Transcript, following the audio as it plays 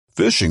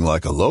Fishing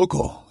like a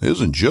local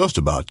isn't just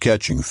about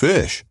catching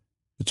fish.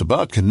 It's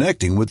about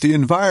connecting with the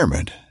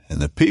environment and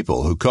the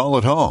people who call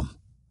it home.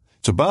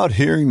 It's about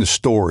hearing the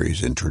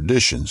stories and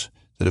traditions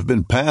that have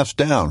been passed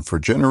down for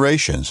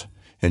generations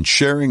and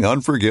sharing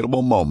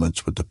unforgettable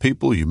moments with the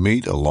people you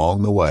meet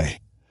along the way.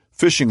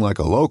 Fishing like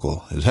a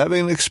local is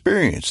having an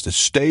experience that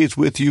stays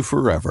with you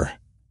forever.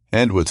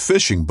 And with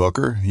Fishing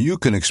Booker, you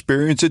can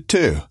experience it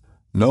too,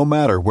 no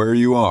matter where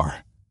you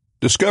are.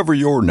 Discover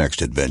your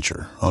next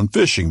adventure on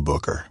Fishing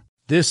Booker.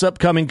 This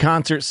upcoming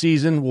concert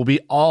season will be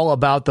all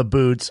about the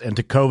boots, and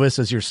Tecovas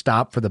is your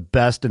stop for the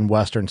best in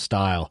Western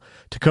style.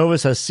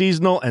 Tecovas has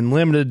seasonal and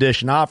limited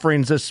edition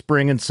offerings this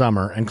spring and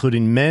summer,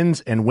 including men's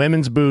and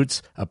women's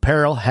boots,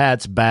 apparel,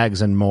 hats,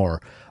 bags, and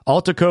more.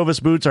 All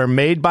Tecovas boots are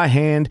made by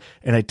hand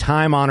in a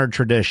time-honored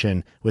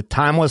tradition with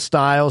timeless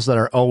styles that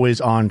are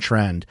always on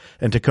trend.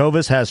 And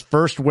Tecovas has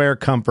first wear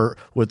comfort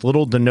with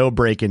little to no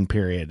break-in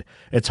period.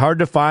 It's hard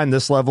to find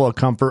this level of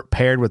comfort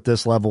paired with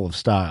this level of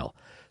style.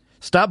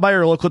 Stop by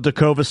your local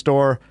Tecovas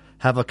store,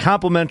 have a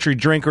complimentary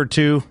drink or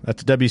two,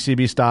 that's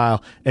WCB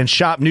style, and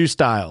shop new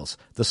styles.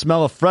 The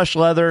smell of fresh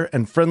leather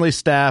and friendly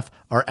staff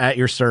are at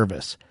your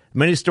service.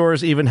 Many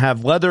stores even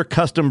have leather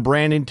custom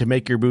branding to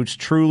make your boots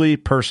truly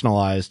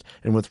personalized.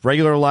 And with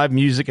regular live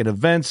music and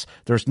events,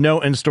 there's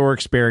no in-store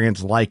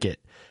experience like it.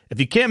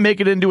 If you can't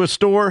make it into a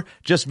store,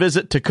 just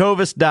visit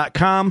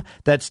tecovas.com.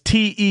 That's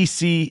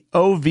TECOVAS.com.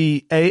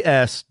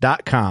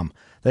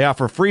 They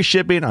offer free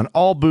shipping on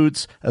all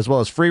boots, as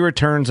well as free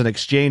returns and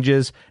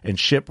exchanges, and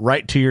ship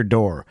right to your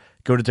door.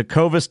 Go to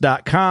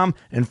tecovas.com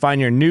and find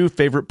your new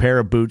favorite pair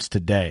of boots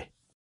today.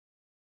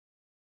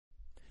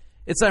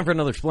 It's time for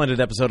another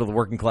splendid episode of the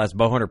Working Class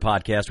Bowhunter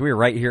Podcast. We are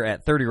right here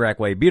at 30 Rack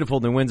Way,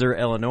 beautiful New Windsor,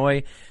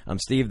 Illinois. I'm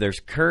Steve.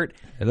 There's Kurt.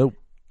 Hello.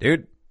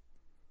 Dude,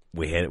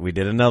 we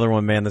did another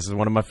one, man. This is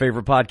one of my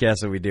favorite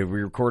podcasts that we did.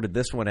 We recorded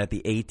this one at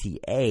the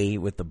ATA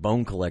with the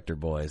Bone Collector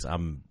boys.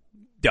 I'm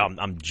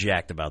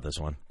jacked about this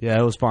one. Yeah,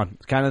 it was fun.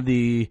 It's kind of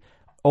the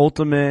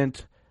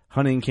ultimate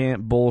hunting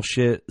camp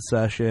bullshit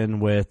session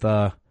with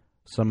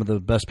some of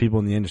the best people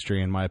in the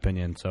industry, in my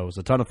opinion. So it was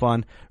a ton of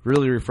fun,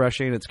 really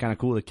refreshing. It's kind of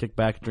cool to kick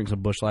back and drink some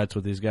Busch Lights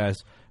with these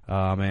guys.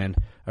 And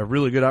a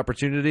really good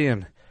opportunity,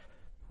 and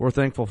we're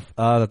thankful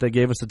that they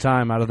gave us the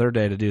time out of their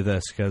day to do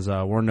this, because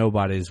we're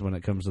nobodies when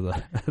it comes to the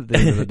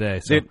end of the day.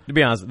 So. Dude, to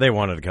be honest, they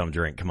wanted to come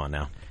drink. Come on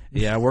now.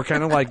 Yeah, we're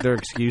kind of like their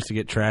excuse to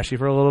get trashy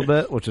for a little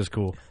bit, which is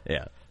cool.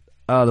 Yeah.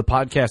 The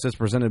podcast is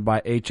presented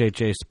by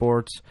HHA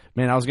Sports.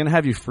 Man, I was going to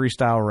have you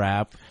freestyle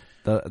rap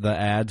the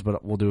ads,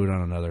 but we'll do it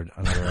on another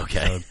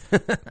okay.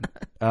 episode.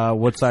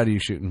 What side are you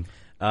shooting?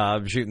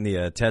 I'm shooting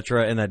the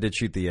Tetra, and I did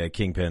shoot the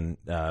Kingpin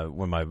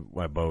when my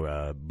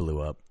bow blew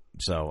up.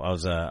 So I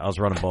was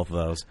running both of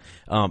those.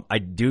 I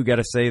do got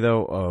to say,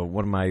 though,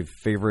 one of my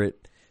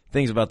favorite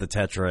things about the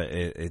Tetra,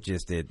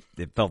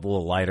 it felt a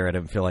little lighter. I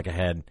didn't feel like I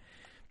had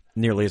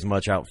nearly as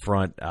much out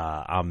front.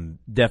 I'm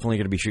definitely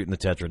going to be shooting the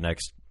Tetra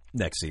next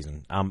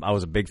season. I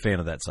was a big fan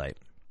of that sight.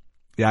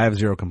 Yeah, I have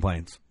zero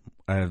complaints.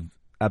 I have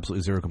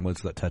absolutely zero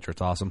complaints with that Tetra.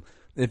 It's awesome.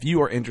 If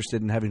you are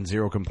interested in having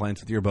zero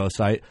complaints with your bow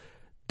sight,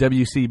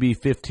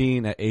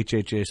 WCB15 at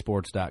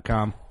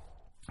HHAsports.com.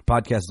 The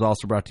podcast is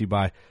also brought to you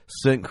by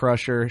Scent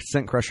Crusher,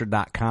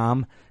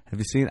 scentcrusher.com. Have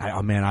you seen?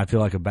 I feel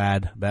like a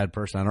bad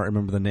person. I don't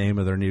remember the name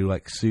of their new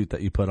suit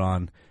that you put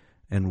on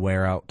and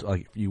wear out,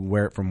 you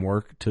wear it from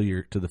work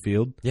to the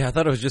field. Yeah, I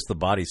thought it was just the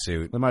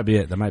bodysuit. That might be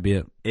it.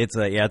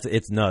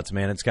 It's nuts,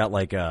 man. It's got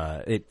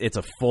it's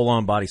a full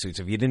on bodysuit.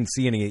 So if you didn't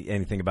see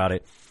anything about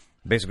it,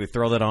 basically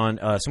throw that on.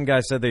 Some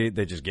guys said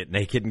they just get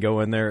naked and go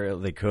in there.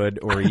 They could,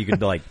 or you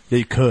could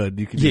you could,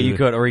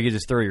 or you could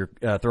just throw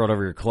it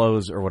over your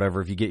clothes or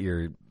whatever if you get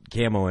your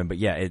camo in. But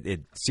yeah,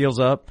 it seals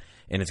up,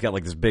 and it's got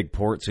this big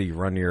port, so you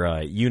run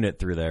your unit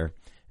through there,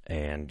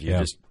 and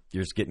you're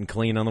just getting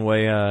clean on the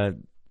way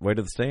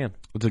to the stand.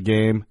 It's a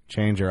game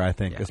changer, I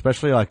think. Yeah.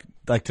 Especially like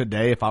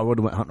today, if I would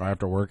have went hunting right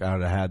after work, I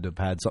would have had to have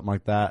had something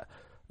like that.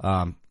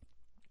 One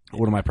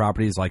of my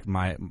properties,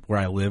 where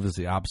I live, is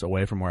the opposite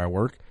way from where I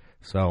work,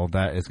 so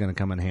that is going to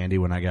come in handy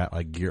when I got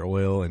gear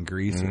oil and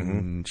grease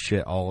and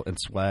shit and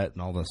sweat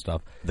and all this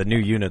stuff. The new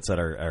units that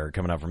are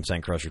coming out from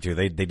Scent Crusher too,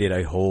 they did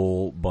a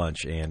whole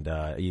bunch, and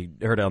you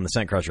heard it on the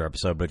Scent Crusher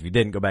episode, but if you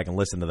didn't, go back and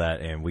listen to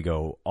that, and we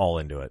go all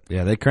into it.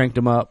 Yeah, they cranked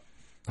them up,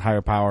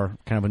 higher power,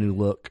 kind of a new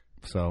look.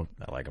 So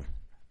I like them.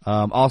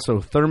 Also,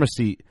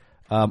 Thermoset.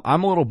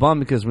 I'm a little bummed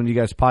because when you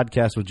guys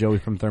podcast with Joey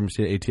from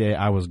Thermoset ATA,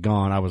 I was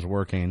gone. I was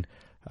working.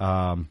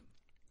 But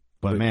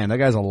man, that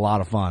guy's a lot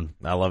of fun.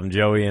 I love him.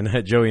 Joey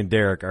and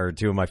Derek are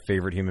two of my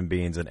favorite human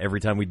beings. And every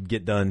time we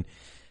get done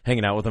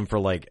hanging out with them for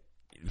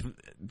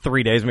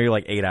 3 days, maybe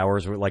 8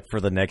 hours,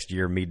 for the next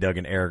year, me, Doug,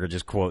 and Eric are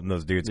just quoting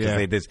those dudes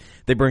because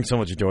they bring so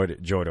much joy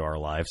to our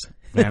lives.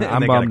 Man,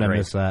 I'm bummed I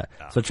missed that.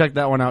 So check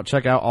that one out.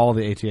 Check out all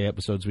the ATA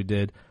episodes we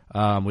did.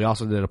 We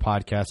also did a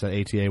podcast at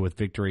ATA with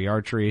Victory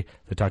Archery.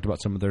 They talked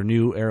about some of their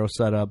new arrow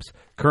setups.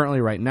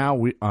 Currently, right now,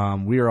 we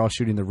are all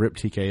shooting the RIP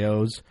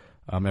TKOs.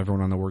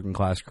 Everyone on the Working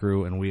Class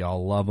crew, and we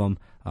all love them.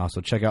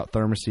 So check out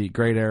Thermoset.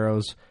 Great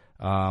arrows.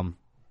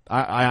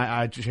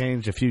 I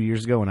changed a few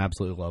years ago and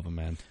absolutely love them,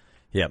 man.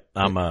 Yeah,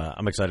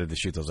 I'm excited to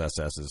shoot those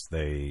SSs.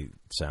 They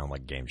sound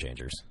like game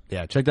changers.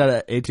 Yeah, check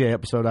that ATA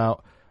episode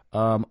out.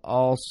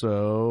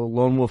 Also,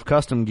 Lone Wolf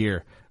Custom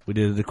Gear. We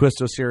did the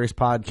Quisto Series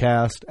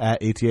podcast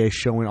at ATA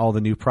showing all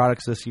the new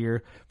products this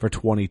year for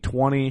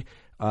 2020.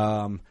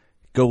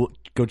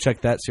 Go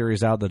check that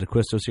series out, the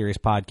DeQuisto Series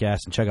podcast,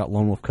 and check out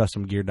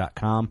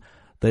lonewolfcustomgear.com.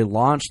 They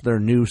launched their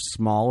new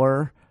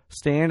smaller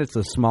stand. It's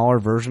a smaller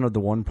version of the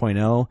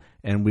 1.0,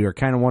 and we were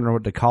kind of wondering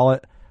what to call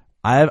it.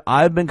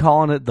 I've been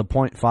calling it the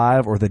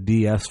 0.5 or the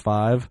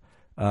DS5,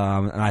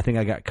 and I think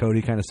I got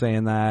Cody kind of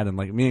saying that, and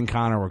like me and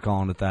Connor were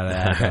calling it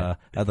that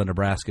at the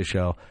Nebraska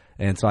show.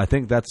 And so I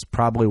think that's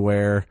probably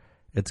where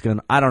it's going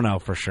to – I don't know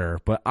for sure,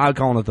 but I'm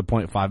calling it the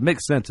 0.5.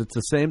 Makes sense. It's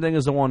the same thing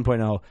as the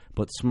 1.0,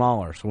 but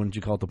smaller. So wouldn't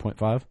you call it the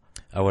 0.5?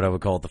 I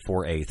would call it the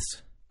 4/8.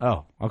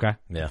 Oh, okay.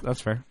 Yeah.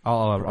 That's fair.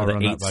 I'll or the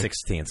run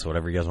 8/16,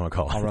 whatever you guys want to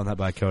call it. I'll run that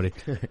by Cody.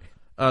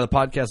 The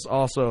podcast is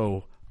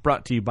also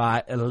brought to you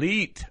by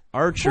Elite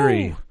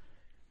Archery. Ooh.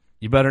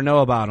 You better know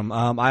about them.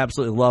 I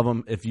absolutely love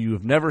them. If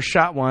you've never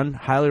shot one,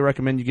 highly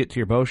recommend you get to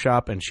your bow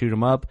shop and shoot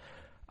them up.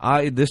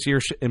 I this year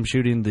am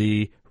shooting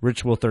the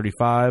Ritual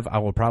 35. I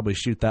will probably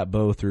shoot that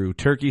bow through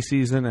turkey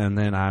season, and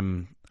then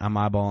I'm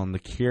eyeballing the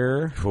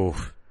Cure.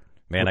 Oof.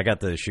 Man, I got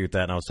to shoot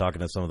that, and I was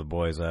talking to some of the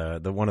boys.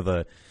 One of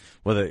the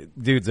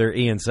dudes there,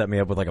 Ian, set me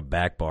up with like a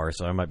back bar,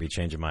 so I might be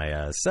changing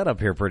my setup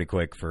here pretty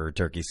quick for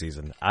turkey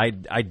season. I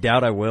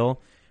doubt I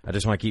will. I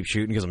just want to keep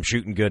shooting because I'm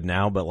shooting good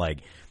now, but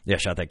like, yeah, I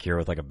shot that Cure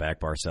with like a back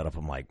bar setup.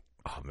 I'm like,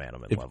 oh man,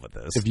 I'm in love with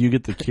this. If you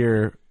get the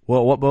Cure,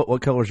 well,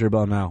 what color is your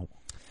bow now?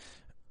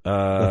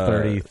 The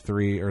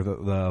 33 or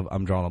the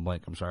I'm drawing a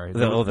blank. I'm sorry. The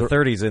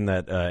 30's in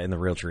that in the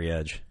Realtree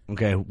Edge.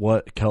 Okay,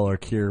 what color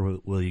Cure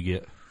will you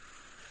get?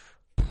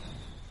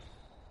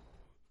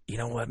 You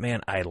know what,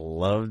 man? I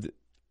loved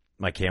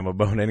my camo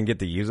bow, and I didn't get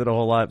to use it a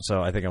whole lot,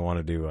 so I think I want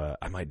to do.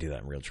 I might do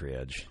that in Realtree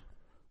Edge.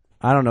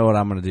 I don't know what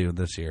I'm going to do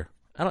this year.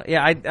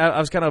 I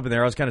was kind of up in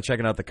there. I was kind of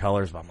checking out the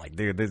colors, but I'm like,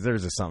 dude,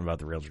 there's just something about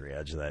the Realtree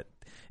Edge that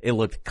it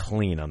looked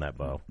clean on that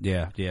bow.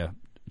 Yeah.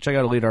 Check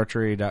out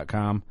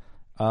EliteArchery.com.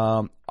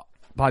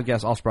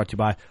 Podcast also brought to you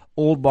by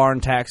Old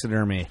Barn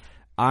Taxidermy.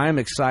 I'm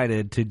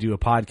excited to do a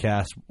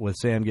podcast with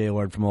Sam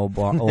Gaylord from Old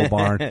Barn.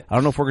 I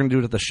don't know if we're going to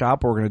do it at the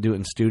shop or we're going to do it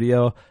in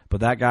studio,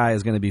 but that guy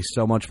is going to be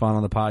so much fun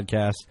on the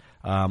podcast.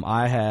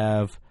 I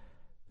have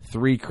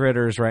 3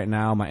 critters right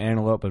now, my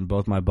antelope and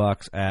both my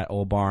bucks at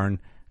Old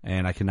Barn,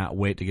 and I cannot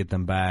wait to get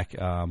them back.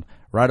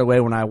 Right away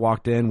when I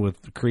walked in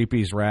with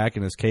Creepy's rack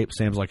and his cape,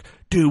 Sam's like,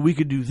 dude, we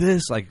could do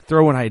this, like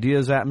throwing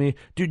ideas at me.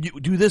 Dude, you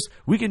do this.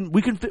 We can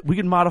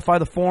modify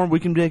the form. We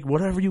can make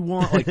whatever you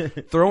want.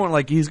 Like throwing,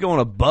 like he's going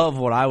above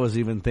what I was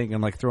even thinking,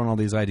 like throwing all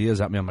these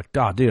ideas at me. I'm like,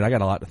 dude, I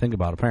got a lot to think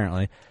about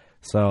apparently.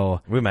 So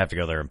we might have to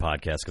go there and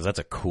podcast because that's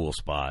a cool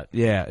spot.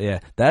 Yeah.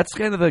 That's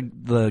kind of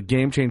the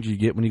game changer you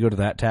get when you go to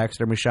that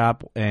taxidermy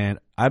shop. And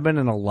I've been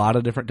in a lot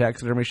of different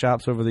taxidermy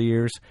shops over the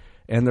years.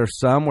 And there's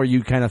some where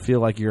you kind of feel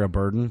like you're a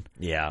burden.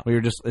 Yeah. Where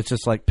it's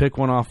just like pick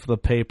one off the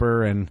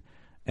paper and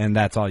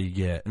that's all you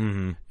get.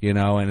 Mm-hmm. You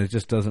know, and it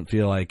just doesn't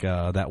feel like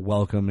that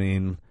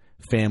welcoming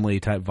family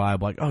type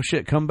vibe. Like, oh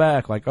shit, come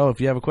back. Like, oh, if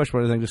you have a question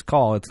or anything, just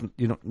call.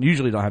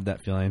 Usually don't have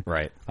that feeling.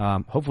 Right.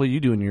 Hopefully you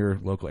do in your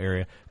local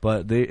area.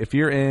 But if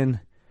you're in,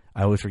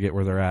 I always forget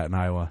where they're at in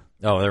Iowa.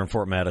 Oh, they're in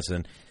Fort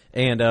Madison.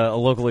 And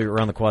locally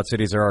around the Quad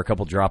Cities, there are a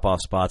couple drop-off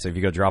spots. If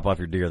you go drop off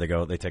your deer,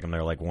 they take them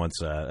there like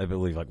once, I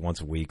believe like once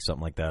a week,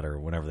 something like that, or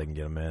whenever they can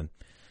get them in.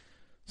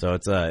 So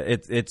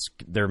it's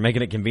they're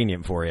making it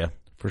convenient for you.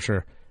 For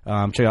sure.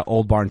 Check out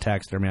Old Barn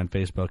Taxidermy on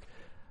Facebook.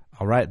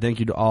 All right. Thank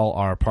you to all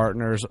our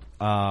partners.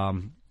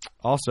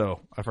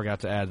 Also, I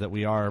forgot to add that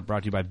we are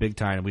brought to you by Big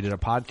Time. We did a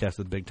podcast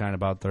with Big Time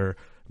about their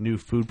new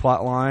food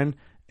plot line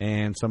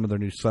and some of their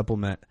new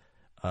supplement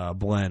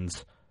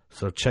blends.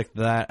 So check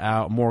that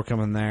out. More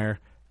coming there.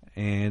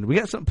 And we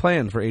got something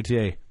planned for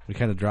ATA. We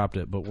kind of dropped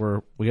it, but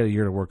we got a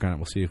year to work on it.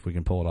 We'll see if we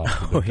can pull it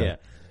off. Oh, yeah.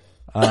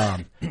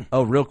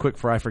 Real quick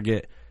before I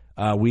forget,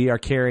 we are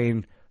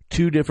carrying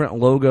 2 different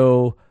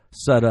logo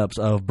setups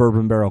of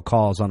Bourbon Barrel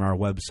calls on our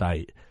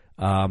website.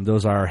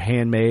 Those are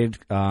handmade,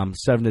 7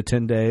 to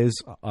 10 days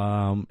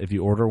if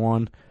you order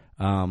one.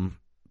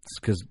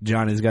 Because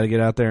Johnny's got to get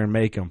out there and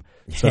make them.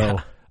 So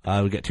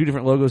we got 2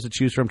 different logos to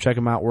choose from. Check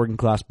them out,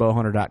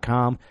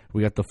 workingclassbowhunter.com.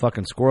 We got the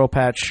fucking squirrel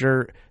patch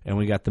shirt, and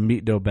we got the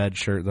meat dough bed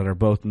shirt that are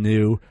both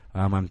new.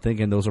 I'm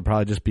thinking those will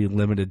probably just be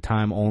limited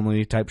time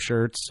only type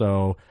shirts.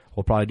 So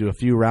we'll probably do a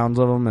few rounds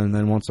of them, and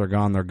then once they're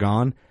gone, they're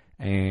gone.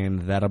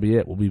 And that'll be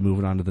it. We'll be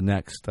moving on to the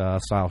next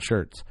style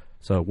shirts.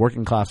 So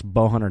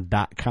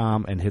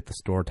workingclassbowhunter.com and hit the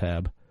store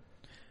tab.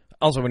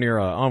 Also, when you're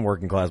on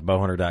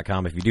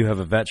workingclassbowhunter.com, if you do have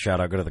a vet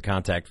shout-out, go to the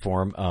contact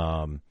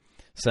form.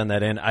 Send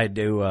that in. I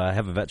do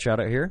have a vet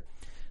shout-out here.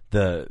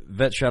 The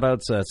vet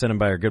shout-out's sent in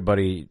by our good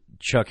buddy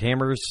Chuck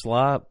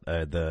Hammerslop.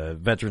 The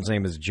veteran's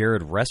name is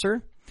Jared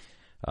Resser.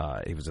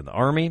 He was in the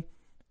Army.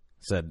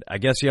 Said, I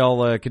guess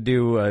y'all could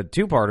do a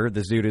 2-parter.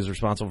 This dude is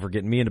responsible for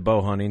getting me into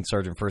bow hunting.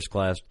 Sergeant First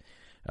Class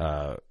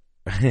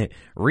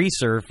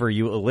Reser for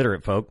you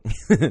illiterate folk.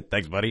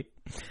 Thanks, buddy.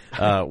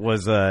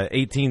 was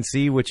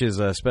 18C, which is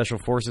a Special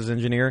Forces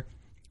engineer.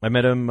 I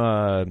met him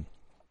on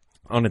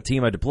a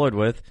team I deployed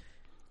with.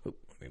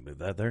 Let me move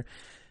that there.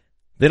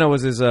 Then I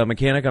was his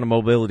mechanic on a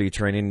mobility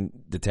training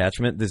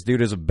detachment. This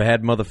dude is a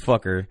bad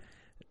motherfucker.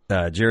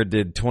 Jared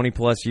did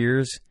 20-plus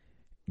years,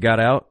 got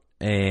out,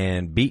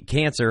 and beat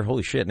cancer.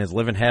 Holy shit, and is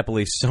living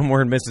happily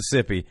somewhere in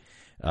Mississippi.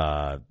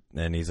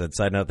 And he said,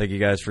 side note, thank you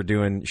guys for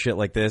doing shit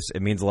like this.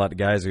 It means a lot to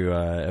guys who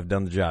have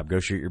done the job. Go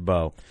shoot your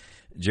bow.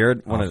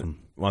 Jared,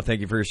 Awesome. want to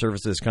thank you for your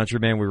service to this country,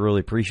 man. We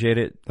really appreciate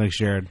it. Thanks,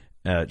 Jared.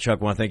 Chuck,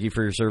 want to thank you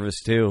for your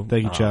service, too.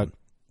 Thank you, Chuck.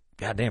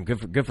 God damn,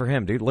 good for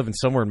him, dude. Living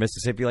somewhere in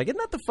Mississippi. Like, isn't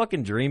that the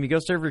fucking dream? You go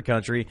serve your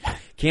country.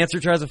 Cancer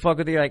tries to fuck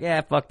with you. You're like,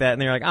 yeah, fuck that.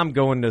 And they're like, I'm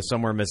going to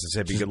somewhere in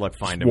Mississippi. Good luck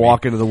finding me.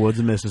 Walk into the woods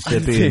of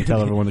Mississippi and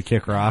tell everyone to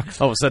kick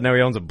rocks. All of a sudden, now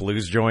he owns a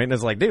blues joint. And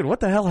it's like, dude,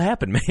 what the hell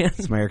happened, man?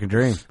 It's American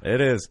dream.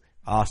 It is.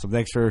 Awesome.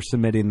 Thanks for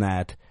submitting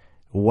that.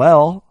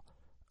 Well,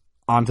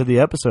 on to the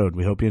episode.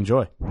 We hope you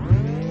enjoy.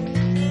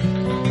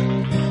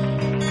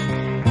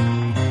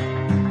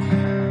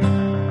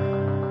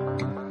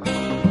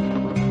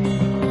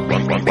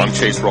 I'm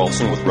Chase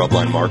Rolfson with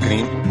Rubline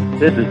Marketing.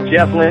 This is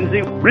Jeff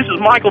Lindsay. This is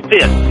Michael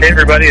Pitt. Hey,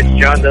 everybody, it's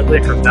John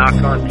Dudley from Knock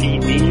On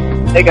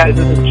TV. Hey, guys,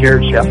 this is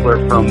Jared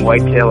Scheffler from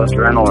Whitetail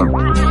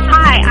Adrenaline.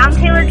 Hi, I'm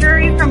Taylor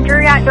Drury from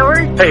Drury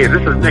Outdoors. Hey,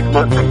 this is Nick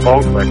Munt from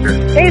Bone Collector.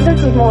 Hey,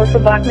 this is Melissa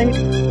Bachman.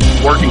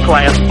 Working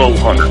Class Bow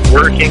Hunter.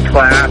 Working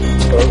Class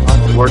Bow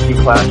Hunter. Working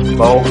Class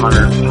Bow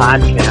Hunter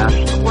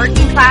Podcast.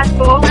 Working Class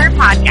Bow Hunter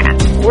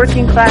Podcast.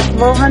 Working Class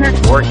Bow Hunter.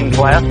 Working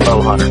Class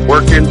Bow Hunter.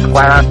 Working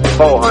Class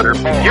Bow Hunter.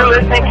 You're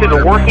listening to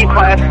the Working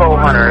Class Bow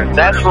Hunter.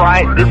 That's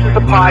right. This is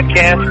the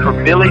podcast for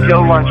Billy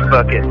Joe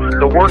Lunchbucket,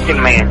 the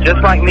working man,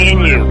 just like me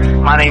and you.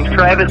 My name's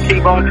Travis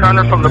T-Bone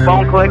Turner from the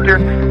Bone Collector.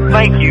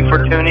 Thank you for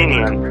tuning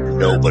in.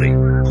 Nobody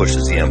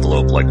pushes the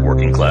envelope like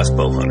Working Class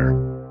Bow Hunter.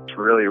 It's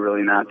really,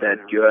 really not that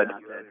good.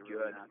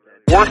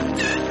 Working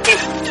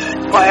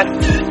Class.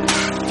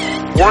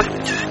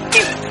 Working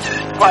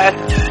Class.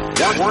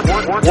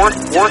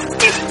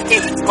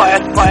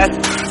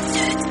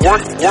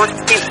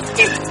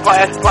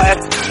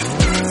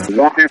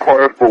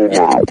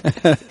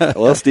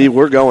 Well, Steve,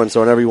 we're going, so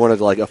whenever you want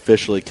to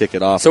officially kick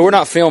it off. So we're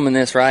not filming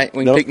this, right?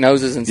 We can pick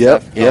noses and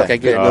Yep. stuff. Yep. Okay,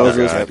 good.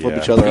 Noses,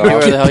 flip each other You can do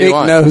off. whatever the hell you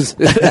want.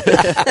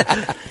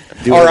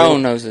 Our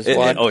own noses.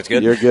 What? Oh, it's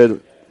good? You're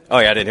good. Oh,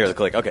 yeah, I didn't hear the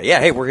click. Okay,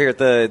 yeah, hey, we're here at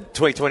the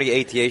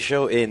 2020 ATA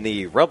show in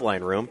the Rubline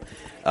room.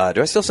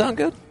 Do I still sound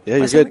good? Yeah, Am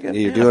I you're sounding good.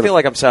 Yeah, I feel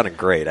like I'm sounding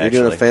great, actually.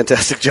 You're doing a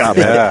fantastic job.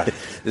 Yeah.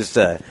 Just,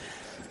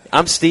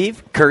 I'm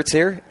Steve, Kurt's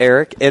here,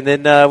 Eric, and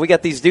then we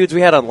got these dudes we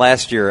had on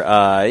last year.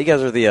 You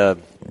guys are the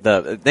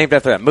named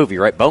after that movie,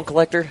 right? Bone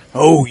Collector?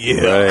 Oh,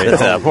 yeah. Right.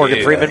 It's a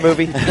Morgan Freeman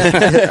movie.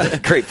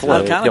 Great flow.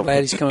 I'm kind of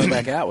glad he's coming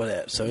back out with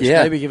that. So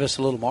maybe give us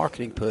a little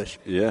marketing push.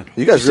 Yeah.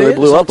 You guys really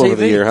blew up over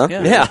the year, huh?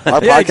 Yeah. Our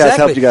podcast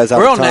helped you guys out.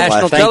 We're a on ton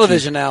national last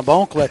television now,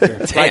 Bone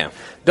Collector. Damn. Like,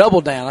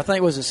 Double Down. I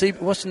think what's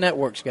the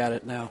network's got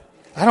it now?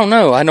 I don't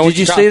know. I know. Did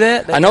you see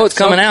that? I know it's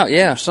coming out.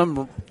 Yeah.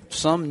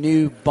 Some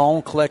new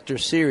Bone Collector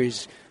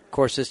series. Of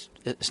course,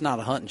 it's not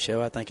a hunting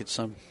show. I think it's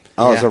some.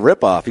 Oh, it's a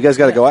ripoff. You guys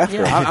got to go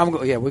after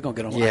it. We're going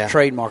to get on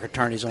trademark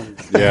attorneys on.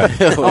 Yeah.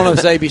 On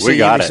those ABC, We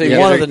got NBC, it.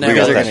 one of the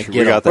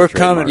networks. We're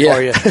coming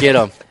for you. Get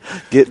them.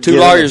 Two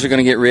lawyers are going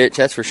to get rich.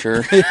 That's for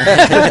sure.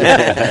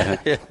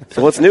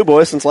 So what's new,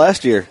 boys, since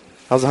last year?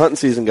 How's the hunting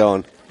season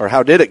going? Or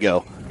how did it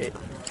go?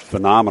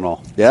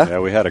 Phenomenal. Yeah? Yeah,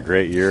 we had a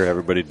great year.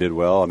 Everybody did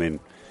well. I mean,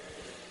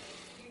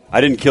 I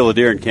didn't kill a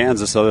deer in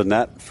Kansas other than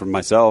that for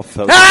myself.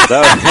 That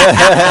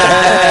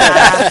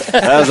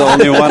was the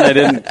only one I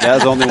didn't. That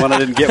was the only one I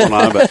didn't get one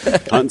on.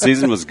 But hunting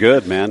season was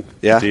good, man.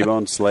 Yeah.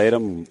 T-Bone slayed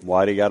them.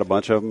 Whitey got a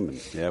bunch of them.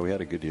 And yeah, we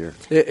had a good year.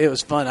 It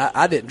was fun.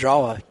 I didn't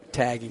draw a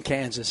tag in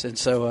Kansas, and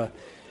so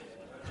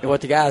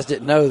what the guys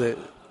didn't know that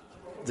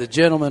the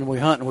gentleman we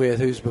hunting with,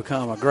 who's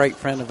become a great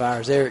friend of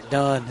ours, Eric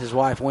Dunn, his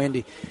wife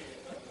Wendy.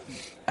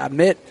 I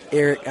met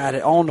Eric out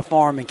on the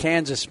farm in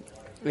Kansas,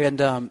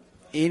 and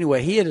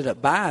anyway, he ended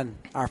up buying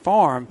our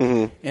farm,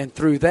 and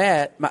through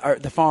that,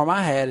 the farm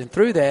I had, and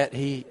through that,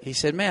 he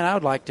said, "Man, I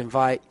would like to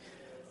invite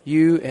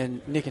you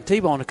and Nick and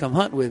T-Bone to come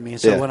hunt with me."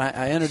 And so when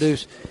I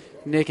introduced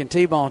Nick and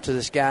T-Bone to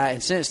this guy,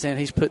 and since then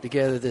he's put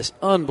together this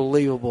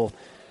unbelievable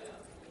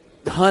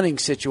hunting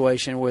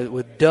situation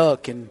with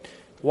duck and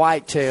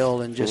whitetail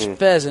and just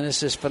pheasant.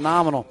 It's just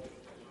phenomenal.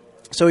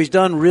 So he's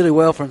done really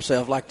well for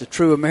himself, like the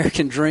true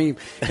American dream.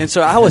 And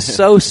so I was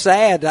so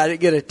sad that I didn't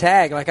get a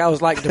tag. Like I was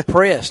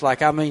depressed.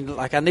 Like I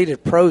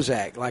needed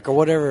Prozac, or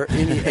whatever,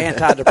 any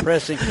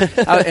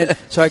antidepressant. And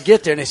so I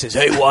get there and he says,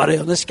 "Hey,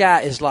 Waddell." This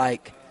guy is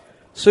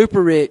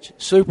super rich,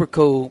 super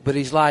cool, but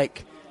he's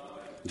 50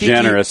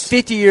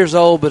 years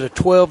old, but a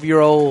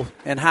 12-year-old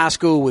in high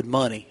school with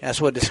money.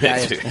 That's what this guy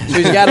is. So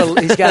he's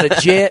got a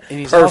jet, and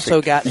he's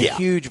also got a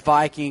huge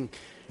Viking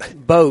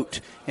boat.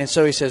 And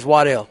so he says,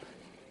 "Waddell,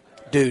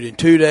 dude, in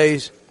 2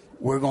 days,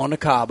 we're going to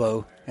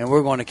Cabo, and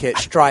we're going to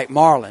catch striped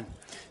marlin."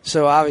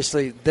 So,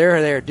 obviously,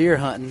 they're there deer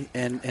hunting,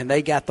 and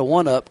they got the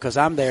one-up because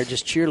I'm there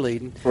just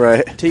cheerleading.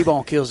 Right.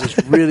 T-Bone kills this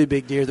really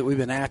big deer that we've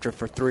been after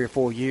for 3 or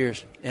 4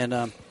 years.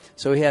 And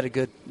So he had a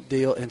good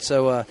deal. And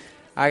so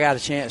I got a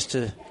chance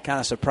to kind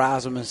of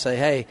surprise him and say,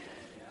 hey,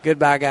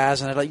 goodbye,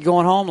 guys. And they're like, you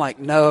going home? Like,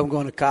 no, I'm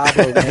going to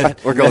Cabo, man.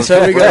 We're going, so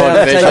we we're go going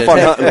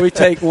down fishing. we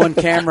take one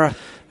camera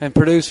and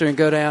producer and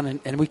go down,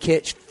 and we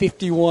catch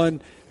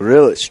 51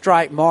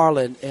 striped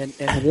marlin in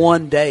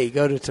one day.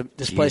 Go to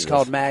this place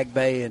called Mag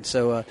Bay. And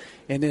so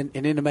and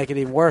then to make it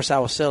even worse, I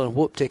was selling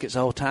whoop tickets the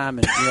whole time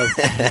and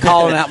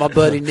calling out my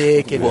buddy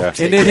Nick. And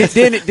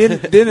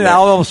then I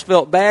almost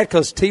felt bad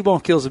because T-Bone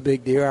kills a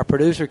big deer. Our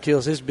producer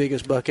kills his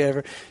biggest buck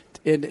ever.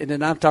 And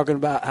then I'm talking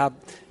about how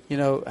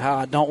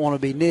I don't want to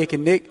be Nick,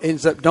 and Nick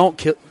ends up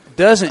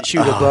doesn't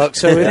shoot a buck,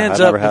 so it ends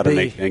up to be. I never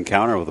had an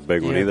encounter with a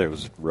big one either. It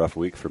was a rough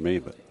week for me,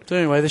 but. So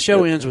anyway, the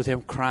show ends with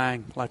him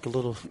crying like a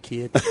little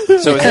kid.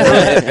 So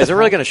is it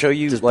really going to show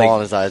you Just like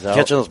bawling his eyes out.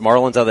 catching those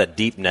marlins out of that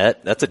deep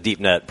net? That's a deep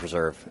net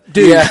preserve.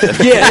 Dude,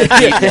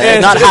 yeah.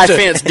 Not high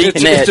fence, deep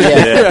net.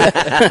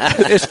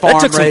 It's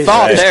farm took some raised.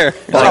 thought there.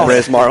 Farm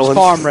raised marlins.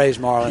 Farm raised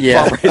marlins.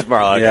 Yeah. Farm raised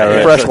marlin. Yeah,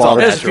 right.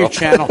 Freshwater. There's a few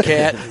channel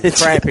cat and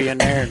crappie in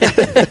there, and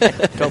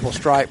a couple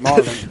striped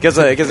marlins. Because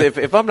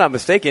if I'm not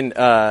mistaken,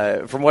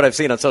 from what I've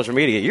seen on social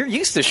media, you're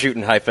used to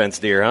shooting high fence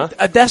deer, huh?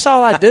 That's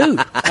all I do.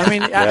 I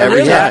mean,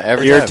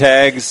 Every Ear time.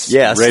 tags,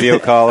 Yes. radio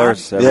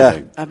collars,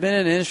 everything. I've been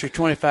in the industry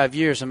 25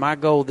 years, and my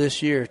goal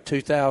this year,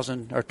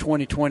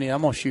 2020,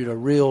 I'm going to shoot a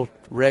real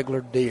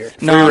regular deer.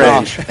 No.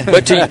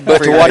 But to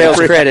Waddell's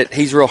credit,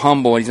 he's real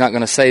humble, and he's not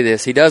going to say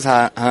this. He does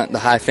hunt the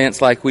high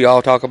fence like we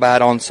all talk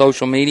about on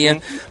social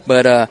media,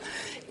 but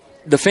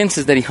the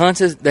fences that he hunts,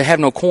 they have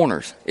no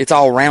corners. It's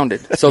all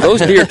rounded. So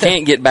those deer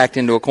can't get backed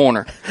into a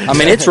corner. I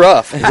mean, it's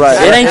rough.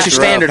 Right. It ain't your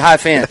standard high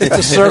fence. It's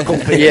a circle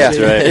fence. Yeah. That's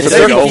right. It's a They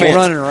circle can keep fence.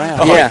 running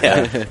around.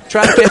 Yeah.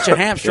 Try to catch a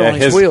hamster on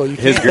his wheel. You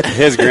can't.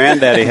 His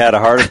granddaddy had a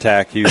heart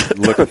attack. He was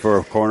looking for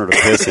a corner to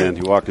piss in.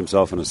 He walked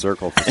himself in a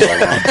circle for so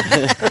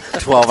long.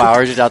 12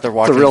 hours, he's out there It's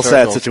walking a real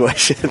sad circles.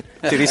 situation.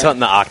 Dude, he's hunting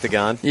the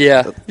octagon.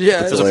 Yeah. Yeah.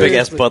 There's a big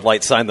ass Bud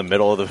Light sign in the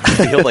middle of the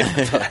field. Like,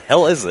 what the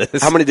hell is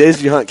this? How many days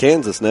did you hunt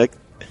Kansas, Nick?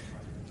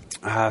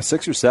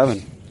 6 or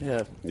 7.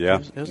 Yeah. Yeah.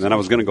 And then I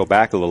was going to go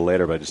back a little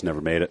later, but I just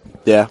never made it.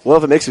 Yeah. Well,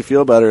 if it makes you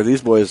feel better,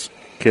 these boys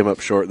came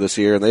up short this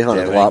year, and they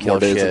hunted Yeah, a lot they more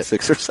killed days than shit.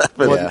 6 or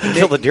 7. I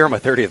killed a deer on my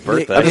 30th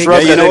birthday. I just Yeah,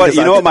 rubbed you that know in what? 'cause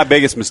You I know did- what my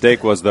biggest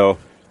mistake was, though.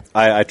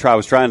 I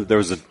was trying. There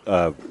was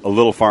a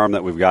little farm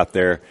that we've got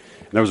there,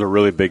 and there was a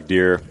really big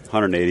deer,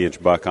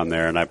 180-inch buck on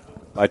there, and I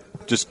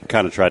just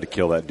kind of tried to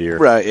kill that deer.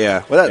 Right.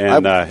 Yeah. Well, that,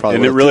 And I probably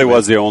and it would've really too,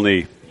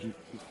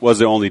 was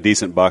the only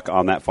decent buck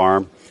on that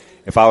farm.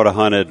 If I would have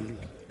hunted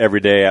every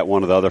day at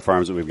one of the other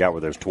farms that we've got where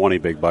there's 20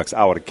 big bucks,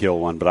 I would have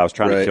killed one. But I was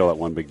trying to Right. kill that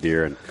one big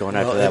deer and Going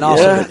after Well, that and one.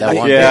 also- That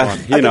one yeah, big one.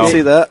 you I know, can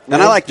see that.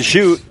 And I like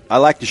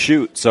to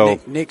shoot. So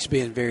Nick's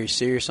being very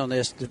serious on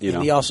this. You know.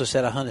 And he also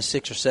said I hunted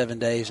 6 or 7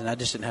 days, and I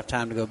just didn't have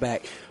time to go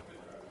back.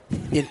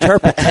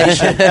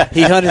 Interpretation,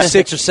 he hunted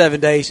 6 or 7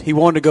 days. He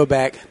wanted to go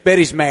back.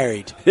 Betty's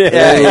married. Yeah,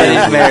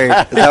 he's married.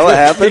 Is that what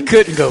happened? He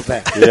couldn't go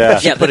back. yeah.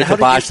 Can't put a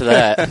kibosh to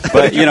that.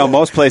 But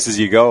most places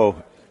you go,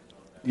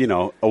 a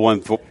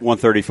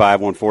 135,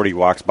 140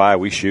 walks by,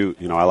 we shoot.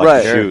 I like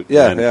Right. to shoot.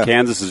 Yeah, and yeah.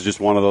 Kansas is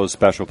just one of those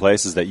special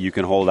places that you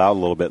can hold out a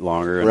little bit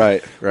longer. And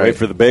Right, right. Wait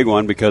for the big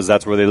one because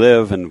that's where they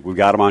live, and we've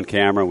got them on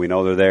camera. We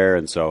know they're there,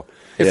 and so.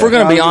 If we're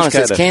going to be I'm honest,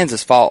 just it's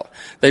Kansas' fault.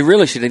 They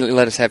really should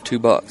let us have 2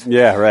 bucks.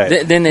 Yeah,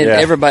 right. Then Yeah.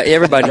 everybody Yeah,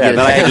 get a then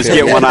I tag can just to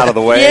it. get one out of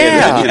the way.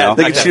 Yeah. And then,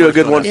 They could shoot a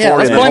good one Yeah, for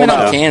let's you. blame it and on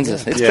hold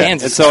Kansas. It's Yeah.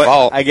 Kansas' And so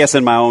fault. I guess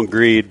in my own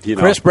greed,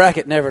 Chris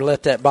Brackett never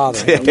let that bother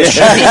him. There it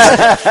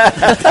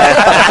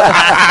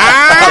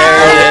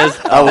is.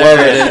 I love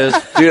it.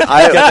 Dude,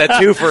 got that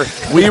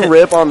twofer. we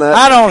rip on that.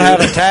 I don't have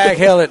a tag.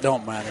 Hell, it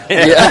don't matter.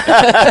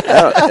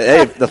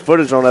 Hey, if the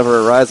footage don't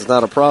ever arise, it's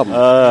not a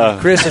problem.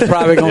 Chris is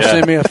probably going to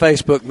send me a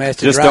Facebook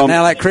message Just right don't-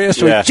 now. Like,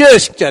 Chris, yeah. we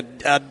just a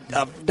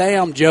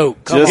damn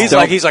joke. Come Just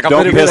on. he's like, I'm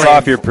don't gonna piss be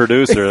off your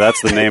producer.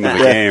 That's the name of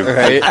the game.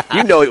 Right?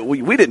 You know,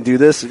 we didn't do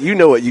this. You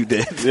know what you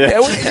did. It's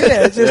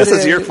just- This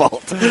is your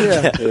fault.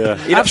 Yeah.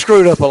 I've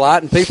screwed up a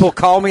lot, and people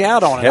call me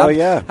out on it. Hell I'm,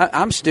 yeah.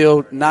 I'm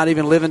still not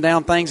even living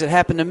down things that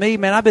happened to me.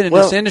 Man, I've been in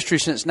Well- this industry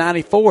since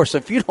 '94. So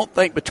if you don't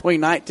think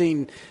between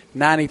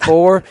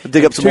 1994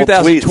 Dig up and some old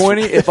tweets.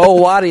 2020, if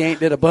old Waddy ain't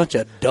did a bunch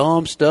of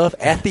dumb stuff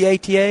at the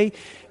ATA.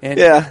 And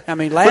Yeah. I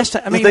mean, last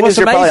time. I The mean, thing what's is,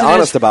 you're probably amazing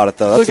honest is, about it,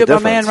 though. Look That's at the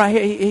my man difference.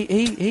 right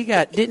here. He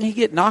got. Didn't he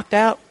get knocked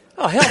out?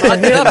 Oh hell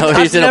no! No,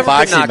 he's in a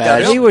boxing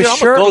match. He was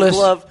shirtless.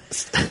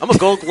 I'm a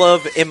Gold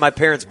Glove in my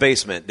parents'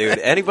 basement, dude.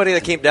 Anybody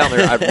that came down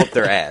there, I'd whoop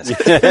their ass.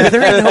 There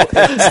ain't no,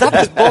 stop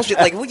this bullshit.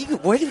 Like,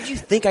 where did you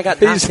think I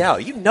got knocked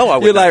out? You know I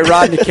would. You're like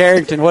Rodney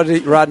Carrington. What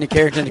did Rodney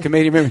Carrington, the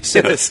comedian? Remember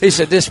he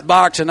said, "This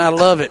boxing, I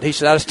love it." He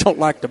said, "I just don't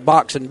like the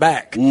boxing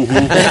back."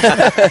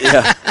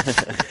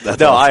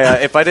 No,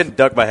 if I didn't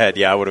duck my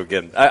head, I would have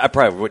been. I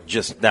probably would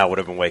just now would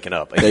have been waking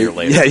up a year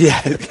later.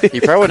 Yeah.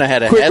 You probably wouldn't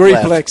have had a Quick head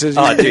left. reflexes.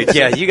 Oh, dude,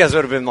 yeah, you guys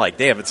would have been like,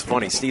 "Damn, it's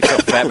funny. Steve's so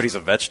fat, but he's a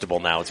vegetable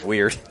now. It's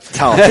weird."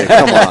 Oh, okay,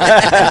 come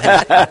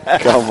on.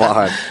 Come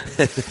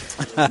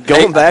on.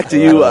 Going back to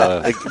you,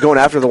 going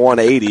after the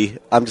 180,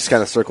 I'm just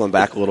kind of circling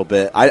back a little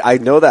bit. I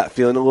know that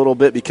feeling a little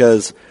bit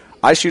because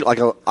I shoot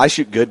I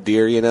shoot good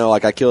deer, you know.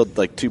 Like I killed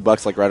like 2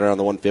 bucks like right around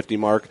the 150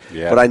 mark.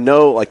 Yeah. But I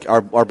know like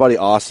our buddy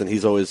Austin,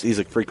 he's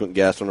a frequent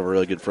guest, one of our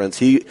really good friends.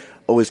 He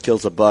always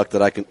kills a buck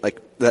that I can like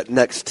that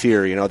next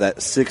tier, you know, that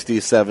 60s,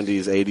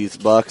 70s,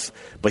 80s bucks.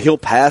 But he'll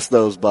pass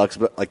those bucks.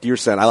 But like you're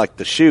saying, I like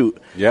to shoot.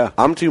 Yeah.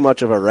 I'm too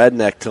much of a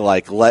redneck to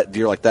like let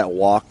deer like that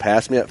walk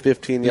past me at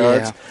 15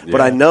 yards. Yeah.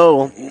 But I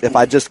know if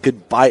I just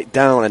could bite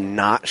down and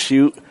not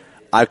shoot,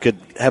 I could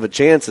have a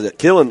chance at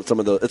killing some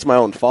of those. It's my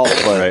own fault,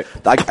 but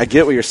I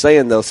get what you're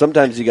saying. Though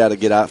sometimes you got to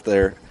get out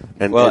there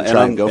and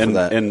try and go for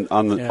that. And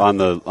on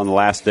the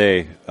last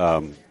day,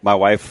 my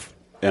wife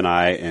and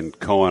I and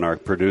Cohen, our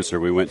producer,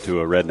 we went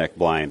to a redneck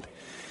blind,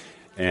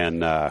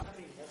 and a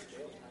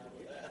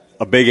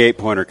big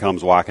 8-pointer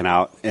comes walking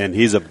out, and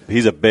he's a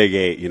big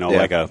 8, you know,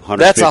 like a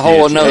 150. That's a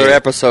whole another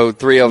episode.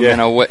 3 of them in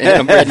a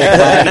redneck blind.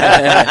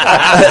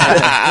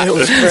 It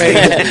was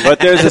crazy. But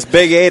there's this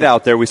big 8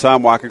 out there. We saw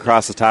him walking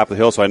across the top of the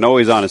hill, so I know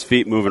he's on his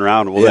feet moving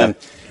around. Well,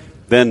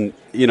 then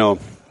you know,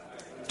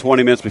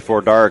 20 minutes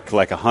before dark,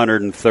 like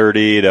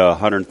 130 to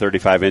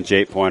 135 inch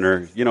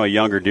 8-pointer. You know, a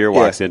younger deer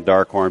walks in,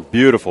 dark horn,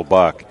 beautiful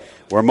buck.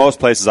 Where most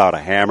places I would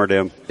have hammered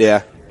him.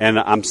 Yeah. And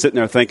I'm sitting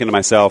there thinking to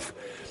myself,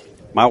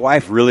 my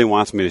wife really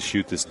wants me to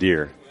shoot this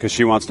deer because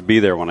she wants to be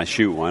there when I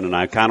shoot one, and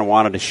I kind of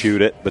wanted to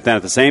shoot it. But then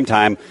at the same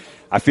time,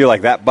 I feel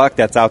like that buck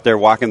that's out there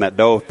walking that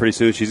doe, pretty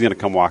soon she's going to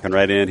come walking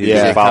right in. He's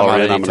going to follow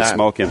her in. I'm going to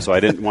smoke him. So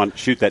I didn't want to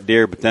shoot that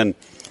deer. But then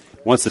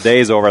once the day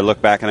is over, I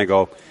look back and I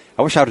go,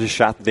 I wish I would have just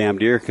shot the damn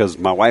deer because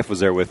my wife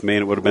was there with me,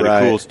 and it would have been a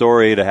cool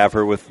story to have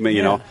her with me,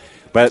 you know.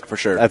 But for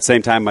sure, at the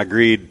same time, my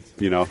greed,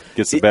 you know,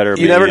 gets the better of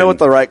me. You never know what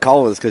the right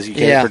call is because you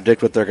can't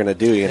predict what they're going to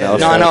do, you know.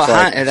 No, I know,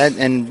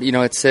 and you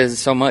know, it says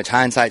so much.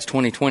 Hindsight's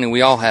 20/20.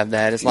 We all have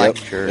that. It's like,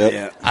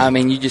 I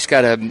mean, you just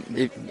got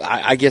to.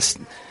 I guess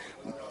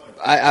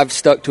I've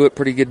stuck to it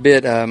pretty good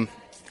bit.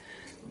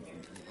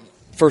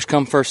 First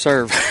come, first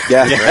serve.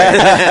 Yeah,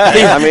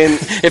 I mean,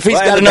 if he's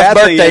got enough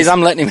birthdays,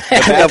 I'm letting him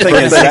have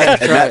it.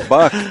 That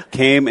buck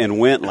came and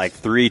went like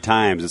 3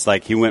 times. It's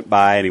like he went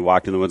by and he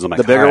walked in the woods. I'm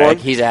like, the bigger one?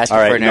 He's asking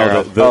for an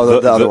arrow. The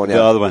other one,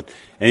 the other one.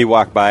 And he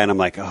walked by, and I'm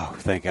like, oh,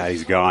 thank God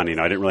he's gone. You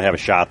know, I didn't really have a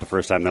shot the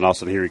first time. Then all of a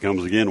sudden, here he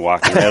comes again,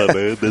 walking, you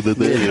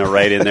know,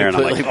 right in there. And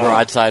I'm like,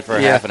 broadside for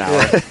half an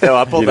hour. No,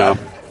 I pulled that.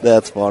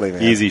 That's funny,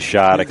 man. Easy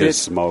shot. I could have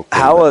smoked.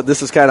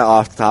 This is kind of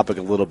off topic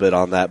a little bit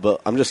on that,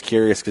 but I'm just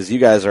curious because you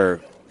guys are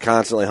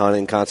constantly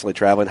hunting, constantly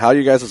traveling. How are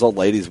you guys as old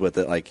ladies with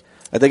it? Like,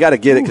 they got to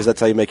get it because that's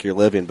how you make your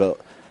living.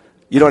 But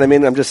you know what I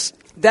mean? I'm just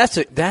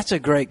that's a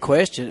great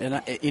question,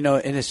 and you know,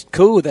 and it's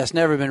cool. That's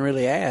never been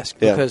really asked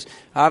because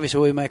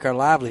obviously we make our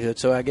livelihood.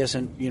 So I guess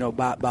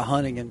by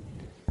hunting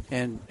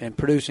and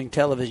producing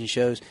television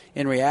shows,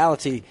 in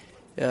reality,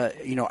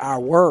 you know, our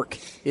work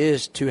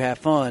is to have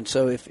fun.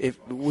 So if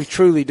we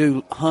truly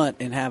do hunt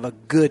and have a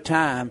good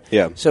time,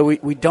 so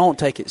we don't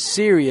take it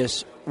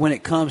serious when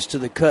it comes to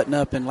the cutting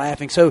up and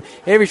laughing. So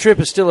every trip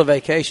is still a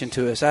vacation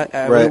to us.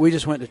 We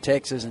just went to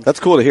Texas, and that's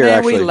cool to hear.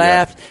 Actually, we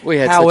laughed. We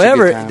had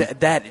however, such a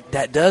good time.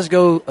 that does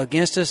go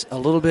against us a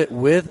little bit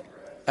with.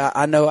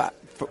 I know.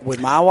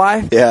 With my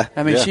wife,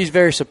 I mean, she's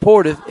very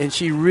supportive, and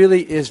she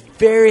really is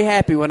very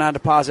happy when I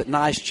deposit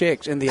nice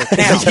checks in the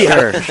account.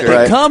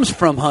 It comes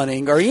from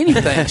hunting or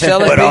anything.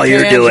 Selling but all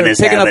you're doing is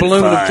picking up having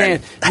aluminum fun.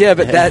 cans. Yeah,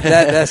 but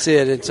that's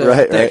it. And so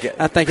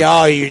I think,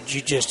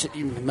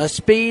 you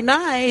must be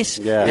nice.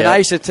 Yeah. And I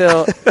used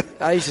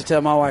to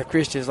tell my wife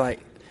Christian's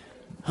like,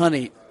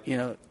 honey, you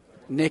know,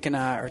 Nick and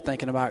I are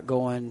thinking about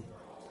going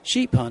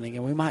sheep hunting,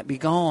 and we might be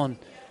gone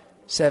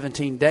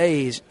 17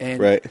 days,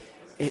 and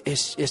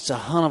it's a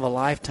hunt of a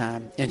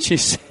lifetime. And she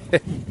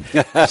said,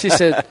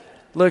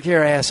 look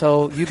here,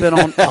 asshole, you've been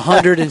on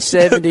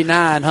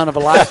 179 hunt of a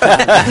lifetime.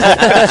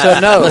 So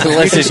no,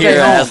 listen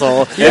here,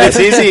 asshole. Yeah,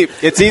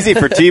 it's easy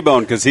for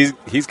T-Bone because he's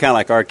kind of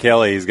like R.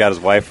 Kelly. He's got his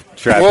wife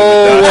trapped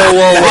Whoa.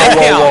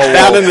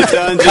 down in the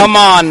dungeon. Come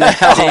on now.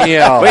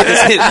 Damn. Wait,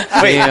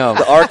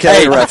 the R.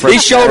 Kelly reference.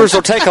 These shoulders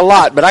will take a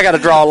lot, but I got to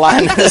draw a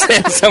line in the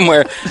sand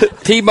somewhere.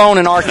 T-Bone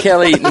and R.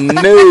 Kelly,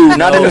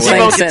 not in the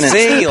same sentence.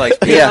 Sing, like,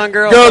 on,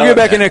 girl. Go get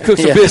back in there and cook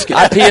some biscuits.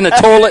 I pee in the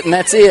toilet, and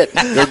that's it.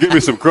 Go give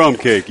me some crumb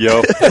cake,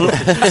 yo.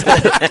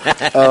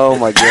 Oh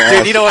my God,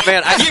 dude! You know what,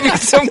 man? Give me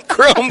some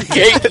crumb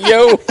cake,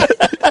 yo.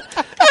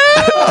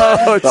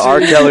 The R.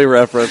 Kelly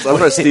reference. I'm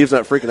surprised Steve's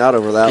not freaking out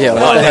over that one.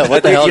 Yeah,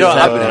 what the hell? You know,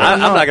 I'm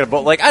not going to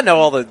like. I know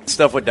all the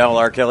stuff went down with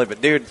R. Kelly,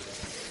 but dude.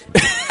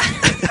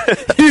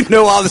 You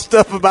know all the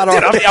stuff about R.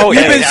 Kelly.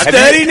 You've been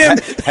studying him.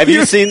 Have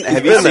you seen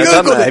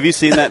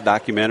that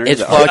documentary?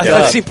 It's fucked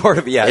up. I've seen part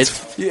of it. Yeah,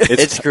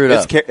 it's screwed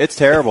up. It's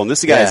terrible. And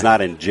this guy is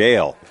not in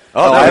jail.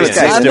 This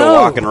guy's still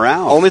walking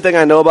around. Only thing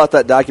I know about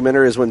that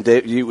documentary is when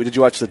did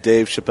you watch the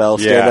Dave Chappelle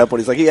stand up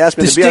when he's like, he asked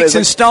me to be on it. Sticks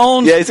and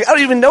Stones? Yeah, he's like, I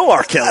don't even know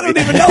R. Kelly. I don't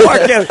even know R.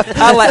 Kelly.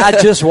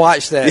 I just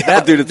watched that.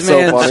 Yeah, dude, it's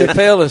so funny.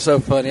 Chappelle is so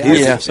funny.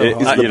 He's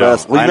the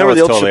best. Well, you remember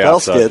the old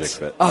Chappelle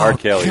skits? R.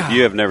 Kelly, if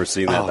you have never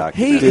seen that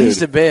documentary. He's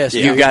the best.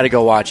 You got to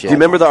go watch it. Do you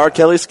remember the R.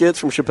 Kelly skits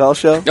from Chappelle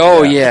Show?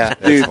 Oh, yeah.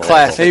 Dude,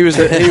 classic. He was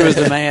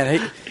the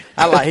man.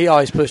 He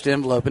always pushed the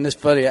envelope, and it's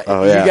funny. You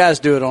guys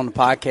do it on the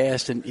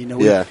podcast, and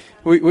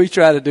we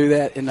try to do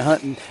that in the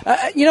hunting.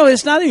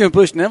 It's not even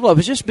pushing the envelope;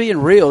 it's just being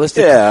real.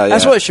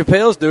 That's what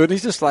Chappelle's doing.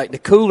 He's just like the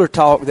cooler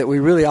talk that we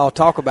really all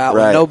talk about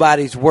when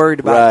nobody's worried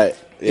about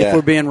if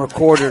we're being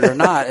recorded or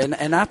not.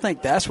 And I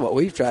think that's what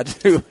we've tried to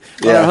do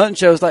on our hunting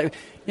shows. Like,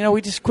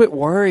 we just quit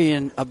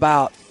worrying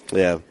about.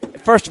 Yeah.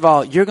 First of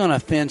all, you're going to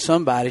offend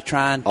somebody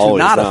trying to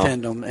not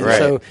offend them. And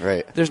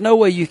there's no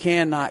way you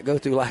cannot go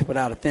through life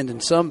without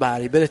offending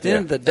somebody. But at the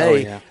end of the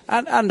day,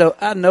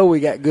 I know we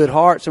got good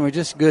hearts and we're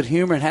just good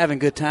humor and having a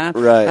good time.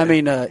 Right. I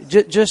mean,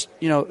 just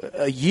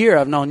a year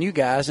I've known you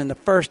guys, and the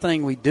first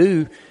thing we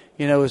do,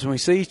 is when we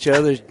see each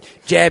other,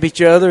 jab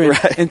each other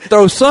and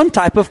throw some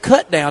type of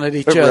cut down at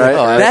each other. Right.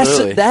 Oh, that's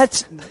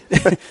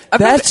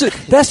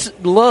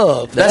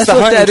love. That's the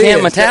hunting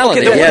camp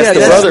mentality.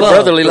 Yes, the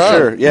brotherly love.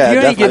 Sure. Yeah,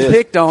 if you ain't get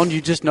picked on, you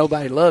just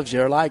nobody loves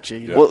you or likes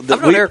you. Well,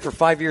 I've known Eric for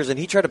 5 years, and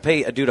he tried to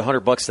pay a dude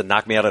 $100 to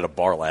knock me out at a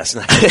bar last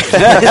night.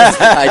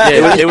 I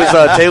did. It was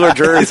Taylor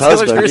Drury's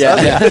husband.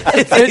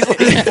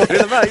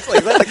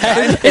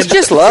 It's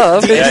just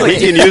love. Yeah, he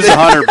can use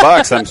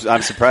 $100.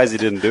 I'm surprised he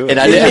didn't do it. And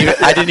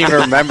I didn't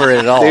even remember it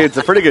at all. Dude, it's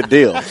a pretty good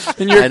deal.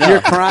 And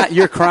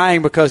you're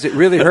crying because it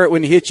really hurt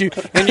when he hit you,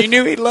 and you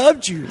knew he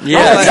loved you.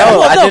 Yeah,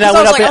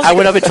 I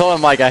went up and told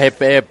him, like, I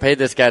paid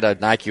this guy to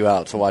knock you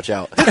out, so watch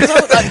out.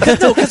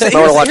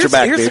 Watch your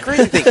back, here's the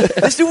crazy thing.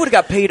 This dude would have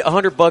got paid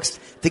 $100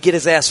 to get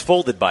his ass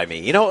folded by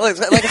me.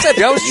 Like I said,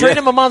 dude, I was training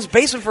in my mom's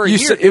basement for a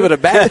year. It would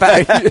have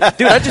backfired.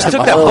 Dude, I just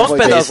took that bunk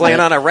bed I was laying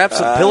on. I wrapped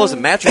some pillows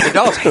and mattress. Dude,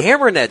 I was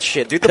hammering that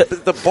shit, dude.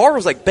 The bar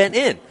was like bent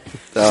in.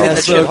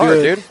 That shit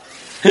hard, dude.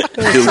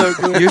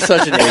 You're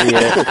such an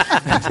idiot.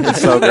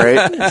 It's so great.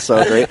 It's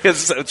so great. It's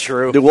so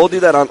true. Dude, we'll do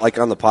that on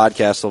the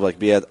podcast. So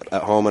be at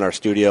home in our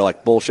studio,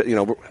 like bullshit.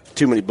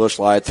 Too many bush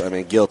lights. I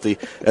mean, guilty.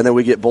 And then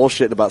we get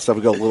bullshitting about stuff.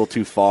 We go a little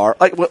too far.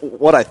 Like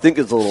what I think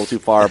is a little too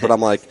far, but I'm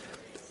like,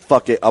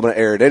 fuck it, I'm gonna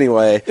air it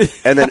anyway.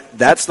 And then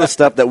that's the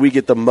stuff that we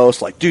get the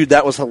most. Like, dude,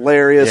 that was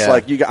hilarious. Yeah.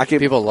 Like, I can't.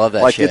 People love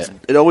that shit.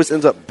 It always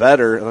ends up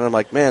better. And I'm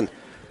like, man.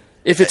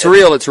 If it's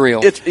real, it's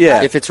real.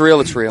 If it's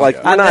real, it's real.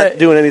 Like, we're not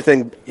doing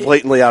anything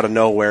blatantly out of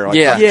nowhere. Like,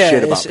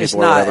 shit about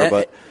people or whatever.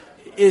 But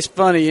it's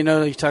funny, you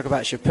talk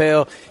about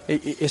Chappelle.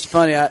 It's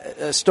funny.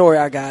 A story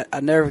I got,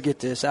 I never forget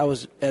this. I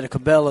was at a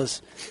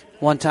Cabela's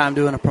one time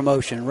doing a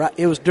promotion. Right,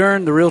 it was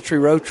during the Realtree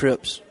Road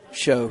Trips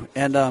show,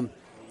 and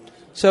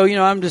so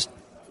I'm just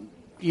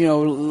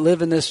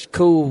living this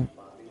cool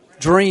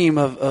dream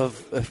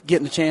of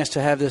getting a chance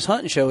to have this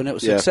hunting show, and it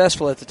was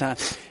successful at the time.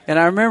 And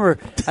I remember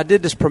I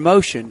did this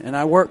promotion, and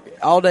I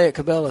worked all day at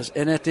Cabela's,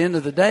 and at the end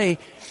of the day,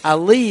 I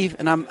leave,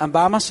 and I'm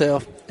by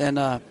myself, and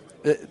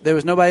there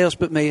was nobody else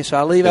but me, so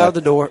I leave out of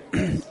the door,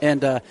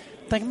 and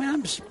thinking,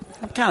 man,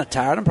 I'm kind of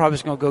tired. I'm probably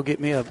just going to go get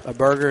me a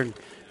burger and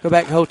go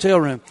back to the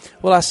hotel room.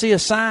 Well, I see a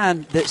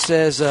sign that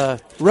says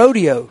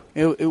rodeo.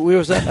 I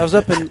was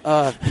up in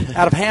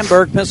out of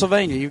Hamburg,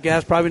 Pennsylvania. You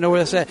guys probably know where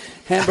that's at.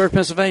 Hamburg,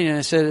 Pennsylvania. And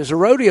it said there's a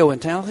rodeo in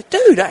town. I was like,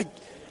 dude, I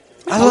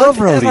love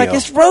rodeo. Like,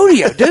 it's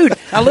rodeo, dude.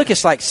 I look,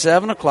 it's like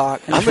 7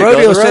 o'clock. And the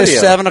rodeo says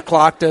 7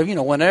 o'clock to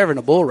whenever, and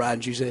the bull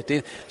riding's usually at the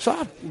end. So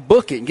I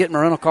book it and get in my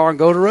rental car and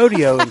go to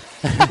rodeo and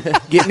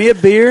get me a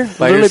beer,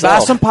 literally buy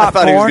some popcorn.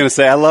 I thought he was going to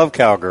say, I love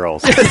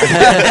cowgirls. But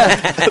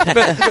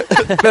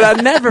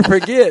I never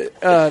forget,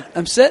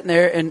 I'm sitting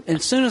there, and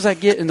as soon as I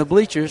get in the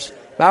bleachers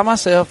by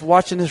myself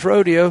watching this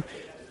rodeo,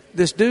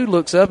 this dude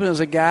looks up, and it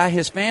was a guy.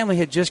 His family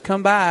had just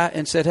come by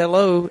and said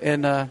hello,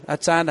 and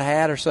I'd signed a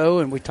hat or so,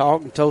 and we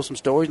talked and told some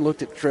stories and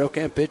looked at the trail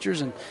cam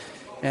pictures, and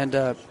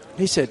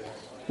he said,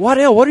 what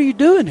are you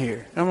doing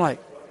here? And I'm like,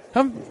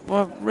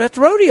 we're at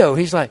the rodeo.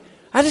 He's like,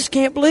 I just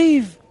can't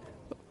believe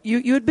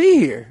you would be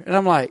here. And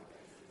I'm like,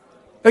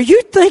 are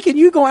you thinking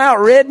you going to out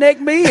redneck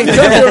me and come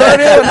to the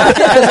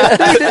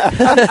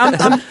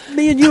rodeo?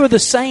 Me and you are the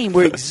same.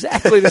 We're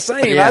exactly the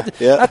same.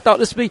 I thought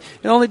this would be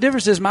the only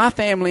difference is my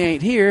family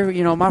ain't here.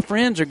 My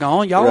friends are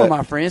gone. Y'all are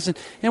my friends,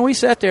 and we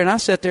sat there, and I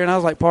sat there, and I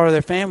was like part of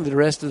their family the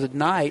rest of the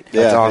night.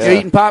 That's awesome.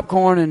 Eating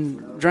popcorn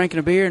and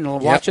drinking a beer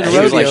and watching the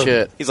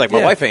rodeo. He's like,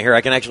 my wife ain't here.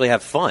 I can actually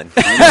have fun.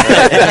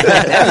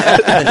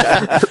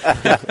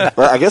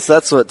 Well, I guess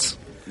that's what's.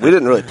 We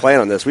didn't really plan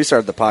on this. We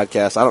started the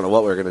podcast. I don't know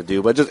what we were going to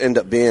do, but it just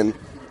ended up being.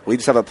 We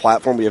just have a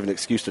platform. We have an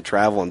excuse to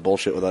travel and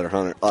bullshit with other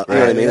hunters. You know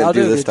what I mean? And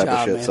do this type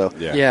of shit. Man. So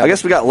I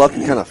guess we got lucky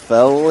and kind of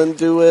fell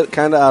into it,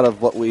 kind of out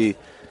of what we.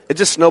 It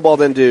just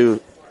snowballed into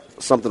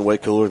something way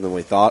cooler than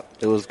we thought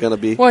it was going to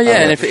be. Well,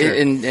 yeah,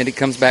 and it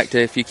comes back to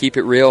if you keep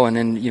it real, and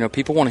then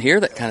people want to hear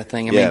that kind of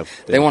thing. I mean,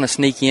 they want to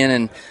sneak in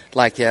and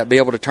be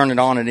able to turn it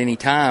on at any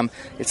time.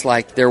 It's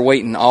like they're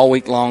waiting all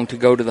week long to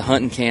go to the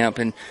hunting camp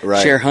and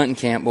share hunting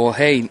camp. Well,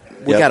 hey,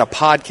 we got a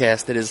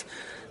podcast that is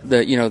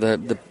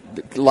the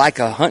like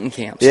a hunting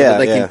camp, so that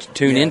they can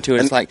tune into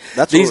it. It's like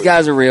these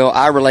guys are real.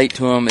 I relate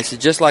to them. It's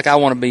just like I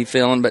want to be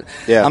feeling. But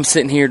I'm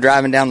sitting here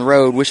driving down the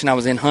road, wishing I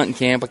was in hunting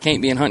camp. I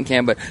can't be in hunting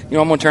camp, but I'm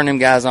going to turn them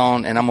guys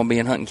on, and I'm going to be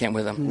in hunting camp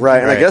with them.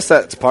 Right, and I guess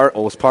that's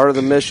was part of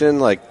the mission,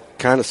 like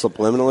kind of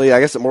subliminally.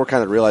 I guess it more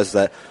kind of realized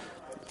that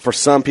for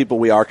some people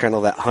we are kind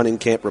of that hunting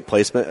camp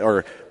replacement,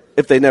 or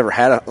if they never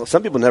had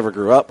some people never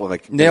grew up with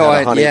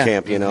a hunting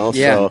camp,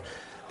 so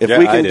if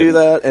we can do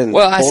that, and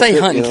I say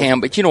hunting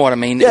camp, but you know what I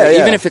mean.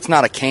 Even if it's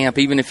not a camp,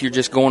 even if you're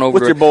just going over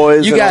with your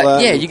boys, you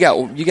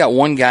got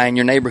one guy in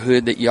your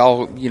neighborhood that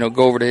y'all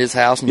go over to his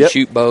house and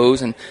shoot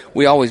bows, and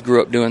we always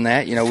grew up doing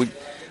that. We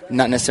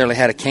not necessarily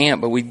had a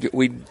camp, but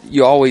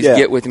you always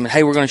get with him.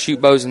 Hey, we're going to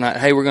shoot bows tonight.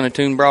 Hey, we're going to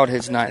tune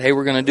broadheads tonight. Hey,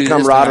 we're going to do the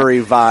camaraderie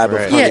this vibe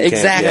of hunting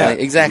camp.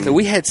 Exactly. Mm-hmm.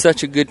 We had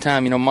such a good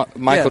time.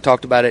 Michael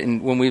talked about it,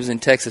 and when we was in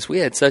Texas, we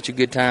had such a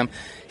good time.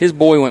 His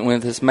boy went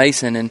with us,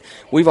 Mason, and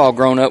we've all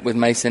grown up with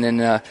Mason.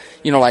 And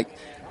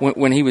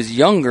when he was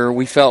younger,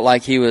 we felt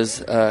like he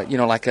was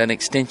like an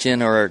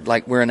extension, or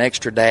like we're an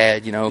extra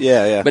dad.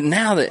 But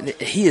now that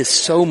he is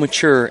so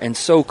mature and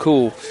so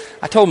cool,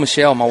 I told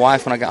Michelle, my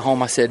wife, when I got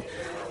home, I said,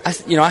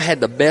 I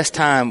had the best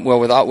time,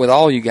 with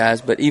all you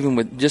guys, but even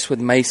with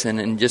Mason,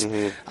 and just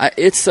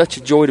it's such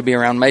a joy to be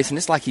around Mason.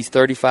 It's like he's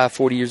 35,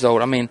 40 years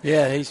old. I mean,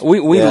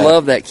 we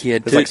love that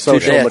kid. His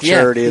social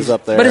maturity is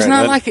up there. But it's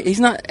not like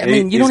he's not. I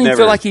mean, you don't even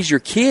feel like he's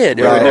your kid.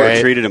 We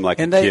never treated him like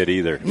a kid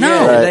either.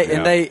 No,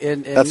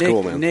 that's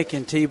cool, man. Nick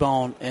and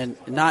T-Bone, and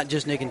not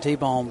just Nick and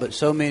T-Bone, but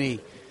so many,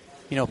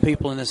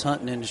 people in this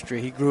hunting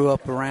industry. He grew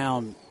up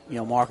around,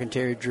 Mark and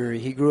Terry Drury.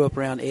 He grew up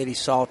around Eddie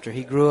Salter.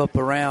 He grew up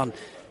around.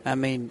 I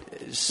mean,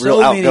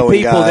 so many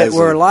people that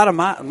were a lot of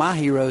my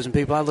heroes and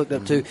people I looked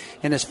up to.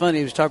 And it's funny,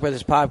 he was talking about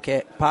this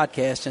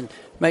podcast, and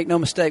make no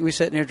mistake, we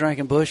sitting here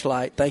drinking Busch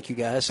Light. Thank you,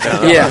 guys.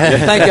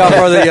 Thank y'all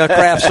for the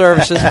craft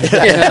services.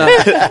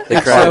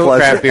 The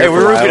craft beer. Hey,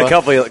 we're roofing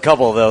a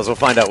couple of those. We'll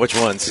find out which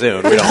ones soon.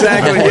 We don't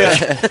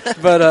exactly,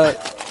 But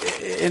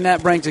and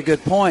that brings a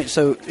good point.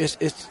 So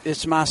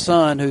it's my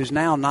son, who's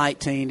now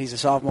 19. He's a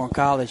sophomore in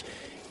college.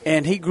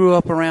 And he grew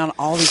up around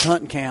all these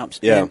hunting camps.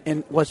 Yeah.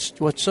 And what's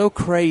so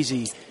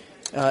crazy,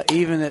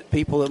 even that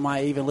people that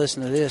might even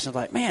listen to this, and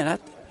like, man,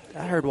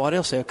 I heard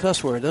Waddell say a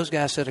cuss word. Those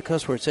guys said a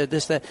cuss word, said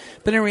this, that.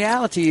 But in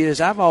reality is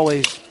I've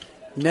always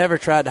never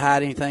tried to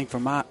hide anything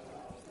from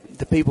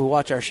the people who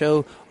watch our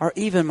show, or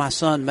even my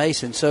son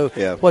Mason. So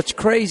what's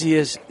crazy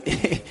is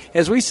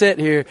as we sit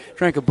here,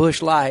 drink a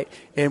Busch Light,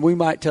 and we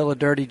might tell a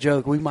dirty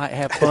joke, we might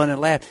have fun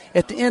and laugh.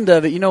 At the end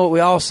of it, you know what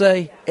we all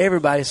say?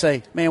 Everybody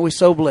say, man, we're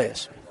so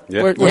blessed.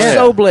 We're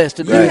so blessed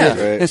to do that.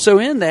 Right. And so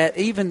in that,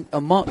 even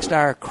amongst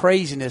our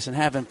craziness and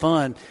having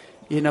fun,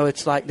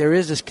 it's like there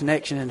is this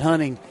connection in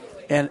hunting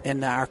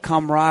and our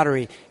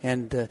camaraderie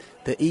and the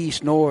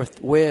east,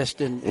 north, west,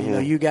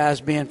 and you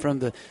guys being from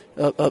the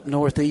up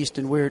northeast,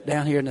 and we're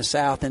down here in the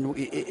south, and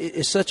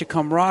it's such a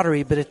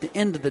camaraderie. But at the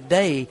end of the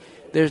day,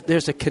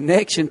 there's a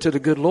connection to the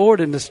good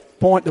Lord in this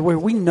point where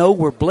we know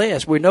we're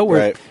blessed. We know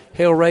we're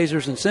hell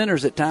raisers and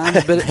sinners at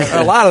times, but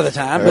a lot of the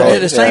time. But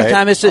at the same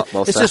time, it's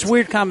this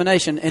weird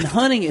combination. And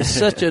hunting is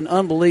such an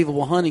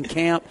unbelievable hunting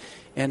camp,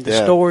 and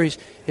the stories.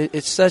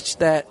 It's such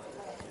that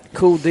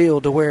cool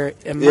deal to where,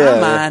 in my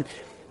mind,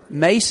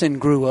 Mason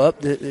grew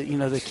up.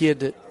 The kid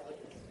that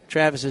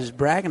Travis is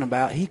bragging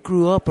about, he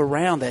grew up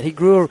around that. He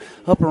grew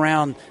up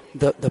around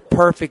the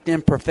perfect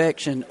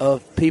imperfection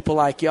of people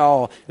like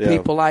y'all,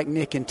 people like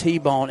Nick and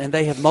T-Bone, and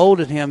they have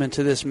molded him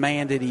into this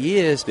man that he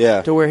is,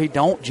 to where he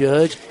don't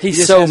judge.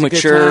 He's so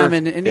mature,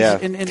 and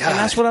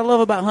that's what I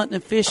love about hunting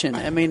and fishing.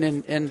 I mean,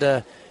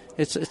 and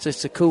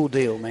it's a cool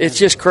deal, man. It's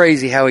just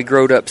crazy how he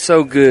growed up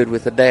so good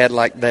with a dad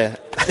like that.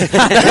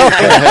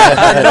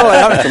 I know.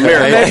 I'm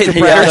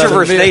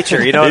from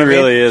nature. You know what I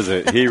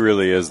mean? He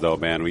really is, though,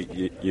 man.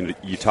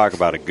 You talk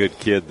about a good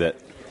kid that.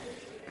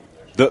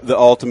 The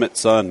ultimate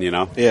son, he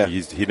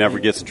never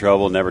gets in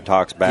trouble, never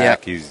talks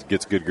back. He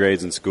gets good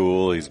grades in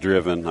school. He's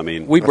driven. I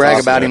mean, we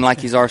brag about him like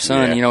he's our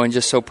son, and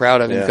just so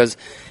proud of him because,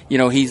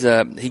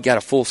 he got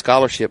a full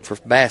scholarship for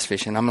bass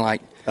fishing. I'm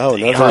like, oh,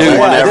 no, first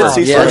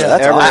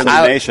ever in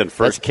the nation,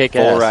 first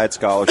full ride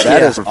scholarship.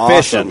 That is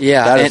awesome.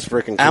 Yeah, that is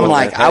freaking cool. I'm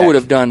like, I would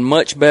have done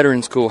much better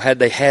in school had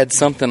they had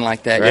something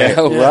like that.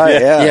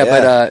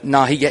 But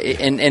no, he got,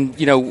 and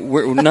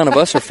none of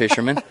us are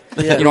fishermen.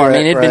 You know what I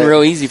mean? It'd been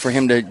real easy for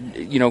him to,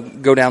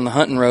 go down the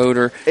hunting road,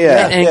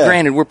 and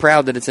granted, we're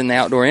proud that it's in the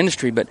outdoor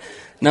industry, but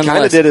nonetheless,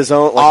 kind of did his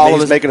own.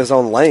 He's making his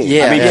own lane.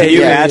 Yeah, I mean, can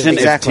you imagine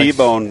if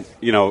T-Bone,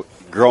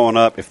 growing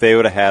up, if they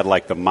would have had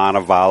like the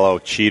Montevallo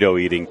Cheeto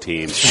eating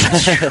team,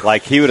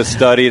 like he would have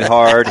studied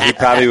hard. He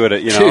probably would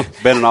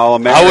have, been an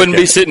All-American. I wouldn't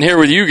be sitting here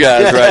with you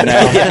guys right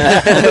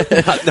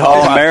now.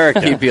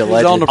 All-American. He'd be a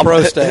legend. He's on the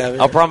pro staff.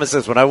 I'll promise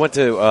this: when I went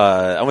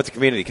to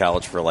community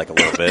college for like a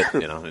little bit,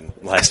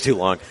 didn't last too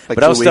long. Like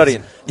but I was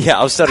studying. Yeah,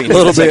 I was studying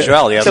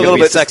sexuality. I was going to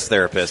be a sex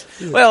therapist.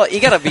 Well,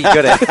 you got to be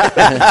good at.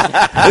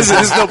 This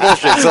is no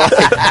bullshit. So,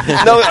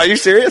 no, are you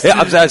serious? Yeah,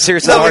 I'm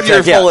serious. No,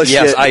 you're full of shit.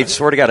 Yes, I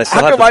swear to God, I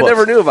still have the books. I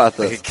never knew about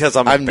this. Because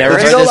I'm I've never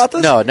heard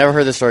this. No, never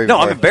heard this story before.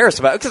 No, I'm embarrassed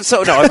about it.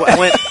 So, no, I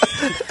went.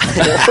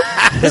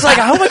 It's like,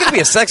 how am I going to be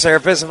a sex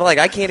therapist if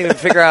I can't even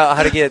figure out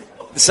how to get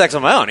sex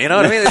on my own? You know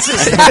what I mean? It's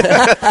just,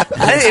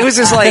 it was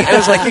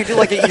like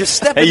you just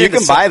step. Hey, you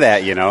can buy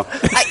that,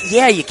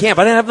 yeah, you can,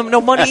 but I didn't have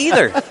no money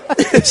either.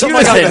 So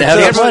didn't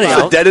have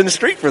money. Dead in the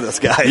street for this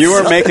guy. You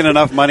weren't making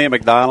enough money at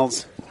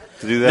McDonald's.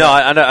 to do that?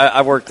 No,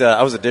 I worked.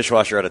 I was a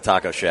dishwasher at a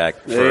taco shack.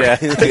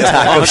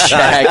 Taco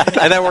Shack,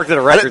 and I worked at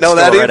a record store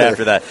right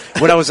after that.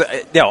 When I was,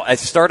 I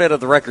started at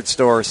the record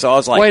store, so I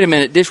was like, wait a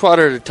minute,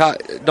 dishwater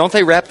don't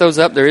they wrap those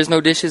up? There is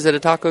no dishes at a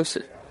taco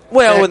shack?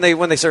 well,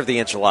 when they serve the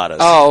enchiladas.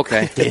 Oh,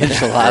 okay. The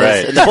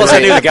enchiladas. Right. Plus, I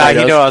knew the guy.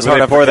 He knew I was when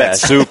hard they up pour for that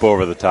cash. soup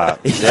over the top.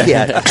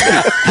 Yeah,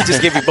 he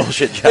just gave me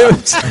bullshit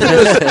jobs.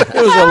 It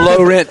was a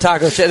low rent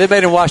taco shack. They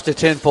made him wash the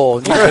tinfoil.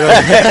 It's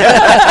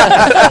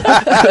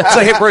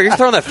like, hey, bro, you're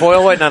throwing that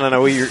foil away?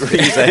 No, we use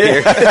that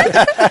here.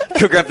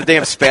 Go grab the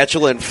damn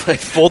spatula and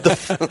fold the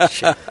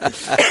shit.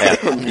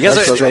 You guys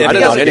I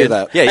didn't know any of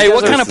that. Yeah, Hey,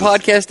 what kind of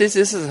podcast is this?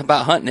 This is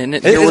about hunting,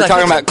 isn't it? It We're is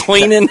talking about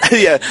cleaning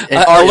Yeah.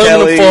 and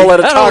aluminum foil at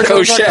a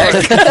taco shack.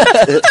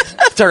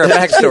 Talking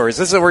about backstories.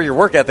 This is where your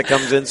work ethic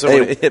comes in. So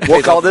Hey, it we'll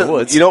pays call off the it.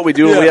 woods. You know what we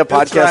do when we have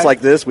that's podcasts right.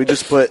 like this? We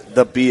just put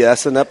the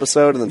BS in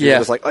episode, and then people are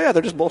just like, oh yeah,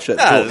 they're just bullshit.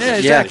 Cool. Yeah,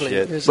 exactly.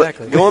 shit.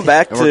 Exactly. But going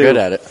back And to we're good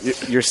at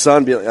it. your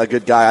son being a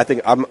good guy, I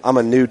think I'm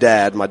a new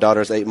dad. My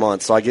daughter's 8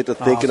 months, so I get to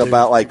thinking dude,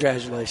 about like,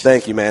 congratulations.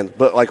 thank you, man.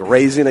 But like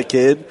raising a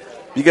kid,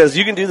 because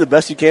you can do the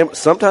best you can. But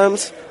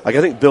sometimes, like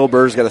I think Bill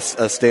Burr's got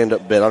a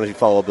stand-up bit. I don't know if you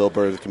follow Bill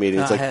Burr, the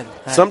comedian. It's No, like I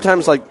hadn't.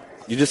 sometimes like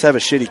you just have a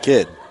shitty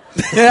kid.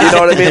 You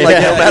know what I mean?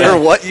 Like no matter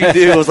what you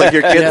do, it's like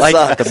your kid Like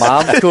sucks.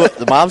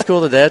 the mom's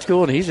cool, the dad's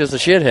cool, and he's just a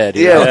shithead.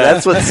 you Yeah, know?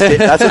 that's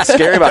what's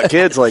scary about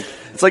kids. Like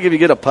it's like if you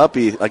get a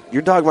puppy, like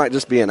your dog might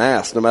just be an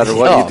ass no matter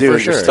what you do. for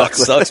and you're sure. stuck with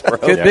Sucks, bro.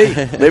 Could be.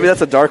 Maybe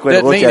that's a dark way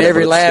to Doesn't look mean at it.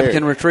 every but it's lab scary.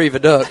 can retrieve a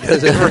duck,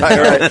 does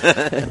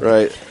it?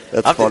 right.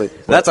 That's funny.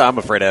 That's why I'm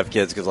afraid to have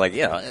kids because, like,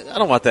 I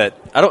don't want that.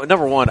 I don't.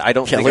 Number one, I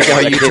don't think look I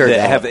want how a you kid turned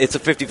to out. have. It's a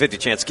 50-50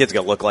 chance kid's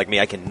gonna look like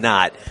me. I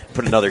cannot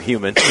put another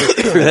human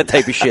through that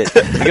type of shit.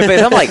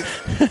 I'm like,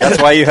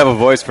 That's why you have a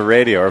voice for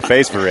radio or a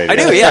face for radio. I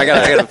do. Yeah, I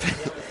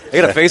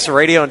got a face for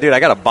radio, and dude, I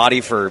got a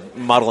body for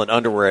modeling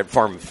underwear at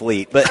Farm and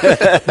Fleet. But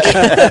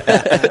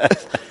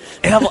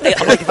and I'm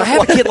like, if I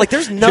have a kid, like,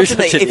 there's nothing.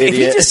 such That, an if he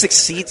idiot. just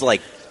succeeds,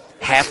 like,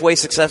 halfway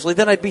successfully,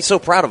 then I'd be so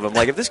proud of him.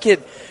 Like, if this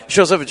kid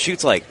shows up and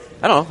shoots, like,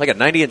 I don't know, like a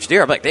 90-inch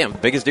deer, I'm like, damn,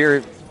 biggest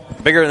deer.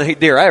 Bigger than the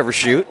deer I ever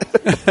shoot.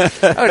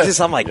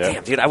 I'm like,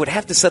 damn, dude, I would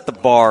have to set the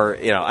bar.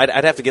 You know,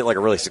 I'd have to get like a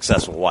really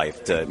successful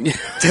wife to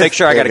make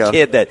sure I got a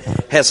kid that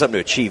has something to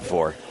achieve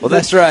for. Well,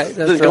 that's right.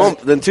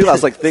 Then too, I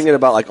was like thinking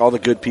about like all the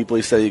good people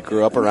you said you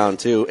grew up around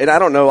too, and I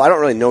don't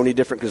really know any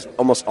different because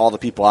almost all the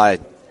people I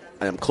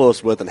am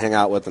close with and hang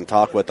out with and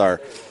talk with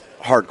are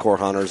hardcore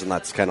hunters, and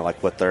that's kind of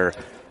like what they're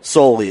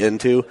solely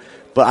into.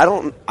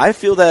 But I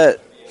feel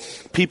that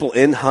people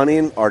in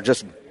hunting are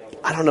just.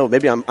 I don't know,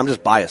 maybe I'm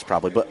just biased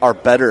probably, but are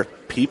better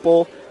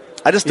people.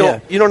 I just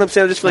don't, you know what I'm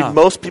saying? I just feel like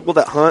most people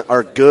that hunt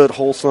are good,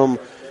 wholesome,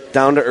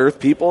 down-to-earth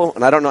people,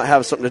 and I don't know,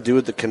 have something to do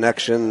with the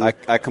connection. I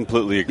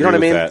completely agree You know what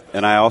I mean? with that.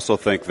 And I also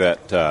think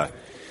that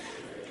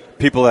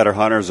people that are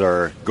hunters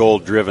are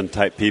goal-driven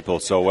type people.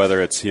 So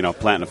whether it's,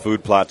 planting a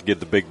food plot to get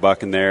the big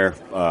buck in there,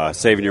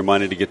 saving your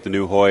money to get the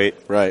new Hoyt,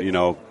 right?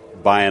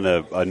 Buying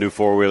a new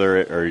four-wheeler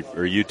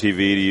or UTV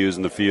to use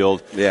in the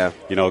field. Yeah.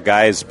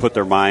 Guys put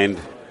their mind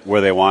where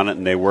they want it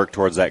and they work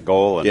towards that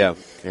goal. And,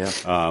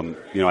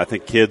 I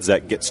think kids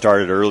that get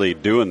started early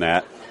doing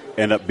that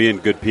end up being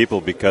good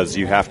people because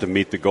you have to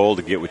meet the goal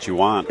to get what you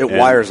want. It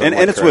wires them.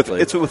 And it's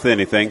with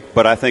anything.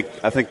 But I think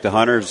the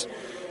hunters,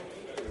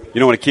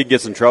 when a kid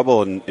gets in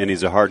trouble and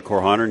he's a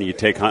hardcore hunter and you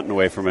take hunting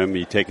away from him,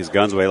 you take his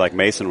guns away, like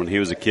Mason when he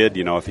was a kid,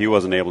 if he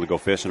wasn't able to go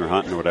fishing or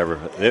hunting or whatever,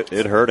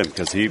 it hurt him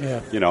because he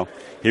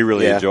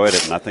really enjoyed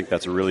it. And I think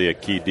that's really a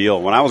key deal.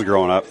 When I was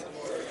growing up,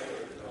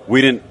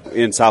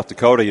 in South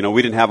Dakota,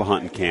 we didn't have a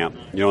hunting camp.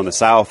 In the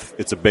South,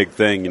 it's a big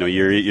thing.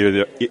 You're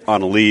either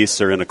on a lease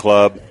or in a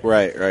club.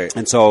 Right.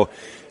 And so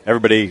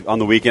everybody on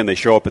the weekend, they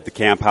show up at the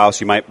camp house.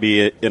 You might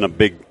be in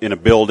a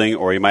building,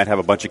 or you might have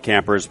a bunch of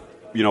campers,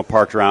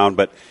 parked around.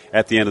 But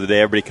at the end of the day,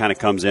 everybody kind of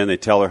comes in. They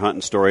tell their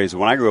hunting stories.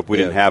 When I grew up, we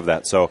didn't have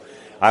that. So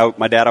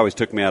my dad always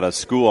took me out of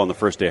school on the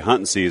first day of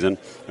hunting season,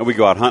 and we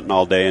go out hunting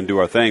all day and do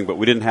our thing. But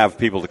we didn't have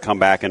people to come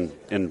back and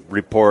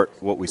report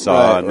what we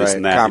saw and this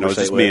and that. It was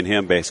just me and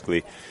him,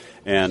 basically.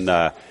 And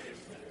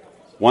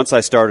once I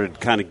started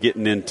kind of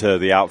getting into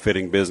the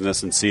outfitting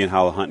business and seeing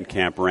how the hunting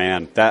camp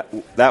ran, that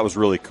was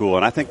really cool.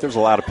 And I think there's a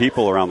lot of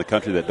people around the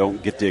country that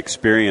don't get to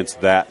experience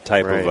that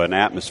type of an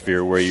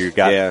atmosphere where you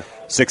got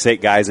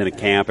 6-8 guys in a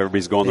camp,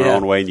 everybody's going their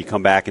own way, and you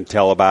come back and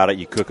tell about it,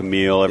 you cook a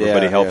meal,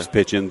 everybody helps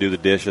pitch in, do the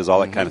dishes,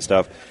 all that kind of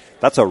stuff.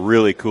 That's a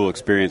really cool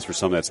experience for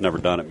someone that's never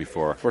done it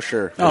before. For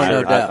sure. No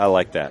doubt. I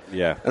like that,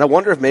 yeah. And I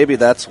wonder if maybe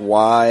that's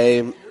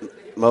why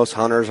most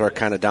hunters are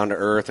kind of down to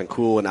earth and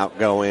cool and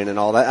outgoing and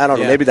all that. I don't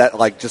know. Maybe that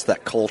just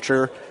that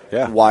culture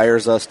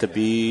wires us to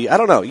be. I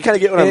don't know. You kind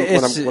of get what I'm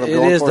going for.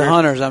 It is the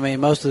hunters. I mean,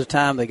 most of the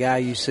time, the guy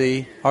you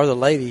see or the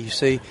lady you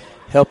see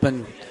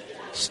helping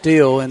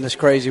still in this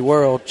crazy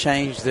world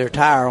change their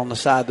tire on the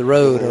side of the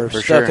road or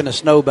stuck in a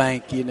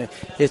snowbank.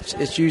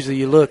 It's usually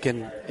you look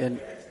and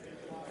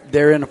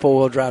they're in a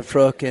 4-wheel drive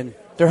truck and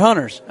they're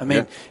hunters. I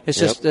mean, it's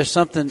just there's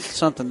something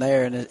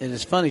there, and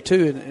it's funny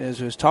too. And as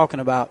we was talking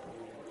about.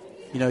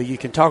 You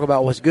can talk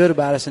about what's good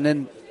about us, and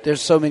then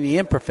there's so many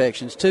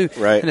imperfections, too.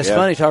 Right. And it's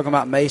funny talking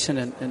about Mason,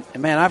 and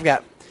man, I've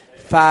got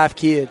 5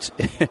 kids,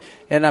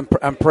 and I'm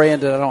praying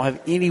that I don't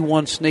have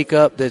anyone sneak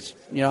up. That's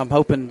I'm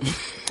hoping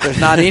there's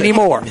not any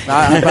more.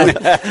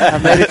 I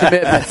made a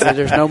commitment that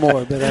there's no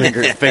more. But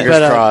fingers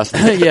crossed.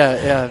 But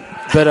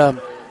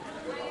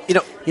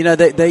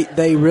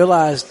they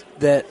realized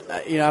that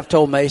I've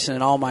told Mason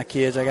and all my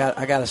kids. I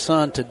got a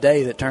son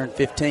today that turned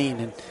 15,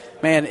 and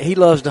man, he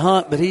loves to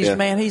hunt, but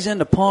he's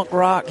into punk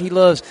rock. He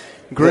loves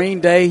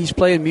Green Day. He's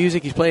playing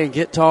music. He's playing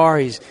guitar.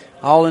 He's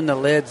all into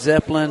Led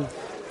Zeppelin.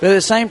 But at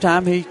the same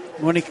time,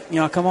 when he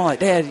come on, like,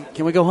 Dad,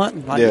 can we go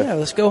hunting? Like, yeah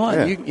let's go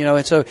hunting. Yeah.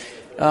 And so,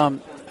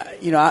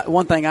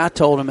 one thing I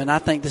told him, and I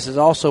think this is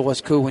also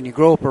what's cool when you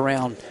grow up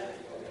around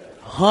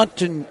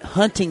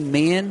hunting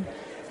men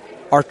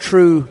are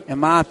true, in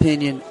my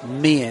opinion,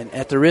 men.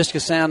 At the risk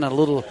of sounding a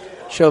little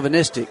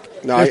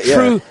chauvinistic, they're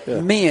true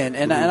men.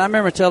 And I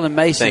remember telling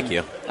Mason, thank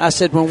you. I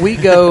said, when we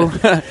go,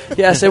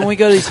 when we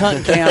go to these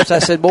hunting camps, I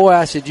said,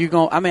 boy, you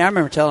going? I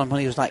remember telling him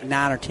when he was like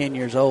 9 or 10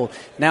 years old.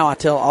 Now I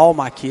tell all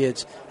my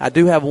kids. I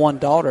do have one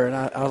daughter, and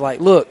I was like,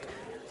 look,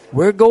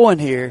 we're going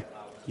here.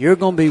 You're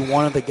going to be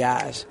one of the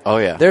guys. Oh,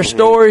 yeah. There's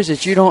stories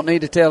that you don't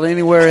need to tell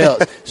anywhere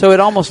else. So it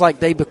almost like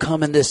they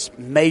become in this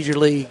major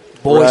league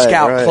Boy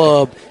Scout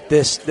club.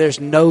 There's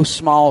no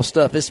small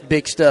stuff. It's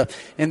big stuff.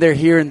 And they're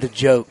hearing the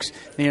jokes.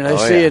 They're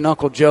seeing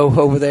Uncle Joe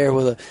over there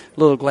with a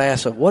little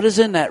glass of, what is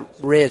in that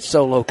red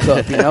Solo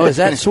cup? Is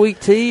that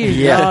sweet tea?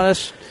 Yeah.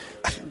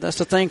 That's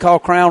the thing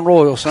called Crown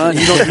Royal, son.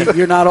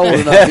 You're not old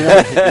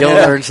enough. You'll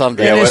learn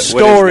someday. And it's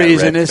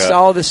stories and it's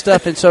all this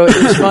stuff. And so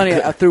it's funny,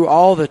 through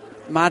all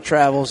my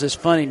travels, it's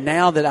funny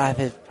now that I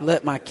have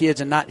let my kids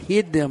and not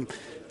hid them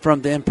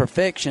from the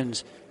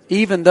imperfections,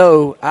 even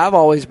though I've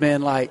always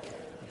been like,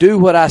 do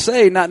what I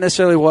say, not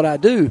necessarily what I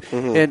do.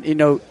 Mm-hmm.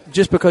 And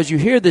just because you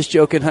hear this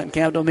joke in hunting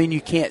camp, don't mean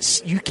you can't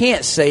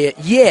say it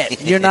yet.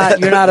 You're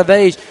not of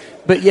age,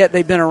 but yet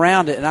they've been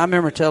around it. And I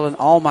remember telling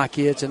all my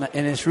kids, and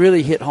it's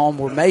really hit home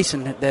with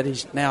Mason, that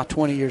he's now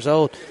 20 years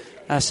old.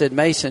 I said,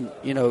 Mason,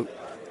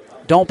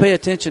 don't pay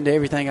attention to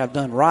everything I've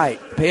done right.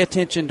 Pay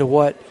attention to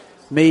what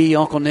me,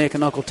 Uncle Nick,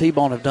 and Uncle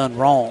T-Bone have done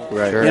wrong.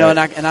 Right.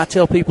 And I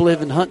tell people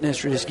living in the hunting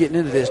industry just getting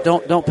into this,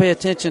 don't pay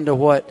attention to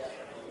what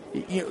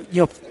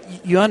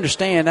you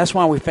understand. That's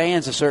why we're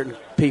fans of certain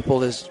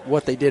people, is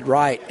what they did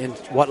right and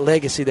what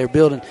legacy they're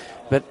building.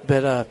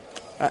 But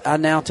I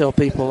now tell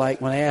people,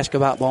 like, when they ask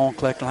about bone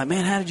collecting, like,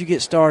 man, how did you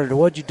get started, or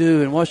what'd you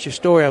do, and what's your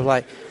story? I'm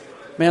like,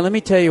 man, let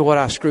me tell you what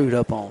I screwed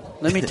up on.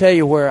 Let me tell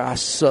you where I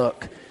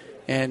suck.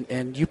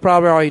 And you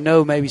probably already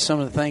know maybe some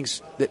of the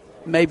things that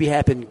maybe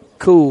happened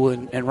cool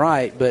and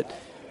right, but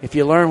if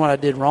you learn what I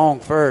did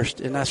wrong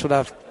first, and that's what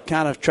I've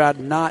kind of tried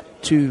not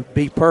to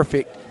be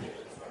perfect.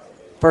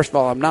 First of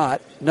all, I'm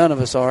not. None of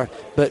us are.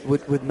 But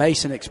with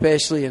Mason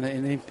especially,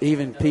 and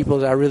even people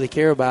that I really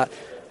care about,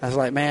 I was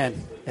like,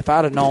 man, if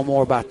I'd have known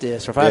more about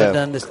this, or if I'd have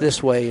done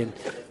this way, and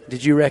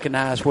did you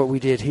recognize what we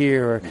did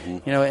here? Or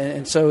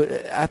and so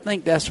I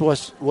think that's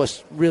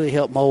what's really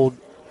helped mold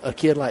a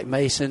kid like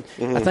Mason.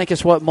 Mm-hmm. I think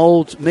it's what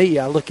molds me.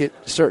 I look at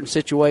certain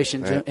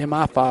situations in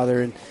my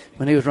father, and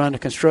when he was running a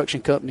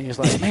construction company, he was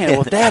like, man,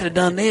 well, if Dad had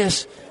done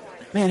this,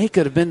 man, he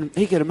could have made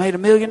 $1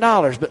 million.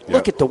 But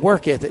look at the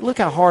work ethic. Look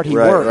how hard he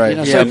worked.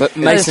 Right. But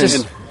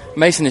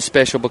Mason is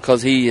special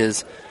because he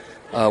is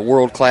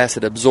world class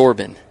at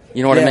absorbing.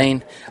 You know what I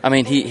mean? I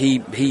mean, he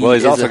well,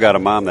 he's also got a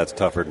mom that's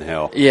tougher than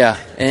hell. Yeah,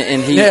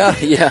 and he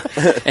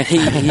and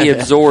he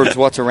absorbs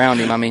what's around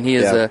him. I mean, he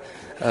is a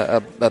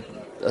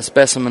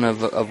specimen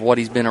of what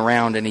he's been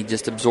around, and he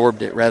just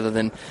absorbed it rather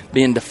than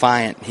being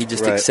defiant. He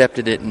just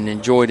accepted it and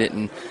enjoyed it,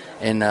 and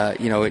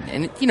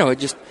it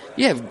just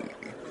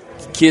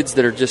kids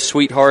that are just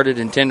sweethearted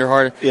and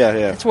tenderhearted. Yeah.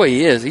 That's the way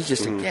he is. He's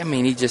just,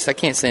 I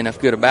can't say enough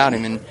good about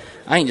him, and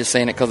I ain't just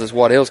saying it because it's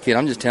Waddell's kid.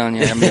 I'm just telling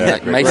you. I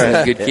mean, Mason's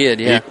a good kid.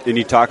 Yeah. And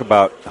you talk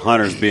about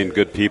hunters being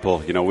good people.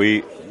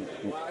 We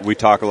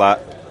talk a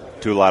lot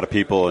to a lot of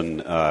people,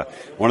 and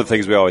one of the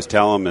things we always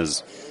tell them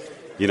is,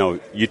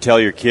 you tell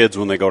your kids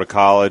when they go to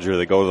college or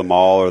they go to the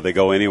mall or they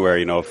go anywhere,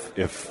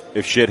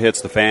 if shit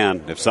hits the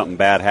fan, if something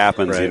bad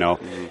happens,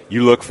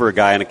 you look for a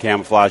guy in a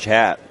camouflage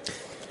hat.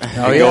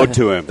 Go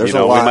to him. There's we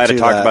might have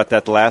talked about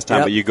that the last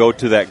time, but you go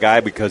to that guy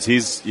because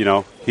he's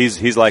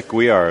like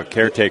we are, a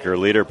caretaker, a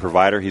leader,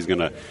 provider. He's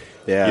gonna,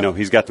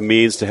 he's got the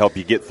means to help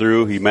you get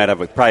through. He might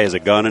probably has a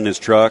gun in his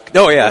truck.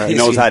 Oh yeah, he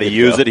knows how to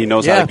use it. He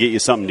knows how to get you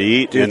something to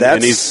eat. Dude,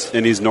 and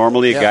he's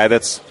normally a guy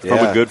that's from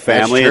a good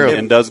family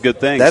and does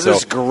good things. That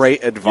is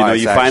great advice.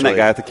 You find that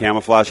guy with the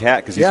camouflage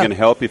hat because he's going to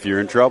help you if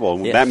you're in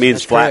trouble. Yeah, that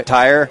means flat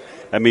tire.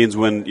 That means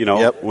when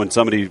when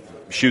somebody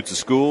shoots a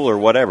school or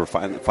whatever,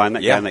 find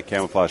that guy in that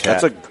camouflage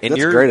hat. That's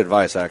great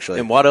advice, actually.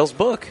 In Waddell's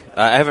book.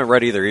 I haven't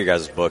read either of you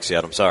guys' books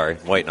yet. I'm sorry.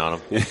 I'm waiting on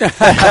them. Look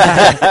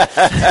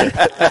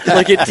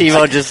at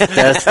T-Bone just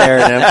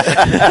staring at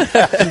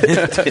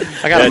him.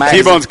 I got a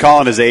magazine. T-Bone's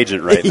calling his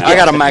agent right now. I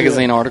got a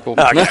magazine article.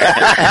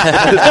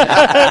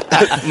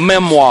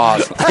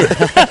 Memoirs.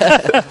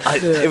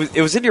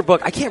 It was in your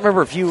book. I can't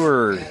remember if you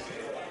were...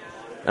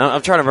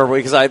 I'm trying to remember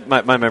because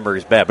my memory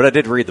is bad, but I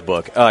did read the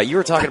book. You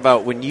were talking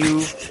about when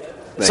you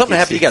something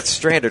happened. You got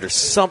stranded or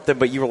something,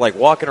 but you were like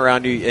walking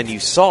around and you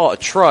saw a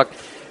truck,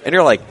 and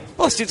you're like,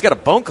 "Well, this dude's got a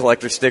bone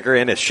collector sticker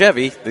and a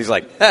Chevy." He's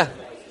like,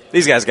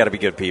 these guys got to be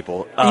good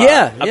people. I'm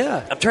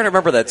trying to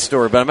remember that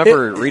story, but I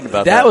remember reading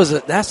about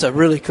that. That's a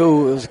really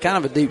cool. It was kind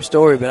of a deep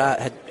story, but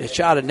I had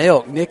shot an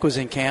elk. Nick was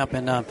in camp,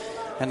 and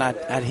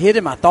I'd hit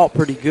him. I thought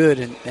pretty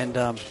good,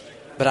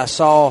 but I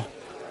saw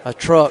a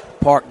truck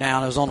parked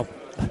down. It was on a.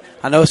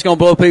 I know it's going to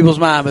blow people's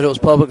mind, but it was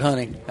public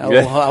hunting.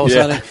 I was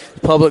hunting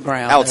public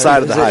ground.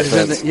 Outside of the high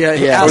fence.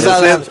 Because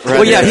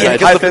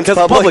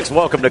the public's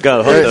welcome to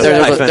go.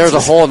 There's a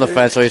hole in the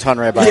fence, so he's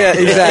hunting right by it.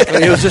 Yeah,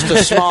 exactly. It was just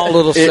a small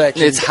little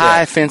section. It's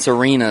high fence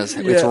arenas.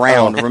 It's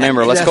round.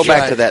 Remember, let's go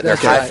back to that. They're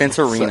high fence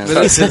arenas.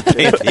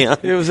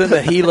 It was in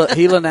the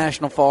Gila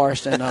National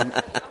Forest, and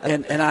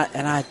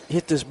I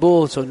hit this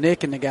bull. So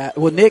Nick and the guy,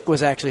 Nick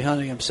was actually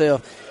hunting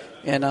himself,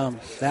 and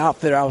the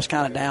outfitter, I was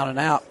kind of down and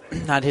out.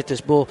 I'd hit this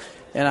bull.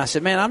 And I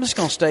said, man, I'm just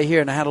going to stay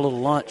here. And I had a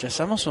little lunch. I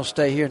said, I'm just going to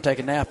stay here and take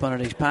a nap under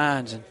these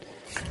pines.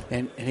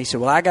 And he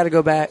said, well, I got to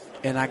go back,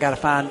 and I got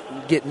to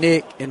get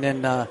Nick. And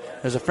then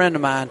there's a friend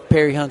of mine,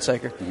 Perry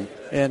Hunsaker. Mm-hmm.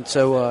 And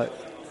so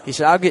he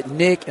said, I'll get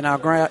Nick, and I'll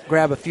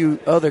grab a few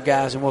other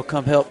guys, and we'll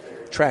come help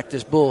track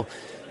this bull.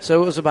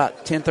 So it was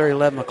about 10:30,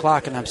 11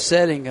 o'clock, and I'm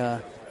sitting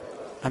on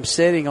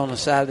the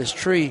side of this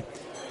tree.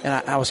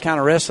 And I was kind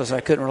of restless.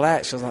 I couldn't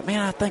relax. I was like,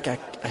 man, I think I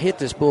hit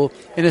this bull.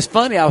 And it's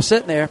funny, I was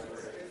sitting there.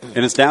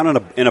 And it's down in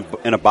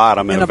a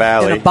bottom in a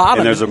valley,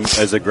 and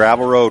there's a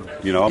gravel road,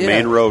 a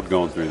main road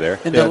going through there.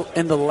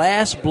 And the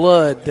last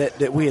blood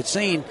that we had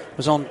seen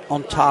was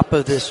on top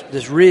of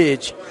this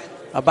ridge,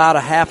 about a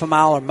half a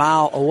mile or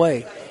mile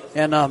away,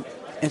 and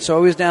so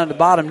I was down at the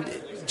bottom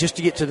just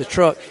to get to the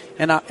truck,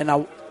 and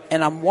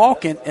I'm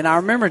walking, and I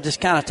remember just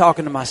kind of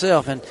talking to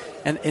myself, and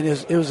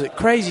it was a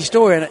crazy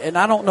story, and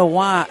I don't know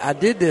why I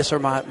did this or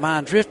my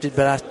mind drifted,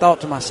 but I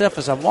thought to myself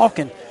as I'm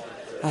walking,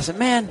 I said,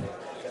 man,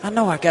 I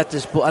know I got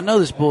this bull. I know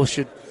this bull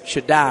should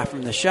die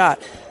from the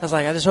shot. I was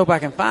like, I just hope I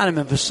can find him.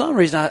 And for some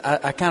reason,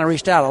 I kind of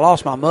reached out. I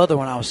lost my mother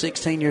when I was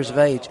 16 years of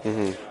age.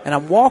 Mm-hmm. And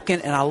I'm walking,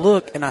 and I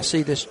look, and I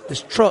see this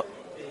truck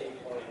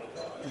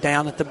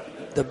down at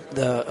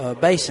the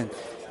basin.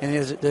 And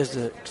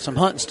there's some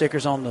hunting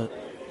stickers on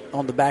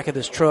the back of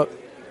this truck.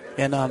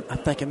 And I'm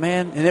thinking,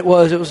 man, and it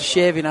was a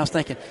Chevy. And I was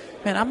thinking,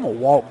 man, I'm going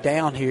to walk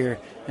down here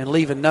and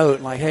leave a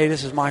note like, hey,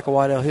 this is Michael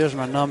Waddell. Here's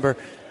my number.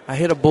 I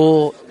hit a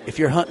bull. If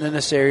you're hunting in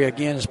this area,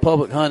 again, it's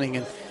public hunting,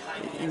 and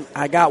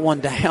I got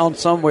one down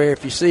somewhere.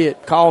 If you see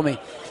it, call me.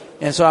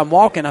 And so I'm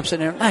walking. I'm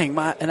sitting there,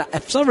 and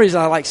for some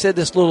reason I said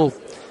this little,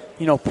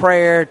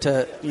 prayer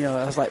to,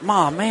 I was like,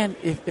 Mom, man,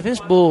 if this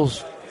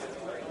bull's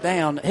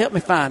down, help me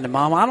find him,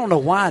 Mom. I don't know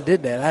why I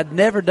did that. I'd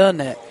never done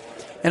that.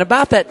 And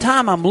about that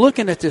time, I'm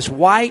looking at this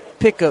white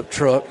pickup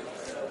truck.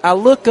 I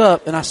look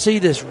up and I see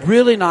this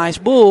really nice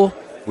bull.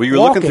 Well, you were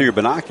looking through your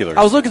binoculars.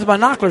 I was looking through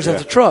binoculars at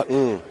the truck.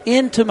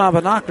 Into my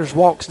binoculars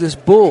walks this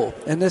bull,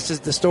 and this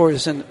is the story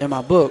that's in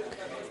my book.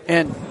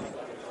 And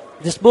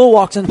this bull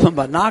walks into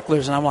my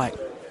binoculars, and I'm like,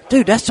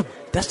 dude, that's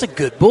a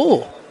good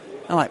bull.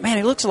 I'm like, man,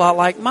 he looks a lot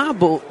like my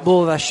bull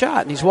that I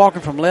shot. And he's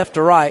walking from left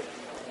to right.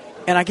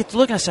 And I get to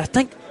look, and I say, I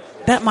think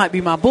that might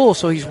be my bull.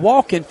 So he's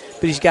walking,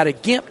 but he's got a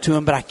gimp to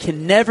him, but I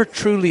can never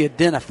truly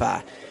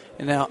identify.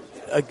 And now,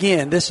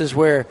 again, this is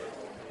where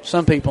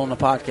some people on the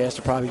podcast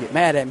will probably get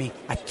mad at me.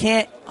 I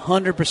can't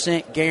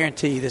 100%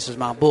 guarantee this is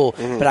my bull,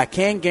 but I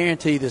can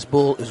guarantee this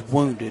bull is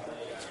wounded.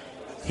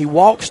 He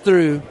walks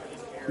through.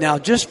 Now,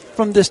 just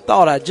from this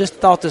thought, I just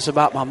thought this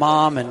about my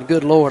mom and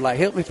good Lord, like,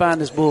 help me find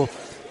this bull.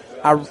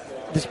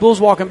 This bull's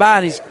walking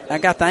by, and I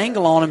got the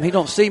angle on him. He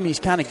don't see me. He's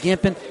kind of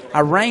gimping. I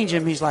range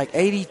him. He's like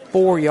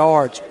 84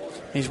 yards.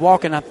 He's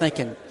walking. I'm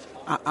thinking,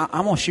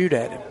 I'm going to shoot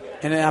at him.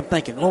 And then I'm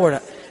thinking, Lord, I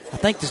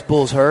think this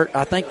bull's hurt.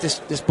 I think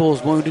this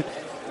bull's wounded.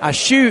 I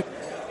shoot,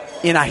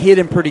 and I hit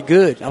him pretty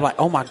good. I'm like,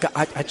 oh, my God,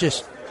 I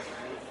just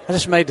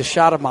made the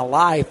shot of my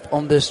life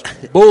on this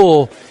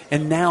bull,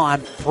 and now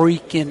I'm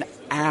freaking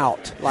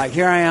out. Like,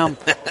 here I am,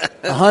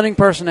 a hunting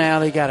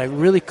personality, got a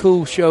really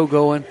cool show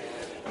going,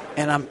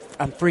 and I'm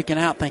freaking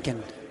out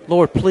thinking,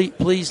 Lord,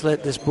 please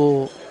let this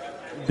bull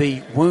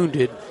be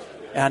wounded.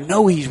 And I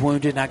know he's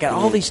wounded, and I got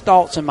all these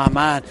thoughts in my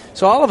mind.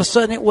 So all of a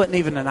sudden, it wasn't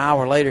even an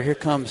hour later, here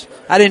comes,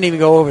 I didn't even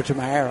go over to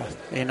my arrow,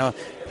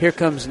 Here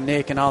comes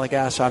Nick and all the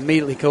guys. So I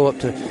immediately go up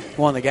to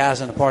one of the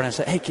guys in the party and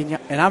say, hey, can you?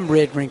 And I'm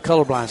red-green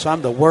colorblind, so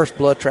I'm the worst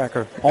blood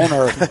tracker on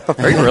earth.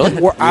 Are you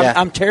really?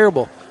 I'm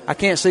terrible. I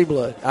can't see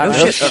blood. No,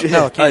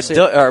 I can't see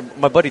it.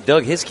 My buddy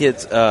Doug, his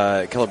kid's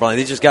colorblind.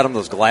 They just got him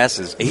those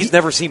glasses. He's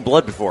never seen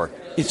blood before.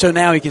 So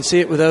now he can see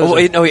it with those?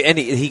 Oh, no, and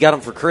he got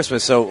them for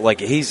Christmas, so like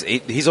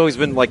he's always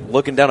been like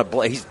looking down at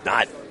blood. He's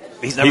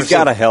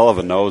got a hell of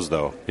a nose,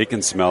 though. He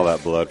can smell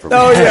that blood from.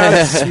 Oh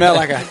yeah, it smells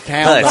like a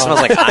cow. It smells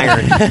like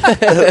iron.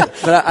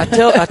 But I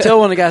tell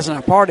one of the guys in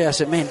our party, I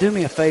said, "Man, do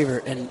me a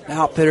favor." And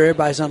outfitter,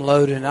 everybody's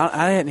unloaded, and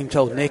I hadn't even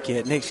told Nick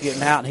yet. Nick's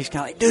getting out, and he's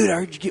kind of like, "Dude, I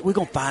heard you we're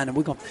gonna find him.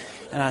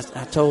 And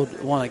I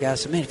told one of the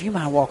guys, I said, "Man, if you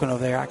mind walking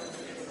over there,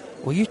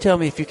 will you tell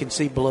me if you can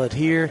see blood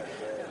here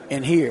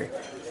and here?"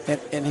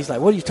 And he's like,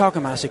 what are you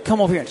talking about? I said,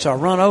 come over here. And so I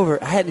run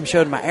over. I hadn't even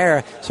showed him my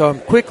arrow. So I'm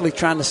quickly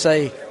trying to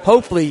say,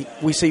 hopefully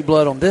we see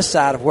blood on this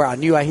side of where I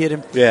knew I hit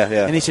him.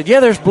 Yeah. And he said, yeah,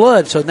 there's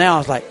blood. So now I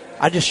was like,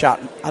 I just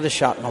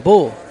shot my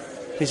bull.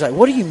 He's like,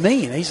 what do you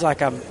mean? He's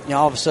like, all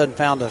of a sudden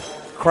found a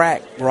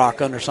crack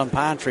rock under some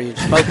pine tree and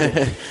smoked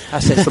it. I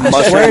said,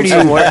 I swear to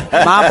you,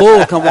 my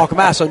bull come walking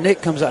by. So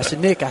Nick comes out. I said,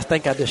 Nick, I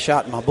think I just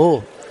shot my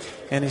bull.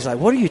 And he's like,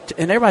 what are you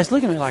and everybody's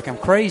looking at me like I'm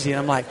crazy. And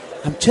I'm like,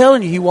 I'm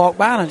telling you, he walked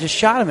by and I just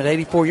shot him at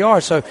 84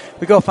 yards. So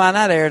we go find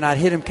that area, and I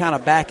hit him kind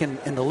of back in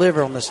the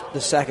liver on this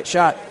second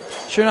shot.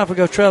 Sure enough, we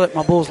go trail it.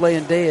 My bull's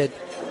laying dead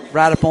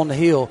right up on the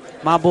hill.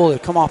 My bull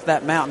had come off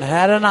that mountain.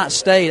 Had I not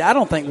stayed, I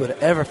don't think we would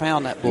have ever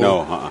found that bull.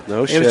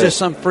 No shit. It was just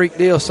some freak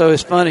deal. So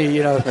it's funny,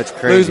 That's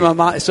crazy. Losing my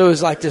mind. So it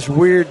was like this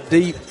weird,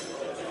 deep,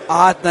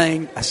 odd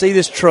thing. I see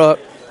this truck.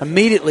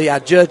 Immediately, I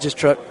judge this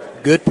truck.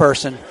 Good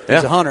person.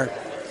 He's a hunter.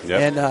 Yep.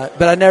 And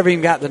but I never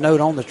even got the note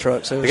on the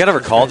truck. So The guy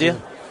never called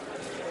you?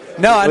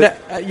 No,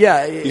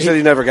 You said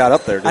he never got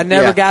up there. Didn't I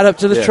never got up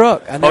to the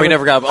truck. He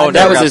never got.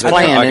 that was his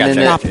plan.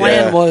 My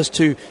plan was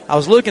to. I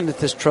was looking at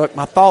this truck.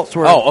 My thoughts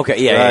were. Oh,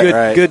 okay,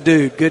 yeah, good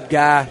dude, good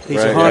guy.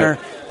 He's a hunter.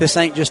 This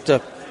ain't just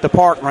the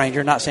park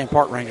ranger. Not saying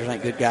park rangers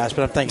ain't good guys,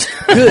 but I'm thinking,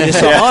 good, it's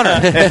a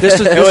hunter.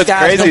 This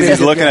guy's crazy.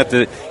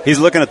 He's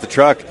looking at the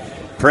truck,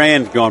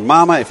 praying, going,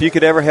 "Mama, if you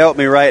could ever help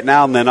me right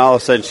now." And then all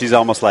of a sudden, she's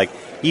almost like,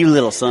 "You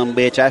little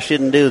sumbitch, I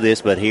shouldn't do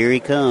this, but here he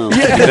comes."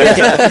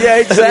 Yeah,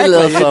 exactly.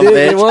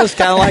 It was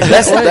kind of like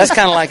that's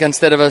kind of like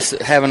instead of us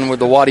having with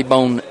the Waddy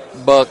Bone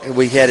buck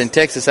we had in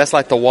Texas, that's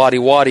like the Waddy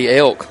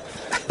elk.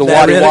 The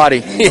Waddy Waddy.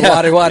 The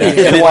Waddy Waddy.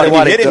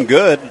 He hit him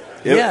good.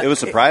 It was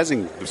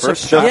surprising. The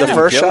first shot, the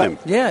first shot. Him.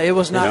 Yeah, it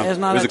was not. It was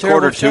not it was a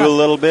quarter terrible shot. two a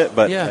little bit,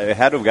 but it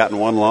had to have gotten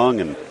one lung.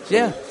 And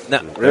they're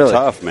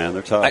tough, man.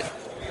 They're tough.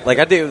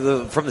 I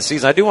do from the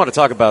season. I do want to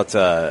talk about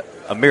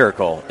a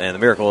miracle, and the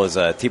miracle is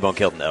T-Bone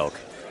killed an elk.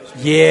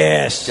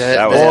 Yes,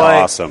 that was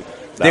awesome.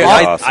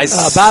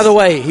 By the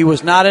way, he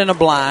was not in a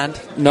blind.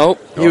 Nope.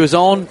 He was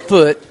on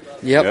foot.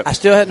 Yep. I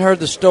still hadn't heard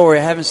the story.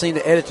 I haven't seen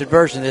the edited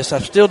version of this. I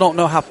still don't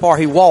know how far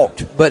he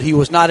walked, but he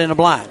was not in a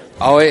blind.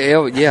 Oh,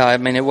 yeah. I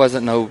mean, it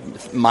wasn't no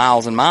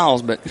miles and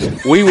miles, but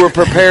we were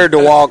prepared to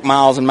walk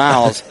miles and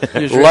miles.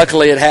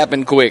 Luckily, it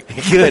happened quick.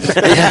 Good.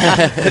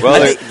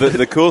 Well,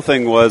 the cool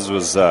thing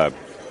was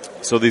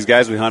so these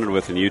guys we hunted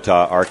with in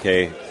Utah,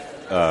 RK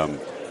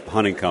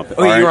Hunting Company.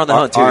 Oh, you were on the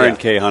hunt too.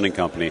 R&K Hunting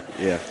Company.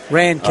 Yeah.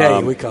 Rand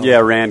K, we call it. Yeah,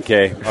 Rand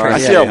K. I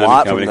see a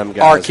lot from them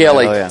guys. R.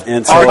 Kelly. Oh, yeah.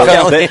 And so R.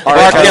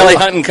 Kelly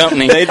Hunting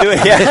Company. They do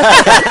it.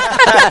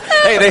 Yeah.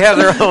 Hey, they have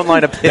their own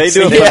line of piss.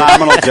 They do a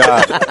phenomenal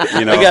job.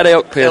 They got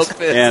elk piss.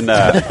 And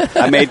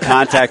I made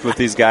contact with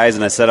these guys,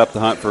 and I set up the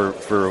hunt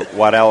for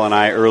Waddell and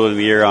I early in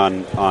the year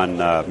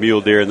on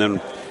mule deer, and then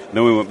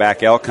we went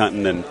back elk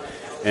hunting,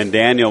 and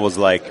Daniel was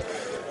like,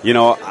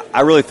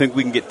 I really think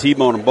we can get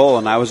T-Bone and bull.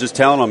 And I was just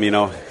telling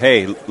him,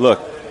 hey, look,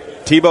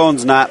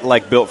 T-Bone's not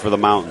like built for the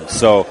mountains.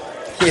 So,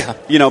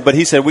 but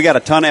he said, we got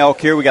a ton of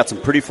elk here. We got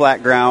some pretty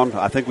flat ground.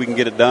 I think we can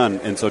get it done.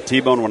 And so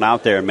T-Bone went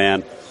out there,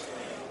 man.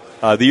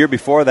 The year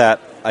before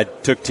that, I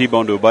took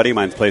T-Bone to a buddy of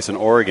mine's place in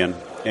Oregon.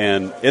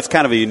 And it's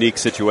kind of a unique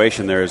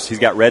situation. He's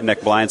got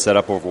redneck blinds set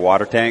up over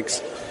water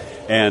tanks.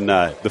 And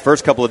the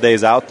first couple of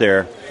days out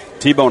there,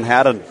 T-Bone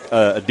had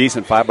a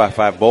decent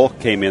 5x5 bull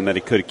came in that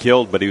he could have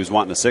killed, but he was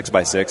wanting a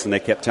 6x6, and they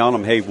kept telling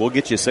him, hey, we'll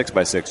get you a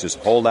 6x6, just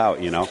hold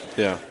out,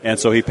 Yeah. And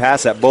so he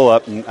passed that bull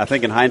up, and I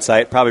think in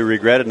hindsight probably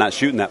regretted not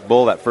shooting that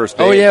bull that first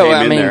day. Oh, yeah,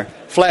 I mean,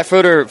 fat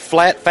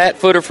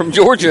footer from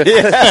Georgia.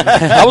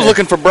 I was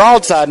looking for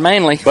broadside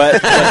mainly.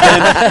 But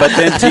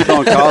then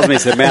T-Bone calls me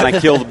and said, man, I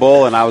killed the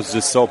bull, and I was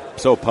just so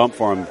pumped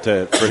for him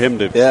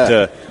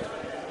to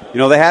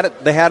they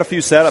had a few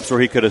setups where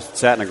he could have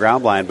sat in a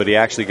ground blind, but he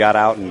actually got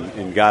out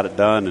and got it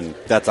done. And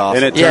that's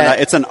awesome. And it turned out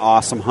it's an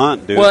awesome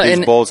hunt, dude. Well,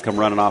 these bulls come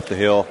running off the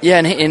hill. Yeah,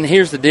 and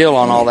here's the deal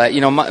on all that.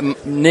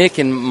 Nick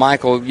and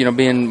Michael,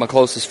 being my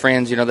closest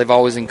friends, they've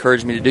always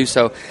encouraged me to do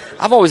so.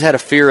 I've always had a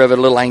fear of it,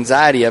 a little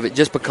anxiety of it,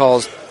 just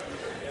because,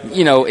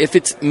 if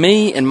it's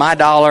me and my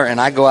dollar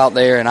and I go out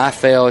there and I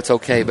fail, it's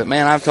okay. But,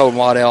 man, I've told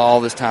Waddell all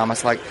this time,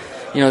 it's like,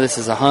 this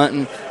is a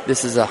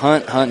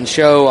hunting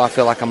show. I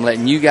feel like I'm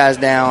letting you guys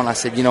down. I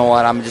said, you know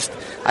what,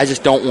 I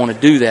just don't want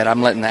to do that.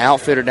 I'm letting the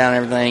outfitter down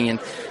and everything. And,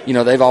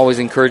 they've always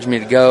encouraged me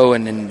to go.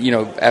 And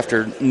then,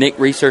 after Nick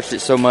researched it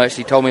so much,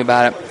 he told me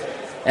about it.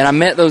 And I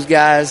met those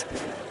guys.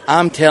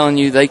 I'm telling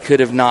you, they could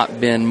have not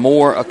been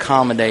more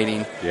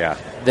accommodating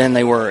than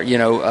they were.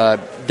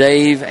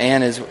 Dave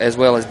and as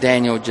well as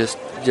Daniel, just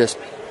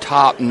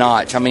top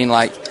notch. I mean,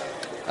 like,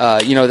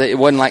 it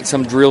wasn't like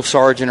some drill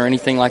sergeant or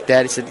anything like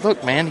that. He said,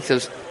 look, man, he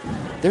says,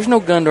 there's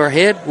no gun to our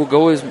head. We'll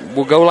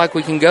go like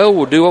we can go.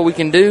 We'll do what we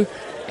can do.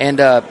 And,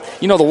 the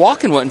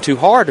walking wasn't too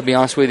hard, to be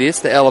honest with you. It's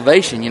the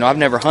elevation. I've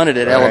never hunted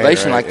at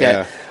elevation like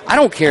that. I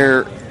don't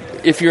care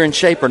if you're in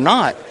shape or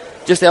not.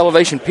 Just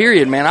elevation,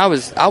 period, man.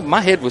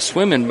 My head was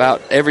swimming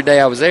about every day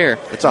I was there.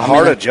 It's a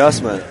hard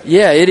adjustment.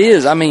 Yeah, it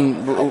is. I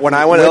mean, when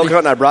I went elk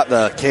hunting, I brought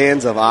the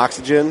cans of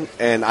oxygen,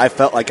 and I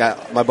felt like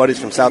my buddies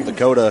from South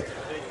Dakota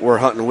were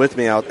hunting with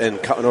me out in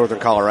northern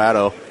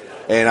Colorado.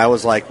 And I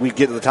was like, we'd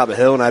get to the top of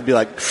the hill, and I'd be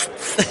like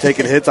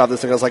taking hits off this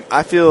thing. I was like,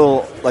 I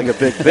feel like a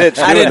big bitch.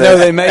 I didn't know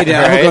they made it.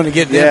 Right? I'm going to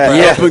get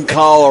up in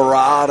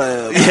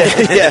Colorado.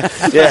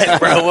 yeah.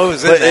 Bro, what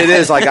was But it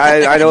is like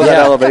I know that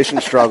elevation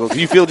struggles.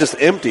 You feel just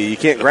empty. You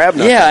can't grab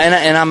nothing. Yeah,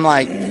 and I'm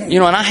like,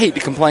 and I hate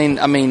to complain.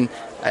 I mean,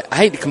 I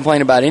hate to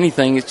complain about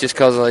anything. It's just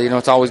because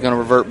it's always going to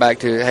revert back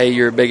to, hey,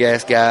 you're a big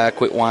ass guy,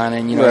 quit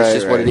whining. It's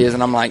just what it is.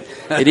 And I'm like,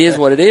 it is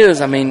what it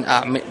is. I mean,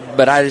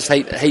 but I just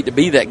hate to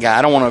be that guy.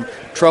 I don't want to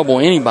trouble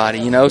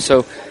anybody.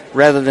 So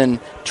rather than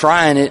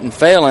trying it and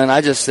failing,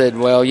 I just said,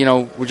 well,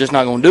 we're just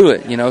not going to do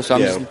it.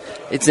 So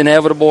it's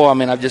inevitable. I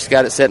mean, I've just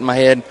got it set in my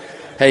head.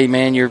 Hey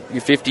man, you're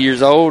 50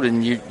 years old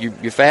and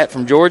you're fat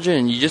from Georgia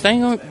and you just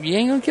ain't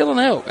gonna kill an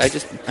elk. I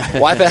just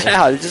wipe it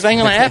out. It just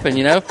ain't gonna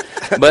happen,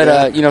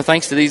 But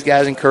thanks to these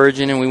guys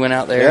encouraging, and we went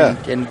out there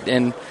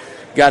and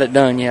got it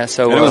done. Yeah,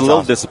 so it was a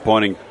little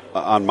disappointing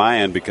on my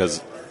end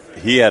because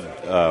he had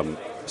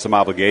some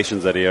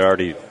obligations that he had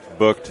already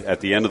booked at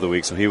the end of the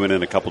week, so he went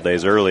in a couple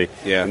days early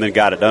and then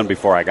got it done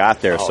before I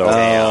got there.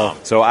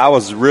 So I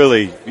was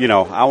really,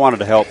 I wanted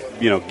to help,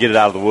 get it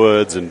out of the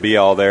woods and be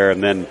all there.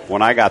 And then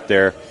when I got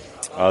there.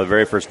 The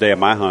very first day of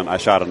my hunt, I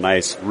shot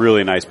a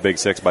really nice big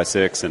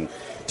 6x6, and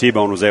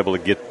T-Bone was able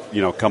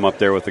to come up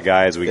there with the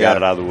guys. We got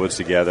it out of the woods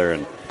together,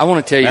 and I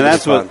want to tell you, and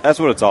that's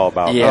what it's all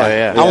about.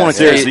 Yeah, I want to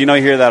seriously. You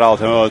hear that all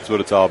the time. Oh, that's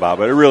what it's all about,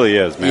 but it really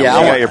is, man. Yeah,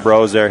 you got your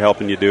bros there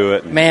helping you do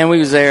it. Man, we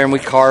was there and we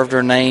carved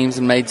our names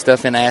and made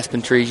stuff in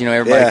aspen trees.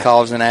 Everybody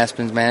carves in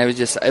aspens. Man,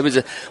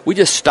 we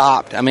just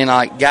stopped. I mean,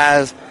 like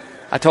guys,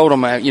 I told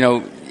them,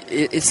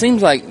 It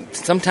seems like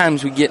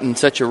sometimes we get in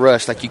such a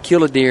rush, like you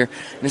kill a deer,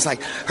 and it's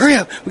like, hurry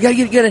up, we got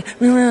to get it.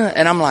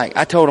 And I'm like,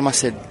 I told them, I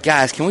said,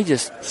 guys, can we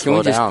just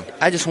slow down?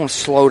 I just want to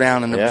slow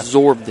down and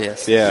absorb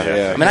this.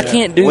 Yeah. I mean, I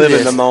can't do Live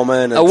this. in the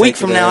moment. A week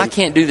from now, I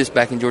can't do this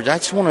back in Georgia. I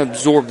just want to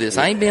absorb this.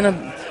 I ain't being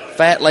a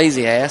fat,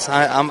 lazy ass.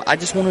 I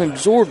just want to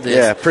absorb this.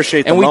 Yeah,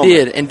 appreciate the moment.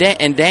 moment. And we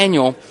did. And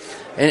Daniel,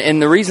 and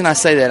the reason I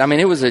say that, I mean,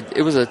 it was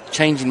a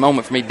changing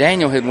moment for me.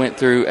 Daniel had went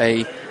through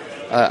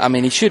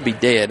he should be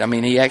dead. I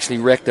mean, he actually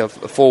wrecked a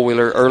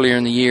four-wheeler earlier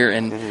in the year,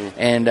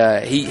 and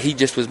he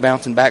just was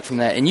bouncing back from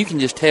that. And you can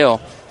just tell,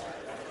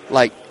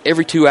 like,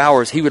 every 2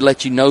 hours he would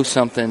let you know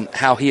something,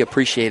 how he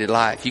appreciated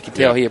life. You could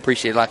tell he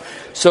appreciated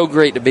life. So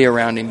great to be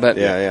around him. But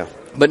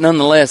But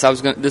nonetheless,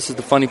 this is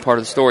the funny part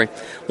of the story.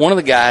 One of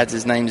the guys,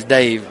 his name's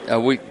Dave.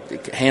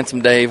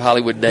 Handsome Dave,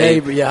 Hollywood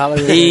Dave.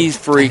 Hollywood. He's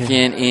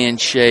freaking in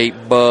shape,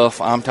 buff.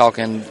 I'm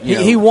talking.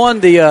 He won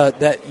the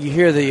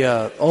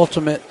the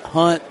ultimate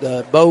hunt,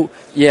 the boat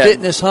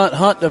fitness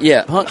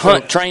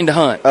hunt train to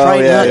hunt.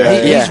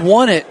 He's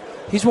won it.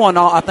 He's won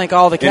all. I think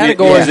all the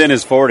categories. He's in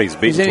his 40s,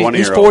 beating 20-year-olds.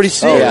 He's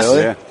 46.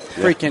 Really?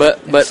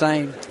 Freaking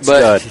insane.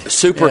 But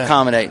super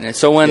accommodating. And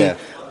so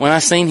when I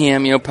seen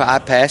him, I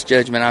passed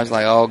judgment. I was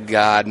like, "Oh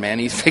God, man,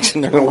 he's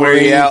fixing to wear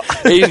you out.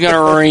 He's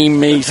gonna ream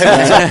me."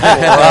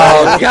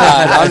 Oh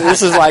God,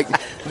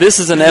 this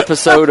is an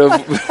episode of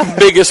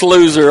Biggest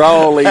Loser.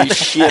 Holy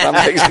shit, I'm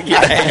fixing to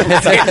get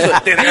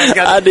hammered.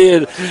 I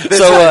did.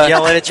 So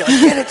yelling at you,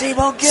 get it,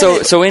 T-Bone, get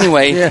it. So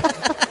anyway,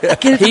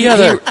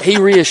 he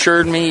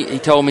reassured me. He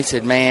told me,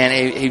 said,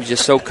 "Man, he was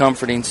just so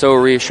comforting, so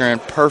reassuring.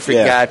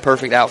 Perfect guide,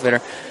 perfect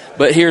outfitter."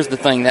 But here's the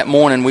thing. That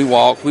morning we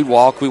walked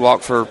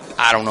for,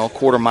 I don't know, a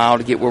quarter mile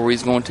to get where we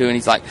was going to. And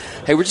he's like,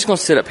 hey, we're just going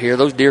to sit up here.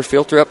 Those deer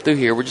filter up through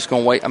here. We're just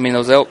going to wait. I mean,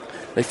 those elk,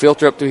 they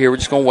filter up through here. We're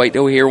just going to wait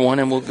till we hear one,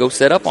 and we'll go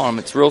set up on them.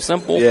 It's real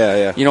simple.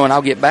 Yeah. And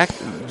I'll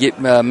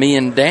me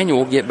and Daniel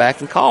will get back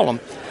and call them.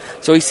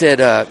 So he said,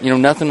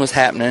 nothing was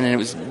happening, and it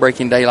was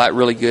breaking daylight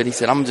really good. He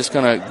said, I'm just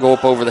going to go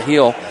up over the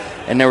hill.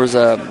 And there was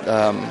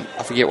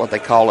I forget what they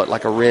call it,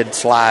 like a red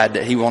slide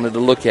that he wanted to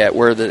look at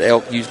where the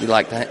elk usually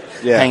like to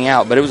hang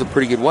out. But it was a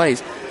pretty good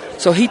ways.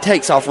 So he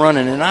takes off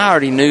running, and I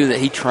already knew that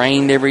he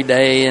trained every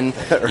day and,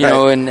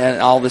 and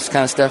all this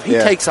kind of stuff. He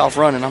takes off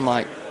running. I'm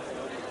like,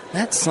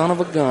 that son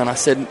of a gun. I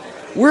said,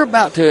 we're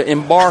about to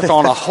embark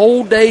on a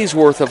whole day's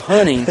worth of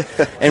hunting,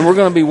 and we're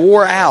going to be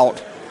wore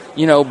out.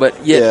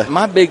 But yet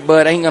my big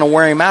butt ain't going to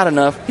wear him out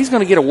enough. He's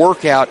going to get a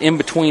workout in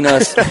between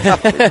us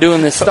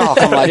doing this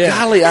stalk. I'm like,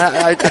 golly,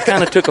 I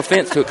kind of took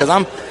offense to it because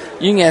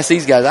you can ask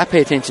these guys, I pay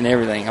attention to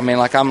everything. I mean,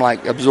 I'm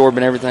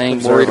absorbing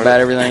everything, worried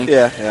about everything.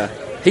 Yeah.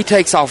 He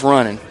takes off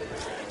running.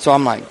 So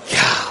I'm like,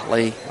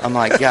 golly,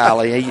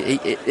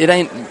 it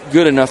ain't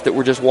good enough that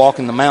we're just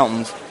walking the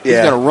mountains. He's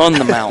going to run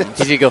the mountains.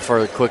 He's going to go for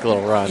a quick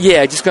little run.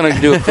 Yeah, just going to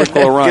do a quick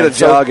little run. Get a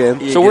jog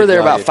in. So we're there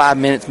about 5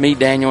 minutes. Me,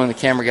 Daniel, and the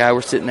camera guy,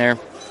 we're sitting there.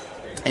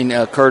 And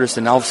Curtis,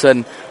 and all of a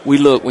sudden we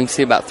can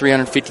see about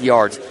 350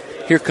 yards.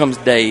 Here comes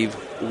Dave,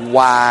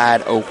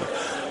 wide open.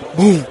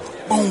 Boom,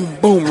 boom,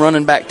 boom,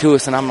 running back to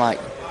us. And I'm like,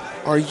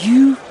 are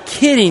you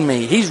kidding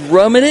me? He's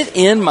rubbing it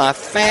in my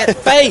fat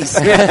face.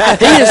 He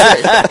is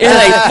in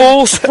a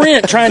full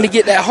sprint trying to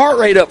get that heart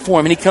rate up for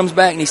him. And he comes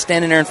back and he's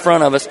standing there in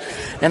front of us.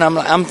 And I'm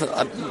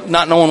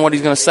not knowing what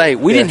he's going to say.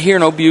 We didn't hear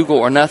no bugle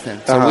or nothing.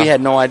 So we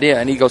had no idea.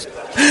 And he goes,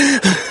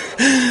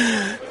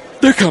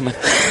 they're coming.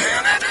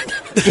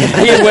 He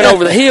had went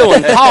over the hill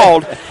and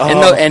called,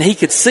 and he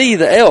could see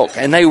the elk,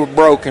 and they were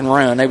broke and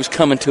run. They was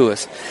coming to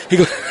us. He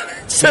goes,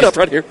 Sit up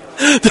right here.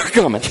 They're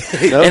coming.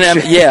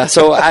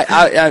 So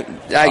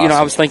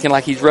I was thinking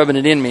like he's rubbing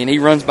it in me, and he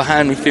runs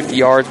behind me 50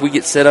 yards. We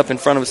get set up in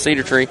front of a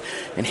cedar tree,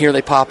 and here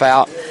they pop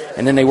out,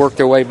 and then they work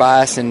their way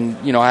by us, and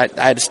I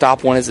had to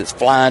stop one as it's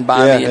flying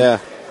by me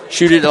and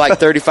shoot it at like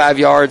 35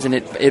 yards, and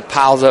it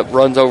piles up,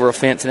 runs over a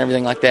fence and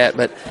everything like that.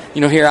 But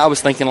here I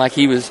was thinking like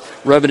he was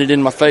rubbing it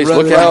in my face.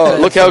 Look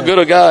how good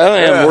a guy I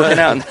am working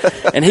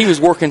out, and he was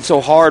working so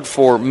hard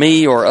for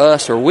me or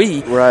us or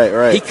we.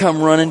 Right. He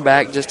come running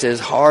back just as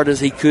hard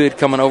as he could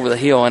coming over the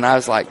hill, and I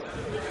was like,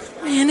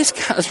 man, this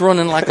guy's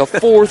running like a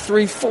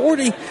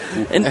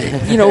 4.340, and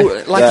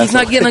he's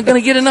not going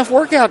to get enough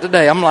workout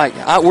today. I'm like,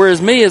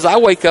 whereas me, as I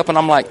wake up and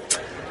I'm like,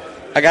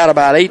 I got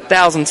about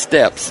 8,000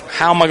 steps.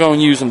 How am I going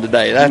to use them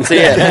today? That's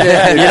it.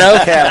 And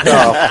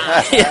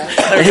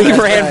he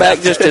ran back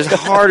just as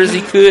hard as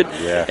he could,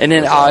 and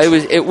then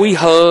we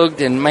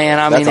hugged, and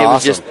man, it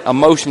was just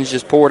emotions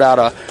just poured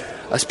out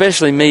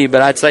especially me,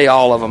 but I'd say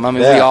all of them.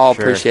 We all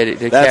appreciate it.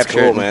 That's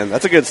cool, man.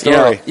 That's a good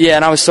story.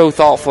 And I was so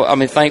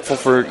thankful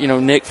for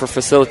Nick for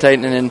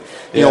facilitating, and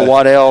then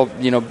Waddell,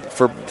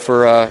 for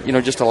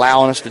just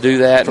allowing us to do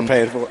that. For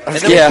paying for it.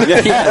 Put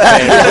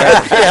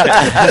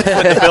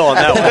the bill on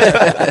that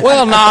one.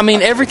 Well, no,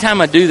 every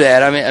time I do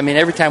that,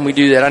 every time we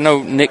do that, I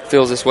know Nick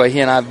feels this way. He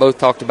and I have both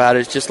talked about it.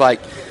 It's just like,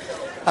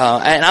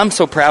 and I'm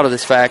so proud of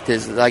this fact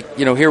is like,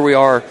 here we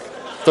are,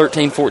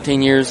 13,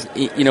 14 years,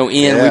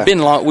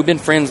 in. We've been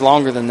friends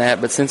longer than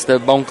that, but since the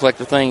Bone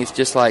Collector thing, it's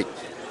just like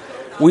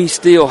we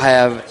still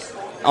have,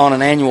 on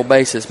an annual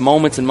basis,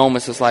 moments and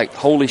moments. It's like,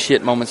 holy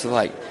shit moments. It's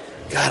like,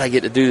 God, I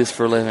get to do this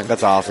for a living.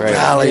 That's awesome.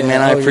 Golly,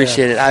 man, I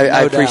appreciate it.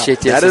 I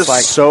appreciate this. That is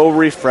so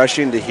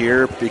refreshing to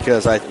hear,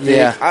 because I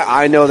think,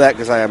 I know that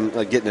because I am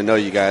getting to know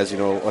you guys,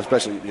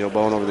 especially,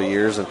 Bone over the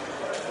years. And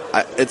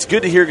it's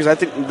good to hear, because I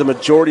think the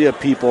majority of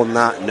people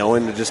not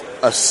knowing to just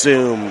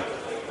assume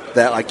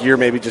that like you're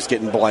maybe just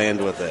getting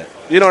bland with it.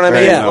 You know what I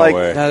mean?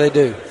 Yeah. No, they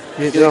do.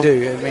 They do.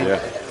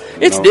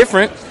 It's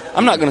different.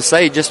 I'm not going to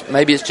say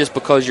maybe it's just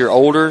because you're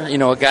older.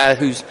 A guy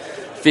who's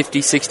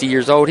 50, 60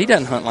 years old, he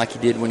doesn't hunt like he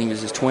did when he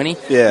was just 20.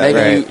 Yeah,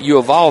 maybe you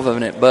evolve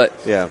in it, but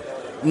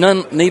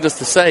needless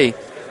to say,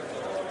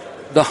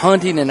 the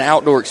hunting and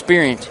outdoor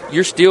experience,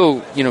 you're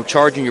still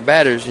charging your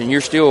batters, and you're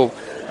still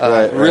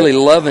really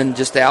loving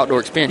just the outdoor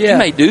experience. You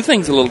may do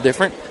things a little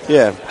different.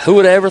 Yeah. Who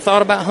would have ever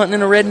thought about hunting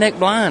in a redneck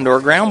blind or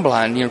a ground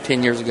blind,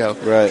 10 years ago?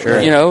 Right. Sure.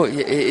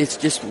 It's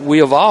just,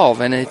 we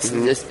evolve, and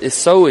it's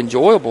so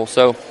enjoyable.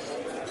 So,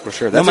 for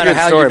sure. That's a good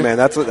story, man.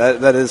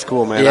 That is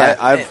cool, man.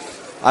 Yeah.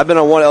 I've been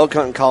on one elk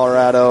hunt in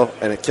Colorado,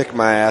 and it kicked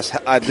my ass.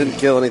 I didn't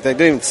kill anything.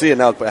 Didn't even see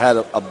an elk, but had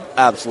an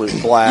absolute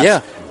blast.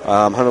 Yeah.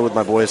 Hunted with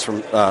my boys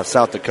from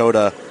South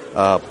Dakota,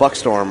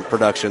 Buckstorm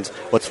Productions.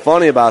 What's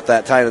funny about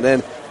that, tying it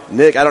in,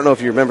 Nick, I don't know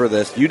if you remember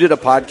this. You did a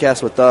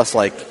podcast with us,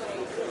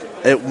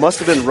 it must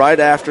have been right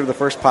after the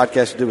first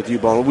podcast you did with you,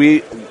 Bone.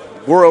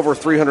 We're over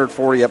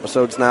 340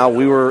 episodes now.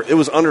 It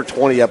was under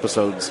 20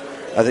 episodes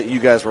I think you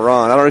guys were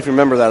on. I don't know if you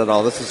remember that at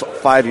all. This is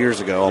 5 years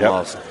ago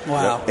almost. Yep.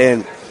 Wow.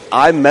 And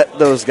I met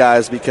those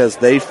guys because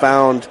they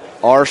found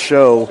our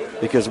show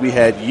because we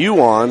had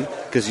you on,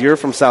 because you're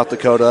from South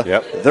Dakota.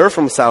 Yep. They're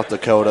from South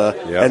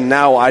Dakota. Yep. And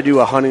now I do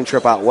a hunting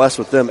trip out west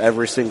with them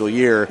every single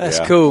year. That's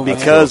cool.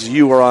 Because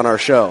you were on our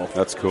show.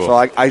 That's cool. So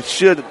I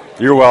should...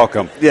 You're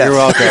welcome. Yes. You're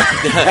welcome.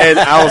 And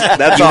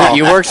that's all.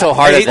 You worked so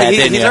hard at that,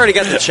 didn't you? He's already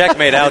got the check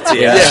made out to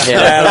you.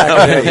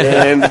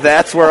 And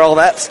that's where all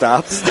that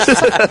stops.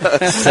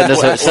 Send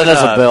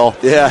us a bill.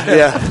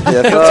 Yeah.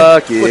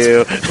 Fuck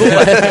you.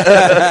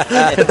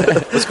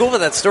 What's cool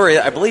about that story,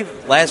 I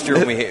believe last year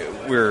when we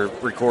were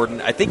recording,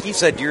 I think you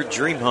said your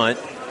dream hunt,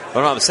 if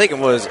I'm not mistaken,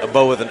 was a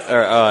bow with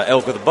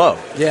elk with a bow.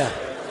 Yeah.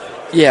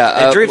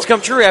 Yeah, and dreams come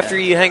true after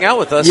you hang out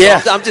with us. Yeah.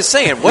 So I'm just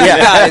saying,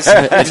 guys,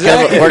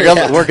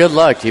 we're good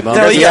luck, T-Bone.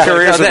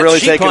 Careers have really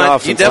taken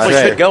off. You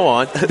definitely should go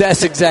on.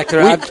 That's exactly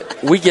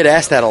right. We get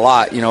asked that a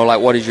lot, like,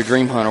 what is your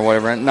dream hunt or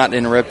whatever. Not to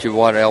interrupt you,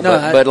 Waddell,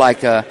 but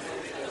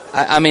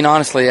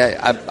honestly,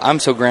 I'm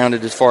so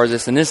grounded as far as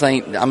this, and this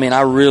ain't.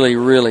 I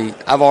really,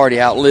 I've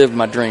already outlived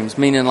my dreams.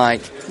 Meaning,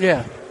 like,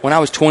 when I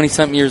was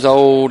 20-something years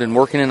old and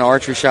working in an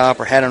archery shop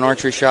or had an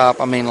archery shop,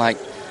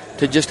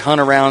 to just hunt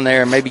around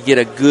there and maybe get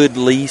a good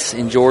lease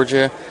in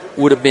Georgia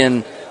would have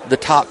been the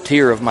top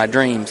tier of my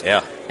dreams.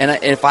 Yeah. And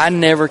if I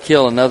never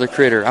kill another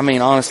critter,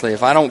 honestly,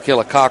 if I don't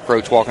kill a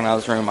cockroach walking out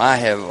of this room, I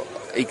have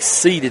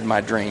exceeded my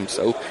dreams.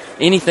 So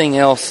anything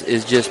else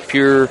is just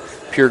pure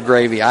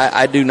gravy.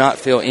 I do not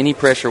feel any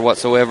pressure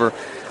whatsoever.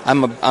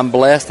 I'm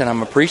blessed and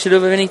I'm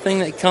appreciative of anything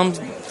that comes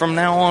from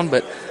now on,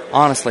 but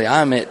honestly,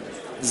 I'm at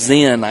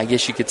zen, I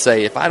guess you could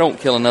say. If I don't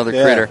kill another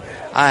critter,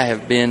 I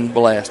have been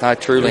blessed. I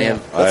truly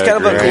have. That's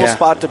kind of a cool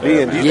spot to be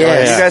in. Do you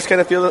guys kind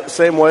of feel the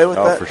same way with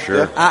that? Oh, for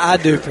sure. I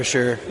do for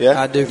sure. Yeah,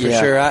 I do for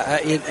sure.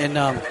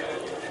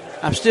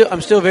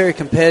 I'm still very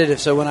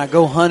competitive. So when I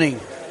go hunting,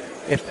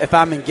 if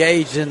I'm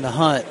engaged in the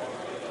hunt,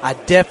 I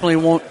definitely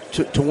want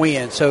to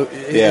win. So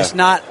it's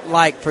not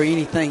like for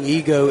anything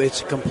ego.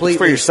 It's completely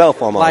for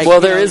yourself almost.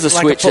 Like, there is a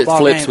switch that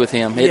flips with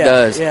him. It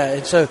does. Yeah.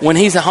 And so when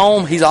he's at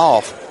home, he's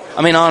off.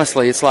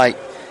 Honestly, it's like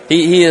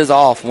he is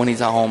off when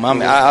he's at home. I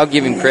mean, I'll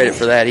give him credit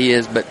for that. He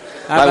is, but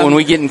like when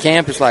we get in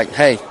camp, it's like,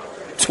 hey,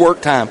 it's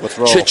work time. Let's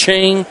roll.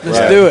 Cha-ching.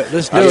 Let's do it.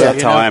 Let's do it.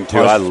 That's how I am too.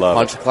 I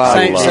love it.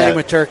 Same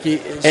with turkey.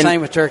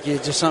 Same with turkey.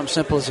 It's just something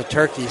simple as a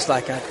turkey. It's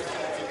like I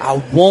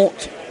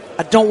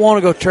don't want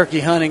to go turkey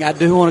hunting. I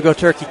do want to go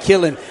turkey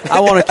killing. I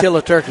want to kill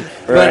a turkey.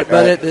 But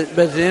at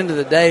the end of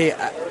the day,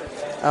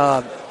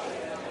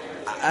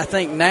 I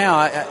think now,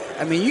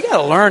 I mean, you got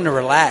to learn to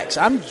relax.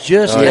 I'm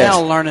just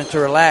now learning to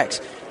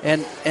relax,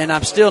 and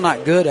I'm still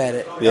not good at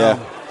it. Yeah.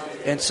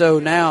 And so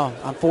now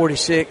I'm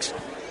 46.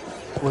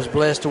 Was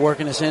blessed to work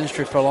in this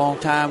industry for a long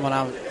time when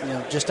I was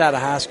just out of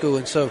high school,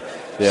 and so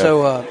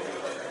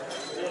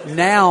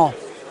now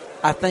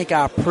I think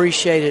I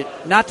appreciate it.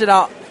 Not that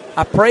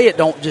I pray it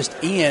don't just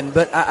end,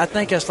 but I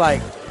think it's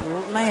like,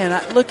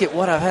 man, look at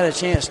what I've had a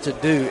chance to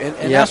do,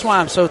 and that's why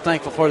I'm so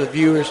thankful for the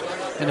viewers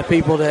and the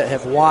people that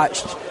have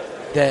watched.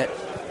 That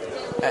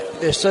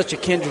there's such a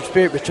kindred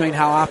spirit between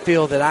how I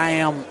feel that I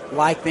am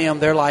like them,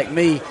 they're like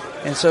me,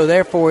 and so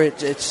therefore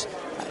it's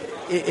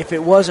if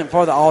it wasn't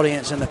for the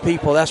audience and the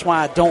people, that's why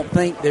I don't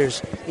think there's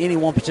any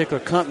one particular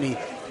company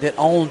that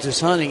owns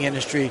this hunting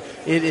industry.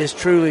 It is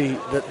truly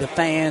the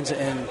fans,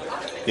 and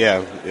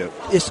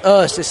it's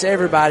us, it's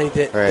everybody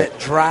that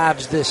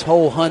drives this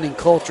whole hunting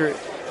culture.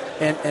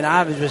 And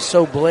I've been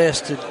so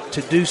blessed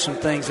to do some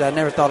things that I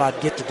never thought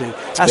I'd get to do.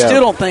 I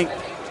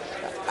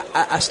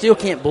still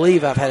can't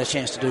believe I've had a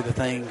chance to do the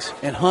things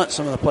and hunt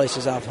some of the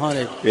places I've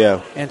hunted.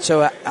 Yeah. And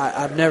so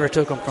I've never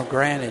took them for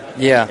granted.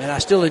 Yeah. And I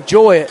still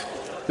enjoy it.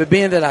 But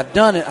being that I've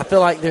done it, I feel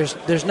like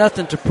there's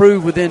nothing to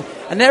prove within.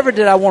 I never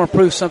did I want to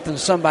prove something to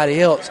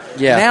somebody else.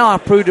 Yeah. Now I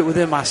proved it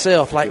within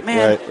myself. Like,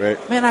 man,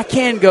 I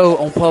can go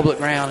on public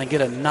ground and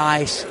get a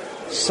nice,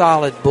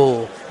 solid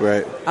bull.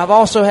 Right. I've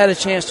also had a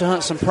chance to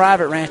hunt some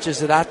private ranches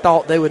that I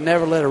thought they would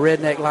never let a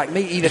redneck like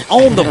me even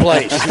own the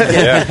place.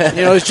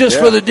 It's just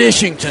for the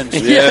Dishingtons.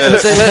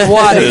 Yes. They let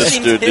Waddies.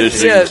 Mr.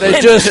 Dishington. Yeah,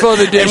 they're just for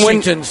the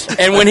Dishingtons.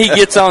 And when he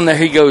gets on there,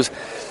 he goes,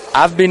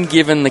 I've been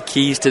given the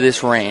keys to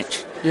this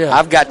ranch. Yeah.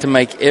 I've got to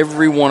make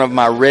every one of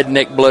my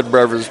redneck blood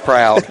brothers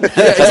proud.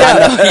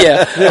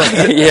 Yeah.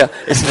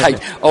 It's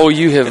like, oh,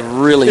 you have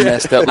really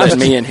messed up letting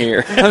me in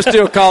here. I'm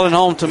still calling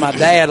home to my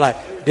dad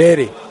like,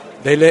 Daddy,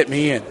 they let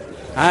me in.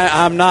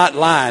 I'm not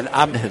lying.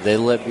 They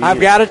let me I've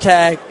in. got a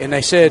tag, and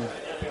they said,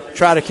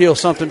 try to kill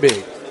something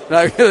big.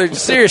 Like,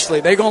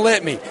 seriously, they're going to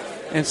let me.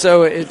 And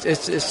so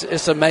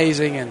it's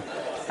amazing, and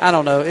I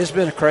don't know. It's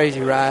been a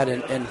crazy ride,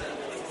 and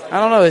I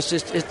don't know. It's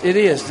just it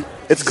is.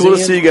 It's cool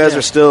to see you guys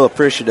are still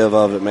appreciative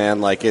of it,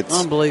 man. Like, it's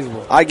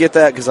unbelievable. I get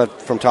that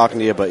from talking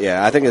to you, but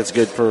I think it's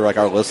good for like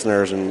our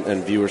listeners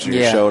and viewers of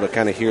your show to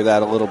kind of hear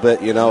that a little bit.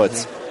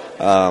 It's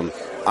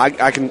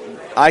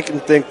I can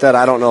think that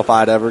I don't know if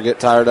I'd ever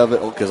get tired of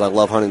it because I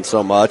love hunting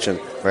so much, and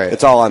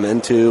it's all I'm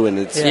into, and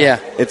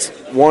it's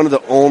one of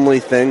the only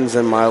things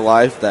in my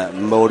life that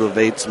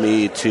motivates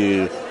me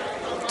to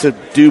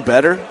do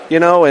better,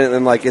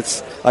 and like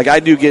it's like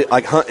I do get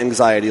like hunt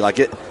anxiety,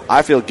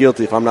 I feel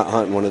guilty if I'm not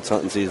hunting when it's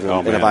hunting season,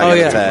 and if I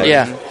get a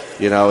tag.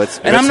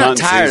 And I'm not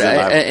tired,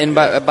 and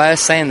by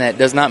us saying that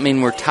does not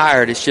mean we're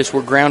tired. It's just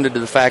we're grounded to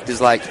the fact is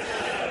like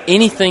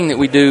anything that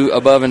we do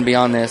above and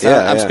beyond this.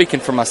 I'm speaking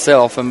for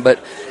myself, but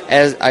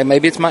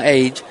maybe it's my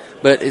age,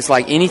 but it's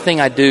like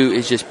anything I do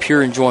is just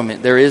pure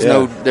enjoyment. There is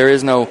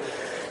no.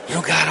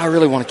 God, I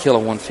really want to kill a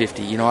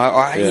 150.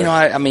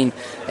 I mean,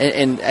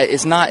 and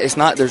it's not.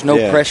 There's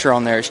no pressure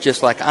on there. It's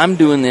just like I'm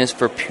doing this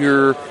for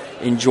pure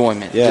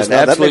enjoyment. Just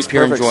absolute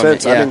pure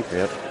enjoyment. Sense.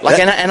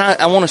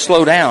 I want to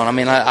slow down. I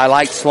mean, I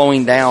like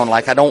slowing down.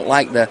 Like I don't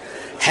like the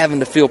having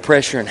to feel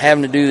pressure and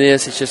having to do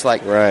this. It's just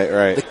like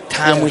the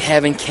time we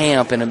have in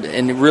camp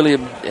and really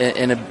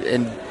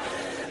and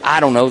I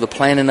don't know the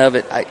planning of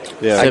it. I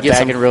sit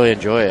back and really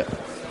enjoy it.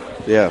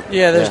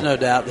 There's no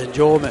doubt the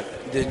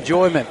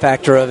enjoyment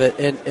factor of it,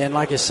 and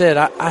like I said,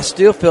 I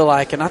still feel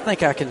like, and I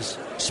think I can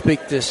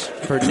speak this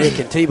for Nick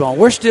and T-Bone,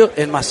 we're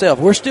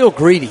still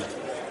greedy,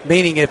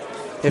 meaning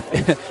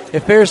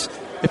if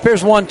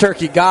there's one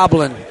turkey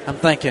gobbling, I'm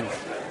thinking,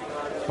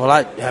 well,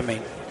 I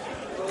mean,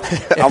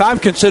 if I'm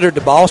considered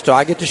the boss, do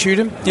I get to shoot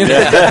him?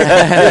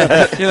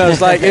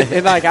 It's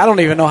like I don't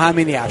even know how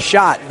many I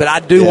shot, but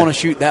I do want to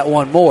shoot that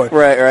one more.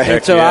 Right.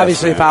 And so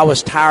obviously, if I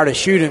was tired of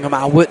shooting them,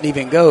 I wouldn't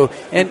even go.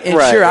 And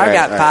I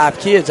got 5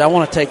 kids. I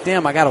want to take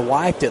them. I got a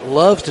wife that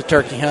loves to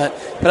turkey hunt,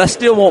 but I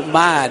still won't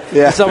mind.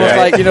 Yeah. It's almost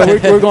like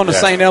we're going to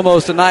St.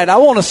 Elmo's tonight. I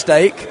want a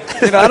steak.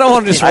 I don't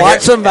want to just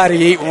watch somebody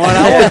eat one.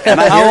 I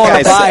want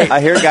a bite.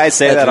 I hear guys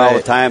say that all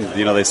the time.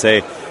 They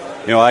say,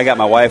 I got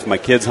my wife and my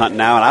kids hunting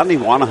now, and I don't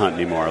even want to hunt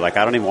anymore. Like,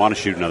 I don't even want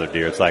to shoot another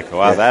deer. It's like,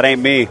 well, that ain't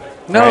me.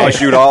 No. I want to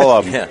shoot all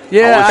of them. I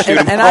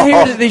hear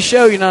that these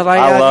show,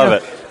 I love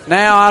it.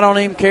 Now I don't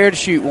even care to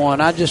shoot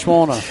one. I just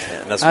want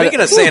to. Now, speaking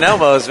of St.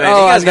 Elmo's, man, you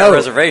guys got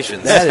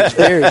reservations. That is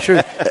very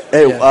true.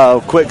 Hey,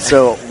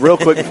 real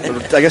quick,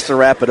 I guess to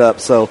wrap it up.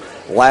 So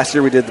last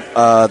year we did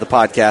the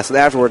podcast, and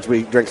afterwards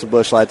we drank some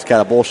Busch Lights,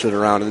 kind of bullshit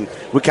around, and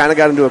we kind of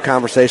got into a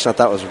conversation I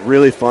thought was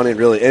really funny and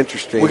really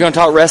interesting. We're going to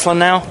talk wrestling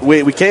now?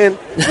 We can.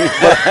 Look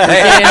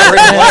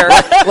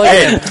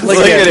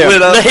at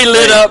him. He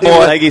lit up, boy.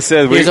 Like he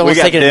said, He's almost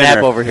got taking a dinner.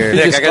 nap over here.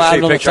 Nick, I got to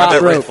see a picture of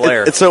that Ric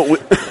Flair. It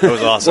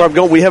was awesome. Where I'm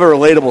going, we have a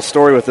relatable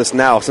story with this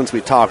now since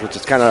we talked, which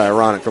is kind of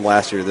ironic from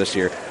last year to this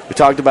year. We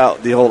talked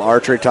about the old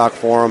Archery Talk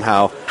forum,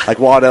 how, like,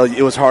 Waddell,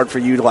 it was hard for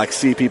you to, like,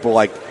 see people,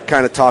 like,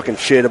 kind of talking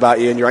shit about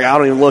you, and you're like, I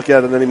don't even look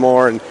at it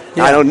anymore. And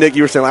I know, Nick,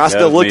 you were saying, like, I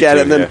still look at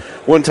it, and then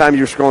one time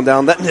you were scrolling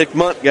down, that Nick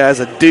Munt guy's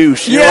a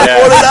douche. You're like,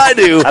 what did I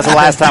do? That's the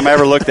last time I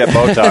ever looked at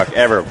Bo Talk,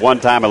 ever. One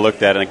time I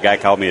looked at it, and a guy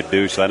called me a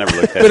douche, so I never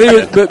looked at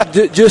it. But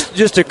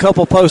just a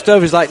couple posts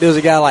over, he's like, there's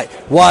a guy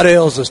like,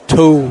 Waddell's a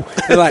tool.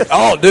 They're like,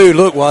 oh, dude,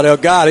 look, Waddell,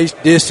 God, he's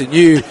dissing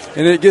you.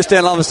 And it gets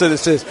down, all of a sudden it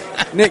says,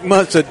 Nick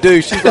Munt's a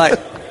douche. He's like,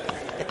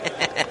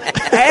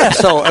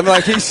 asshole. I'm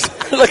like, he's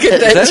look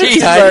at that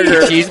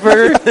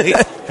cheeseburger.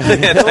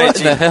 What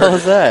the hell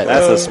is that?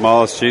 That's the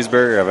smallest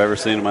cheeseburger I've ever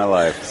seen in my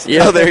life.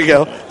 Yeah, there you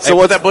go. So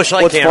what's that Busch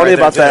Light what's can funny right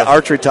about there, that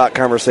Archery Talk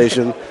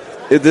conversation?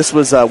 This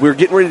was we were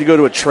getting ready to go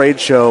to a trade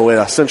show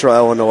in Central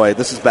Illinois.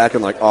 This is back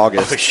in like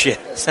August. Oh shit!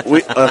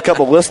 A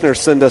couple listeners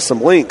send us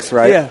some links,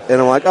 right? Yeah.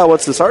 And I'm like, oh,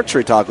 what's this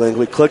Archery Talk link?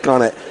 We click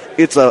on it.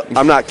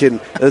 I'm not kidding.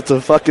 It's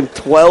a fucking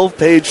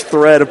 12-page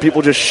thread of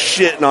people just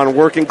shitting on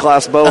working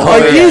class bow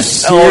hunters. Are you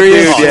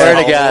serious? Oh, dude,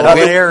 Swear to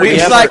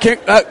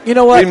God. You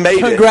know what? We made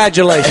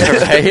Congratulations.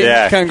 Right?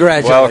 Yeah.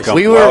 Congratulations. I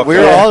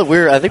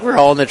think we were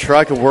all in the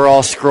truck and we're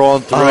all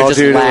scrolling through it,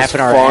 just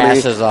laughing our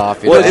asses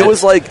off. Well, it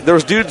was like there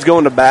was dudes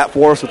going to bat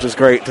for us, which is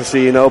great to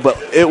see,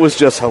 but it was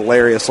just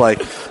hilarious.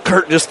 Like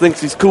Kurt just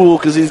thinks he's cool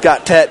because he's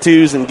got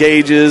tattoos and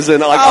gauges,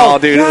 and like, oh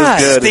dude, it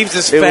was good. Steve's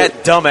this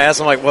fat dumbass.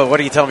 I'm like, well, what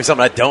are you telling me?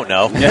 Something I don't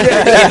know.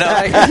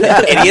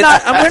 Idiot.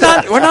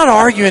 We're not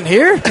arguing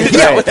here.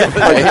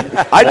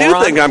 I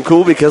do think I'm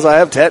cool because I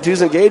have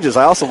tattoos and gauges.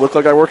 I also look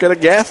like I work at a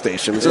gas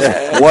station. It's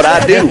just what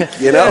I do,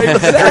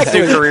 Kurt's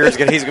new career is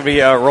he's going to be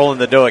rolling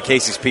the dough at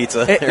Casey's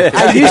Pizza. When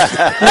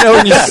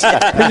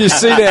you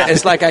see that,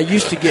 it's like I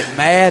used to get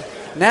mad.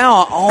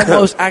 Now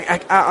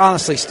I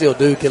honestly still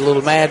do get a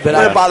little mad, but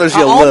it bothers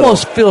you a little. little.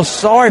 Almost feel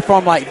sorry for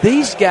them. Like,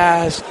 these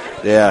guys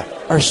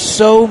are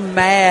so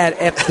mad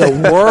at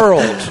the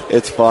world.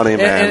 It's funny,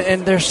 man.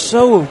 And they're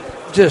so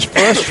just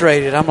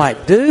frustrated. I'm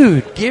like,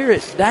 dude, gear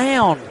it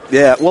down.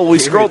 Yeah, well, we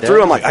scrolled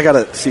through. I'm like, I got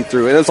to see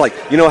through. And it's like,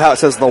 you know how it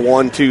says the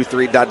 1, 2,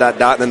 3, ... and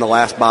then the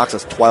last box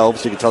is 12,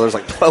 so you can tell there's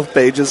like 12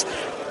 pages.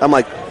 I'm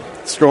like,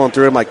 scrolling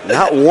through. I'm like,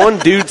 not one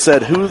dude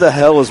said, who the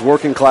hell is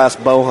working class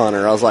bow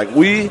hunter? I was like,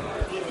 we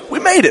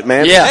made it,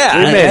 man. Yeah,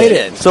 we made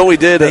it. So we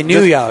did. They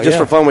knew y'all. Just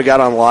for fun, we got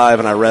on live,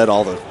 and I read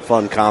all the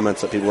fun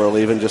comments that people were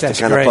leaving just to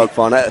kind of poke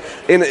fun.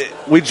 And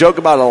we joke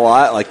about it a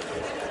lot. Like,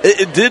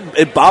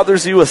 it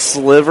bothers you a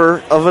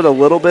sliver of it a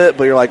little bit,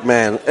 but you're like,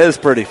 man, it's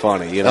pretty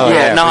funny,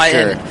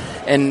 Sure.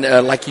 And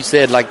like you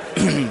said, like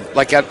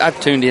I've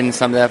tuned in to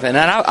some of that, and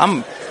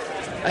I'm.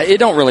 It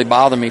don't really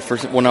bother me for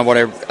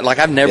whatever. Like,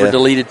 I've never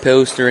deleted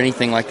posts or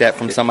anything like that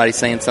from somebody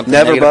saying something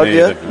never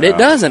negative. Bugged you? It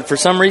doesn't. For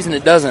some reason,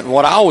 it doesn't.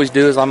 What I always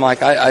do is I'm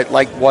like, I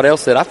like what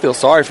else said. I feel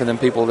sorry for them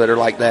people that are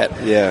like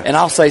that. Yeah. And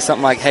I'll say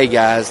something like, hey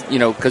guys,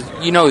 because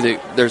that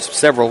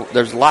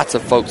there's lots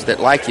of folks that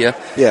like you.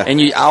 Yeah. And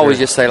I always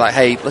just say like,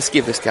 hey, let's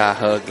give this guy a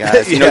hug,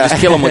 guys.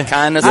 Just kill him with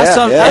kindness.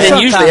 And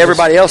then usually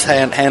everybody else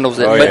handles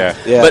it.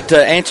 Oh, but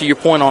to answer your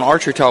point on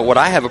Archery Talk, what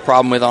I have a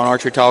problem with on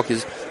Archery Talk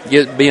is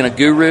being a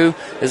guru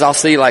is I'll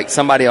see like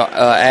somebody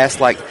ask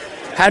like,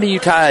 how do you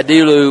tie a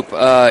D-loop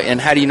and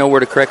how do you know where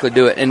to correctly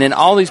do it? And then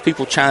all these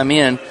people chime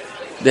in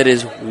that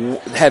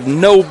have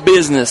no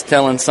business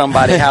telling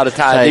somebody how to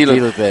tie a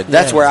D-loop.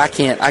 That's where I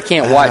can't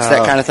watch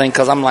that kind of thing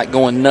because I'm like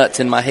going nuts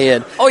in my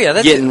head. Oh yeah,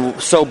 that's getting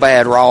so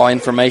bad raw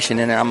information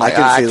in there. I'm like,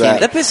 I can't.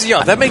 That pisses you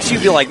off. That makes you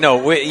feel like,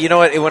 no, you know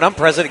what? When I'm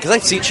president, because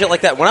I've seen shit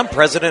like that. When I'm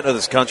president of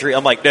this country,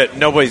 I'm like,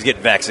 nobody's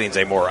getting vaccines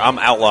anymore. I'm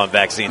outlawing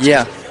vaccines.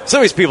 Yeah. Some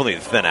of these people need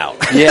to thin out.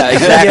 Yeah,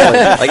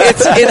 exactly. Like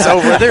it's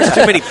over. There's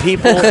too many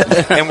people,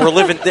 and we're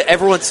living.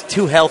 Everyone's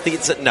too healthy.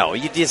 No,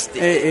 you just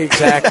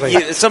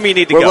exactly. Some of you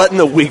need to We're go. letting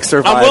the weak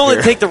survive. I'm willing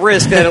here. to take the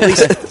risk that at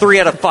least 3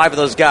 out of 5 of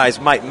those guys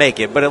might make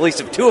it, but at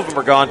least if 2 of them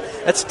are gone,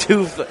 that's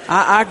 2.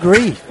 I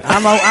agree.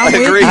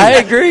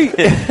 I agree.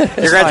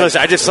 Congratulations!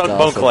 I just sunk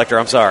Bone Collector.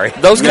 I'm sorry.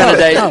 Those kind of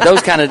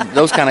days.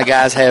 Those kind of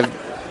guys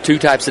have 2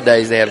 types of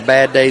days. They have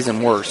bad days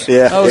and worse.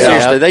 Yeah. Oh,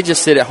 Seriously, they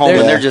just sit at home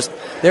and they're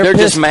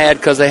just mad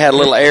because they had a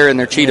little air in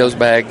their Cheetos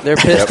bag. They're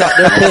pissed off.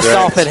 They're pissed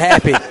off at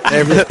Happy.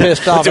 They're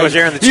pissed off. Too much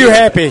air in the You Cheetos.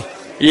 happy?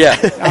 Yeah,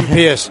 I'm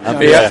pissed.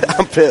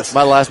 I'm pissed.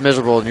 My last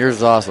miserable and yours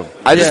is awesome.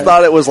 I just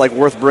thought it was like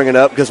worth bringing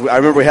up because I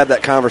remember we had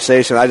that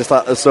conversation. I just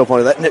thought it was so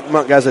funny. That Nick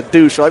Munt guy's a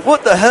douche. We're like,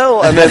 what the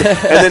hell? And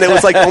then it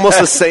was like almost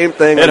the same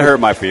thing. It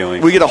hurt my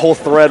feelings. We get a whole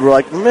thread. We're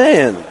like,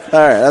 man, all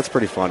right, that's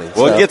pretty funny.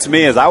 What gets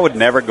me is I would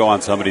never go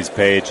on somebody's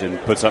page and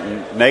put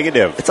something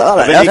negative. It's a lot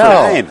of any effort.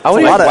 kind.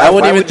 I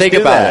wouldn't even think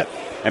about it.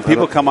 And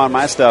people come on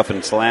my stuff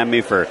and slam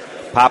me for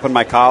popping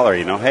my collar.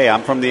 Hey,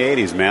 I'm from the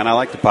 '80s, man. I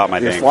like to pop my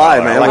You're dang fly,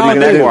 collar. man. I like What my are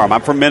you gonna neck do? warm.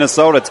 I'm from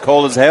Minnesota. It's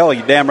cold as hell.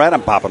 You damn right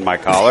I'm popping my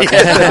collar.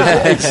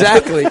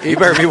 Exactly. You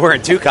better be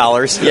wearing 2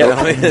 collars.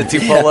 Yeah. 2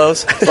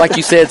 polos. Like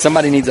you said,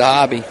 somebody needs a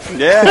hobby.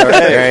 Yeah,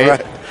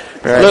 right.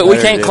 Look, we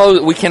can't close.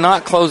 We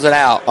cannot close it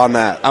out on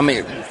that. I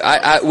mean,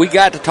 we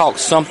got to talk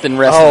something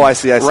wrestling. Oh, I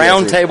see.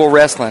 Round table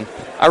wrestling.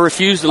 I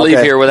refuse to leave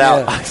here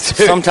without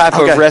some type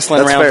of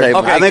wrestling round table.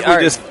 Okay, I think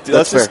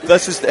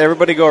let's just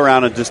everybody go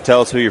around and just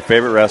tell us who your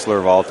favorite wrestler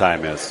of all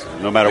time is.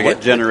 No matter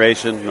what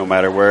generation, no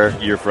matter where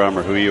you're from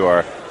or who you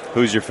are.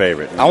 Who's your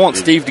favorite? I want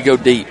Steve to go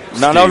deep.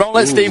 No, don't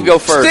let Steve go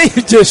first.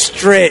 Steve just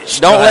stretched.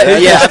 Don't let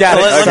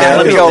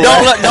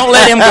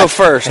him go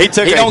first. He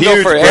took don't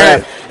huge go first.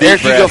 breath.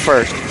 Eric, you go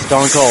first.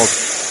 Stone Cold.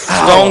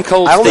 Stone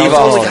Cold Steve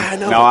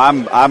Austin. No,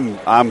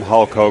 I'm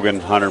Hulk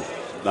Hogan, Hunter.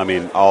 I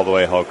mean, all the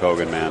way Hulk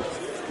Hogan, man.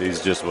 He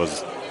just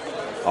was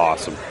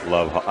awesome.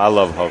 I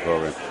love Hulk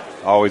Hogan.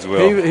 Always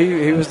will.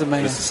 He was the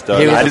man. Just a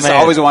stud. I just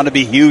always wanted to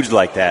be huge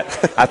like that.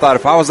 I thought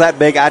if I was that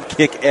big, I'd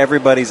kick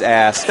everybody's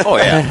ass. Oh,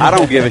 yeah. I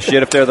don't give a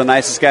shit if they're the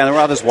nicest guy in the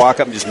world. I'll just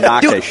walk up and just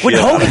knock their shit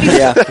out. Hogan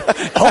here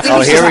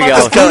we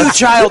go. The Voodoo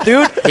Child,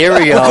 dude. Here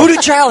we go. The Voodoo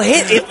Child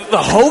hit it. The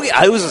Hogan.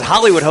 It was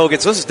Hollywood Hogan,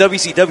 so this is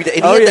WCW.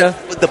 And he had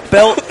the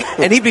belt,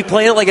 and he'd be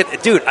playing it like a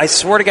dude. I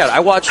swear to God,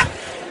 I watched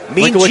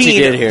Mean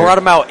Gene brought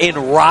him out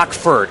in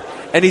Rockford,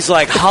 and he's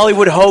like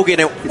Hollywood Hogan,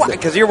 and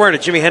because you're wearing a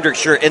Jimi Hendrix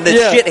shirt, and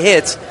then shit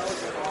hits.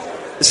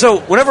 So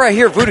whenever I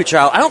hear Voodoo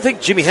Child, I don't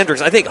think Jimi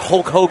Hendrix. I think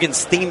Hulk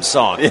Hogan's theme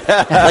song.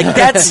 Yeah. Like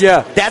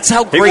that's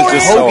how great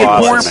Hogan so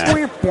was.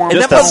 And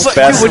Just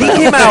that was when he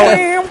came out.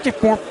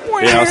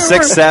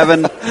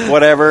 6'7",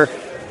 whatever,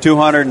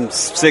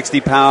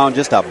 260 pound,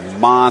 just a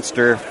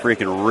monster,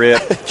 freaking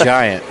ripped,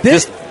 giant,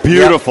 just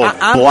beautiful,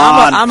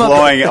 blonde,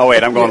 flowing. Oh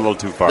wait, I'm going a little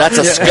too far. That's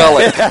a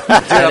skullet.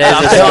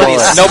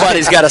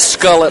 Nobody's got a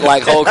skullet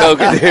like Hulk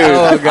Hogan. Dude,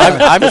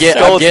 I'm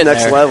getting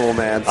next level,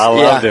 man. I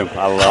loved him.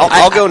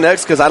 I'll go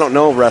next because I don't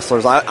know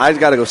wrestlers. I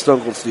got to go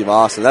Stone Cold Steve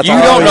Austin. That's you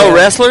don't know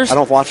wrestlers? I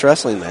don't watch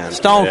wrestling, man.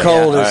 Stone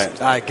Cold is.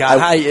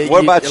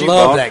 What about you,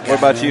 love that guy, What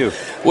about you?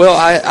 Well,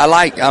 I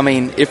like. I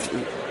mean, if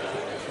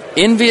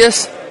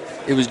envious,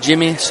 it was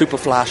Jimmy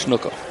Superfly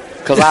Snuka.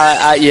 Because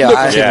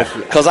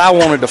I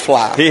wanted to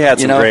fly. He had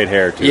some great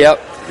hair too.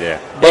 Yep. Yeah.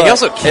 But he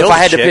also killed if I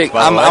had to chick, pick,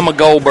 by the way. I'm a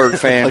Goldberg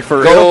fan. Like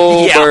for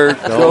Goldberg.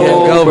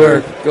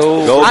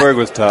 Goldberg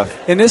was tough.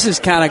 And this is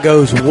kind of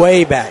goes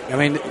way back. I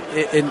mean,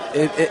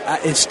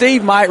 and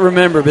Steve might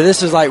remember, but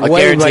this is like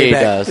way back. He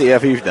does. Yeah,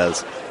 he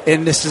does.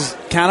 And this is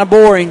kind of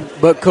boring,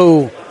 but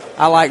cool.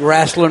 I like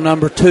wrestler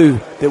number 2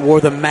 that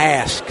wore the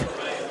mask.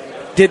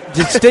 Did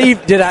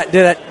Steve? Did I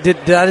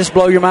just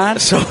blow your mind?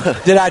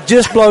 Did I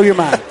just blow your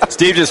mind?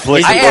 Steve just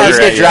flicked the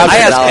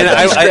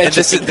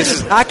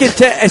I can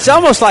tell. It's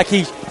almost like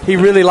he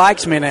really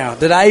likes me now.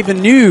 That I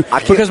even knew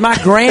because my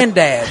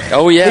granddad.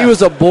 Oh yeah, he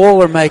was a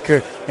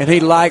Boilermaker and he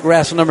liked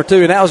wrestler number 2,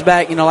 and that was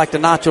back like the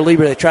Nacho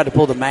Libre. They tried to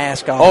pull the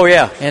mask off. Oh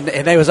yeah, and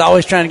they was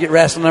always trying to get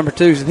wrestler number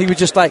 2s, and he was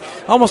just like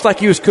almost like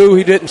he was cool.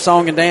 He didn't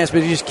song and dance,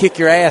 but he just kick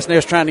your ass, and they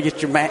was trying to get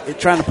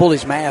trying to pull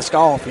his mask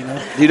off. You know?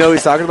 Do you know what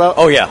he's talking about?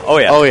 Oh yeah.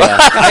 I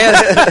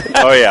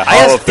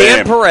asked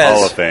Dan Perez.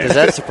 Hall of Fame. Does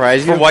that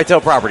surprise you? From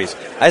Whitetail Properties.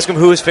 I asked him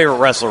who his favorite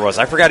wrestler was.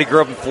 I forgot he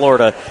grew up in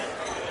Florida.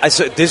 I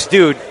said, this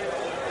dude,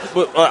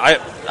 I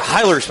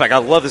highly respect. I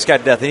love this guy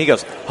to death. And he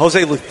goes,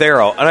 Jose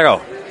Luthero. And I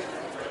go,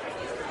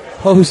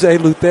 Jose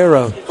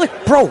Luthero.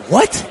 Like, bro,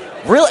 what?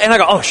 Really? And I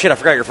go, oh shit, I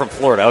forgot you're from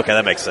Florida. Okay,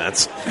 that makes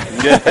sense.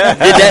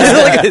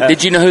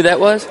 Did you know who that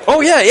was? Oh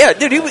yeah,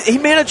 dude. He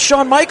managed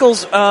Shawn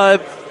Michaels,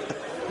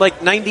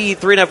 like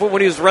 93 and a half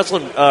when he was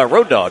wrestling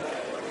Road Dogg.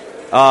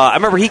 I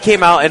remember he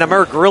came out, and I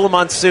remember Gorilla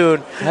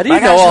Monsoon. How do you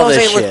know all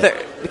this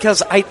shit?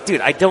 Because I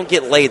don't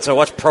get laid, so I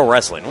watch pro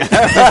wrestling. is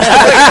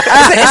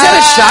that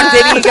a shock to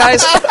you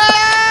guys?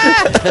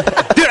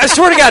 Dude, I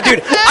swear to God,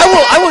 dude,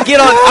 I will get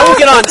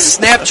on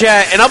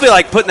Snapchat, and I'll be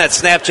like putting that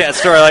Snapchat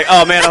story, like,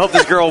 oh man, I hope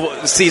this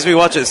girl sees me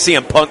watching a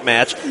CM Punk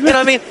match. You know what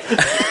I mean?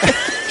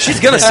 She's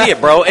gonna see it,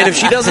 bro. And if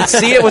she doesn't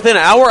see it within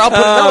an hour, I'll put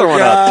another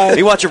one up.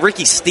 You watch a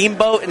Ricky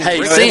Steamboat and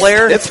Ric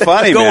Flair. It's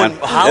funny, going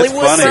man.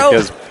 Hollywood, it's funny bro.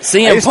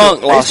 CM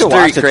Punk lost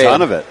street cred.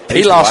 Ton of it.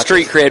 He lost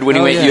street cred when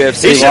he went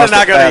UFC. He should have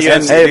not gone to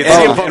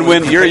UFC. And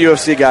when you're a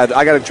UFC guy,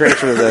 I got to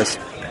transfer to this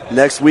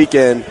next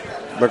weekend.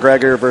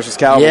 McGregor versus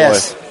Cowboy.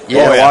 Yes.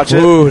 Yeah, watch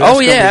it. Ooh, Oh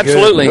yeah,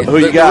 absolutely. Who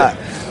you got?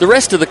 The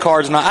rest of the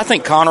card's not. I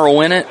think Conor will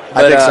win it.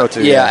 But, I think so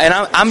too. Yeah, and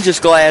I'm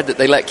just glad that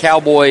they let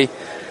Cowboy.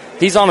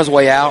 He's on his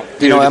way out.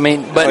 You know what I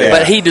mean?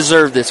 But he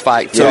deserved this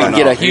fight, so he can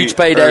get a huge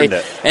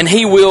payday, and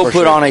he will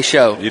put on a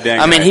show.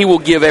 I mean, he will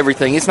give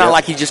everything. It's not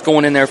like he's just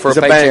going in there for a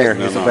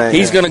paycheck.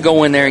 He's going to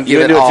go in there and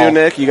give it all. You into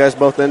it too, Nick? You guys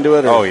both into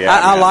it? Or? Oh yeah,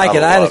 I like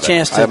it. I had a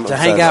chance to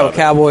hang out with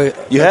Cowboy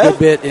a good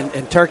bit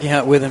and turkey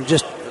hunt with him,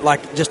 just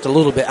a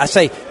little bit. I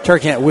say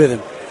turkey hunt with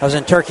him. I was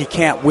in turkey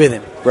camp with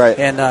him. Right.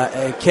 And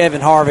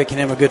Kevin Harvick and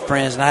him are good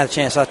friends, and I had a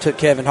chance. I took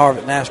Kevin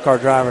Harvick, NASCAR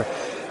driver,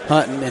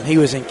 hunting, and he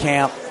was in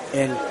camp.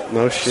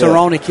 no shit.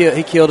 Cerrone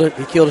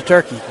killed a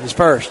turkey, his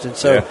first, and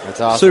so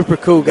that's awesome. Super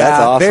cool guy,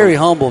 That's awesome. very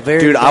humble, very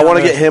dude. I want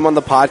to down-to-earth. get him on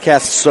the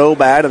podcast so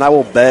bad, and I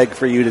will beg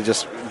for you to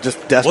just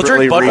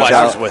desperately we'll drink reach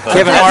Budweiser's out. with us.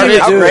 Kevin How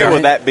Harvick. great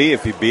would that be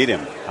if you beat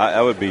him?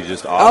 That would be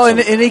just awesome. Oh, and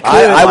he could.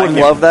 I would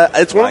love that.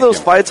 It's one of Like those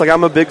him. fights. Like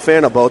I'm a big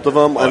fan of both of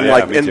them, and yeah,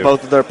 like me in too.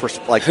 both of their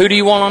like. Who do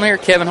you want on here?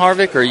 Kevin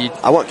Harvick or you?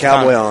 I want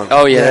Cowboy on.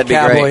 Oh yeah, that'd be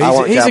Cowboy.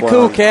 great. He's a Cowboy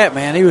cool on. cat,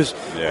 man. He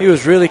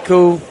was really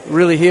cool,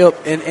 really hip,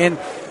 and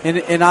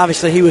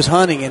obviously he was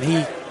hunting and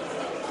he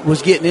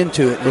was getting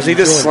into it. Was he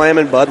just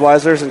slamming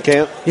Budweisers in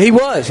camp? He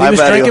was. He I was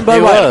bet drinking he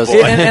Budweiser, was.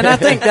 and I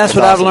think that's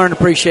what That's I've awesome. learned to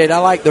appreciate. I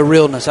like the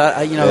realness.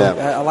 I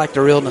Yeah. like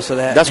the realness of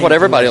that. That's what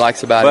everybody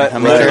likes about But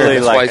him. I mean, really,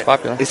 that's like, why he's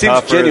popular. He seems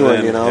Tougher genuine,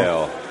 than you know.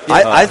 hell.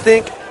 I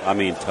think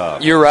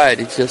tough. You're right.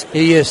 It's just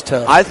he is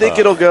tough. I think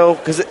it'll go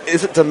because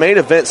it's a main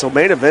event. So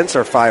main events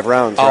are 5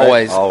 rounds.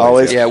 Right?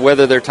 always. Yeah,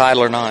 whether they're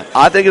title or not.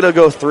 I think it'll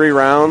go 3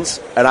 rounds,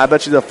 and I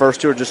bet you the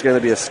first 2 are just going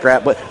to be a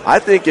scrap. But I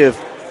think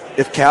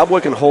if Cowboy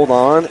can hold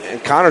on,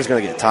 and Connor's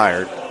going to get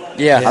tired.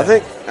 Yeah, I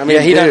think. I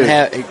mean, he dude,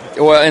 doesn't have.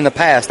 Well, in the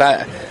past,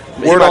 word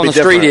might on be the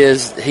street different.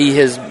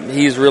 is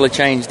he's really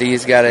changed.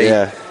 He's got a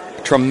Yeah.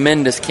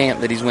 tremendous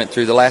camp that he's went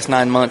through. The last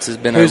 9 months has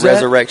been Who's a that?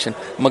 resurrection.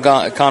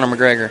 Conor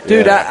McGregor,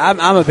 Dude, I'm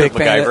a big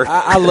fan. MacGyver.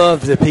 I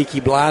love the Peaky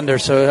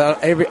Blinders, so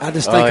I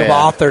just think of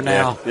Author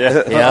now.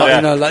 Yeah.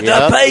 You know, like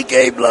the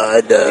Peaky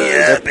Blinders.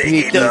 Yeah,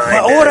 Peaky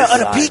Order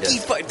on a peaky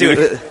fight,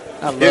 dude.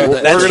 I love Dude,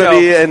 that. we're going to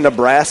be in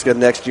Nebraska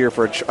next year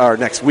or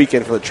next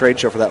weekend for the trade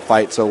show for that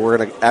fight. So we're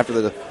going to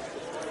after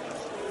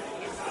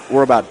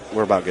we're about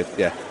good.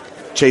 Yeah,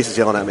 Chase is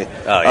yelling at me.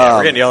 Oh yeah,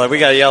 we're getting yelled at. We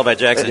got to yell at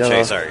Jackson and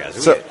Chase. Sorry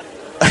guys. So,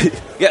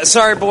 yeah,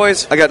 sorry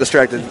boys. I got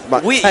distracted.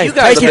 Hey, you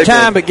guys take your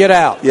time, but get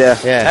out. Yeah.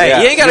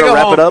 Hey, you ain't got to You go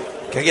wrap home. it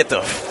up. Can I get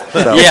the?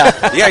 So- Yeah,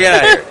 you gotta get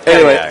out of here.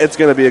 Anyway, Yeah. it's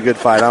going to be a good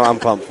fight. I'm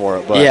pumped for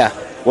it. But Yeah.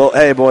 Well,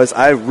 hey boys,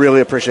 I really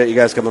appreciate you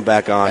guys coming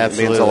back on. It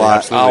means a lot.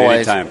 Absolutely.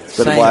 Always. Anytime. It's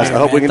been a Same blast. here,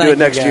 I hope we man. can do it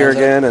Thank next you, year guys.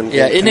 again. And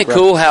Yeah, isn't it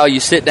cool how you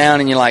sit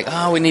down and you're like,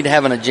 oh, we need to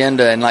have an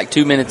agenda, and like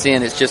 2 minutes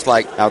in, it's just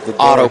like Out the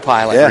door.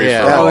 autopilot.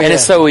 Yeah. And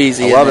it's so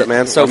easy. I love isn't it,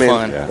 man. So I mean,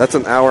 fun. That's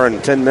an hour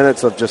and 10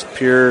 minutes of just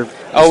pure.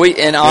 Oh,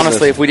 and honestly,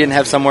 business. if we didn't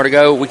have somewhere to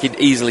go, we could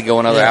easily go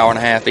another hour and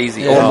a half,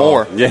 easy Yeah. or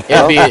more. Yeah.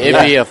 It'd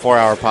be a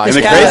 4-hour podcast. And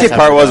the crazy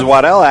part was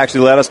Waddell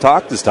actually let us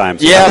talk this time.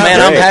 So Yeah, that's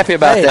man, I'm great. happy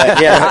about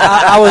that. Yeah,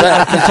 I was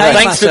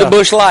thanks to the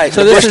Bush Light.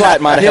 So the this Bush is-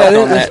 Light might have yeah, helped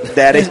on this- that.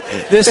 Daddy.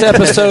 This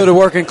episode of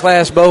Working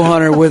Class Bow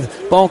Hunter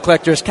with Bone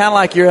Collector is kind of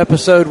like your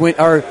episode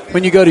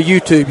when you go to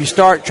YouTube. You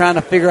start trying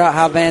to figure out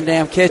how Van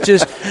Damme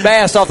catches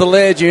bass off the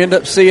ledge. You end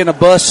up seeing a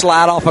bus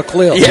slide off a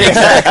cliff. Yeah,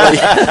 exactly.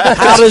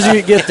 How does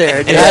you get there?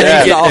 How do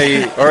you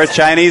get off? Or a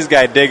Chinese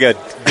guy dig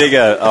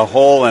a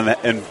hole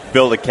and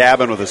build a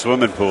cabin with a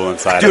swimming pool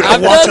inside. Dude, it. I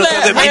watched the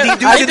that, many man.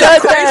 dudes I in did the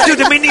that. dude,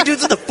 the many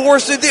dudes in the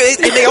forest, and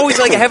they always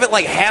like have it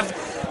like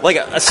half, like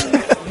a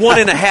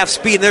 1.5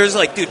 speed. And there's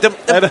like, dude,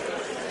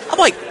 I'm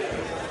like,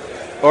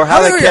 Or how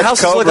How they do your catch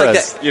houses look cobras. like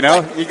that? You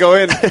know, you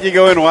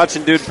go in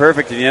watching Dude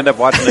Perfect, and you end up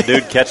watching the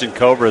dude catching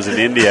cobras in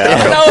India.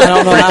 I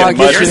don't know how I Freaking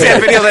get you you see that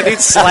there. video of that dude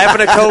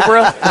slapping a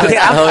cobra?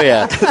 Oh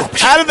yeah.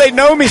 How do they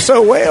know me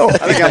so well? I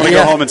think I'm gonna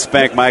go home and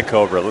spank my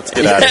cobra. Let's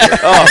get out of here.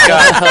 Oh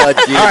god! Oh,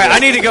 Jesus. All right, I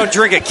need to go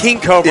drink a king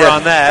cobra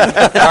on that.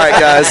 All right,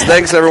 guys.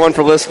 Thanks everyone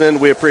for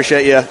listening. We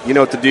appreciate you. You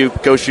know what to do.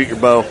 Go shoot your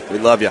bow. We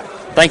love you.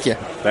 Thank you.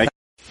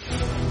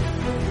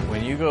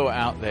 When you go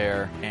out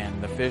there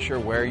and the fish are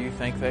where you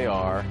think they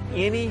are,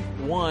 any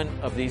one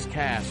of these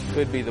casts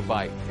could be the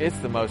bite. It's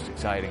the most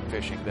exciting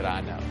fishing that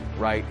I know,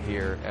 right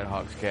here at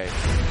Hawks Cave.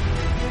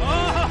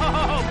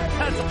 Oh,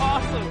 that's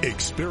awesome.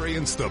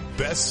 Experience the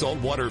best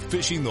saltwater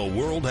fishing the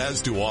world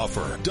has to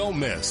offer. Don't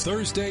miss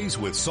Thursdays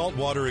with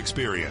Saltwater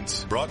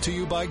Experience. Brought to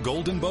you by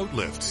Golden Boat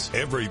Lifts.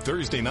 Every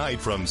Thursday night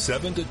from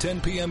 7 to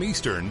 10 p.m.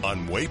 Eastern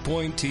on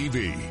Waypoint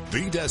TV.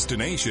 The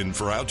destination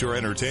for outdoor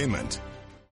entertainment.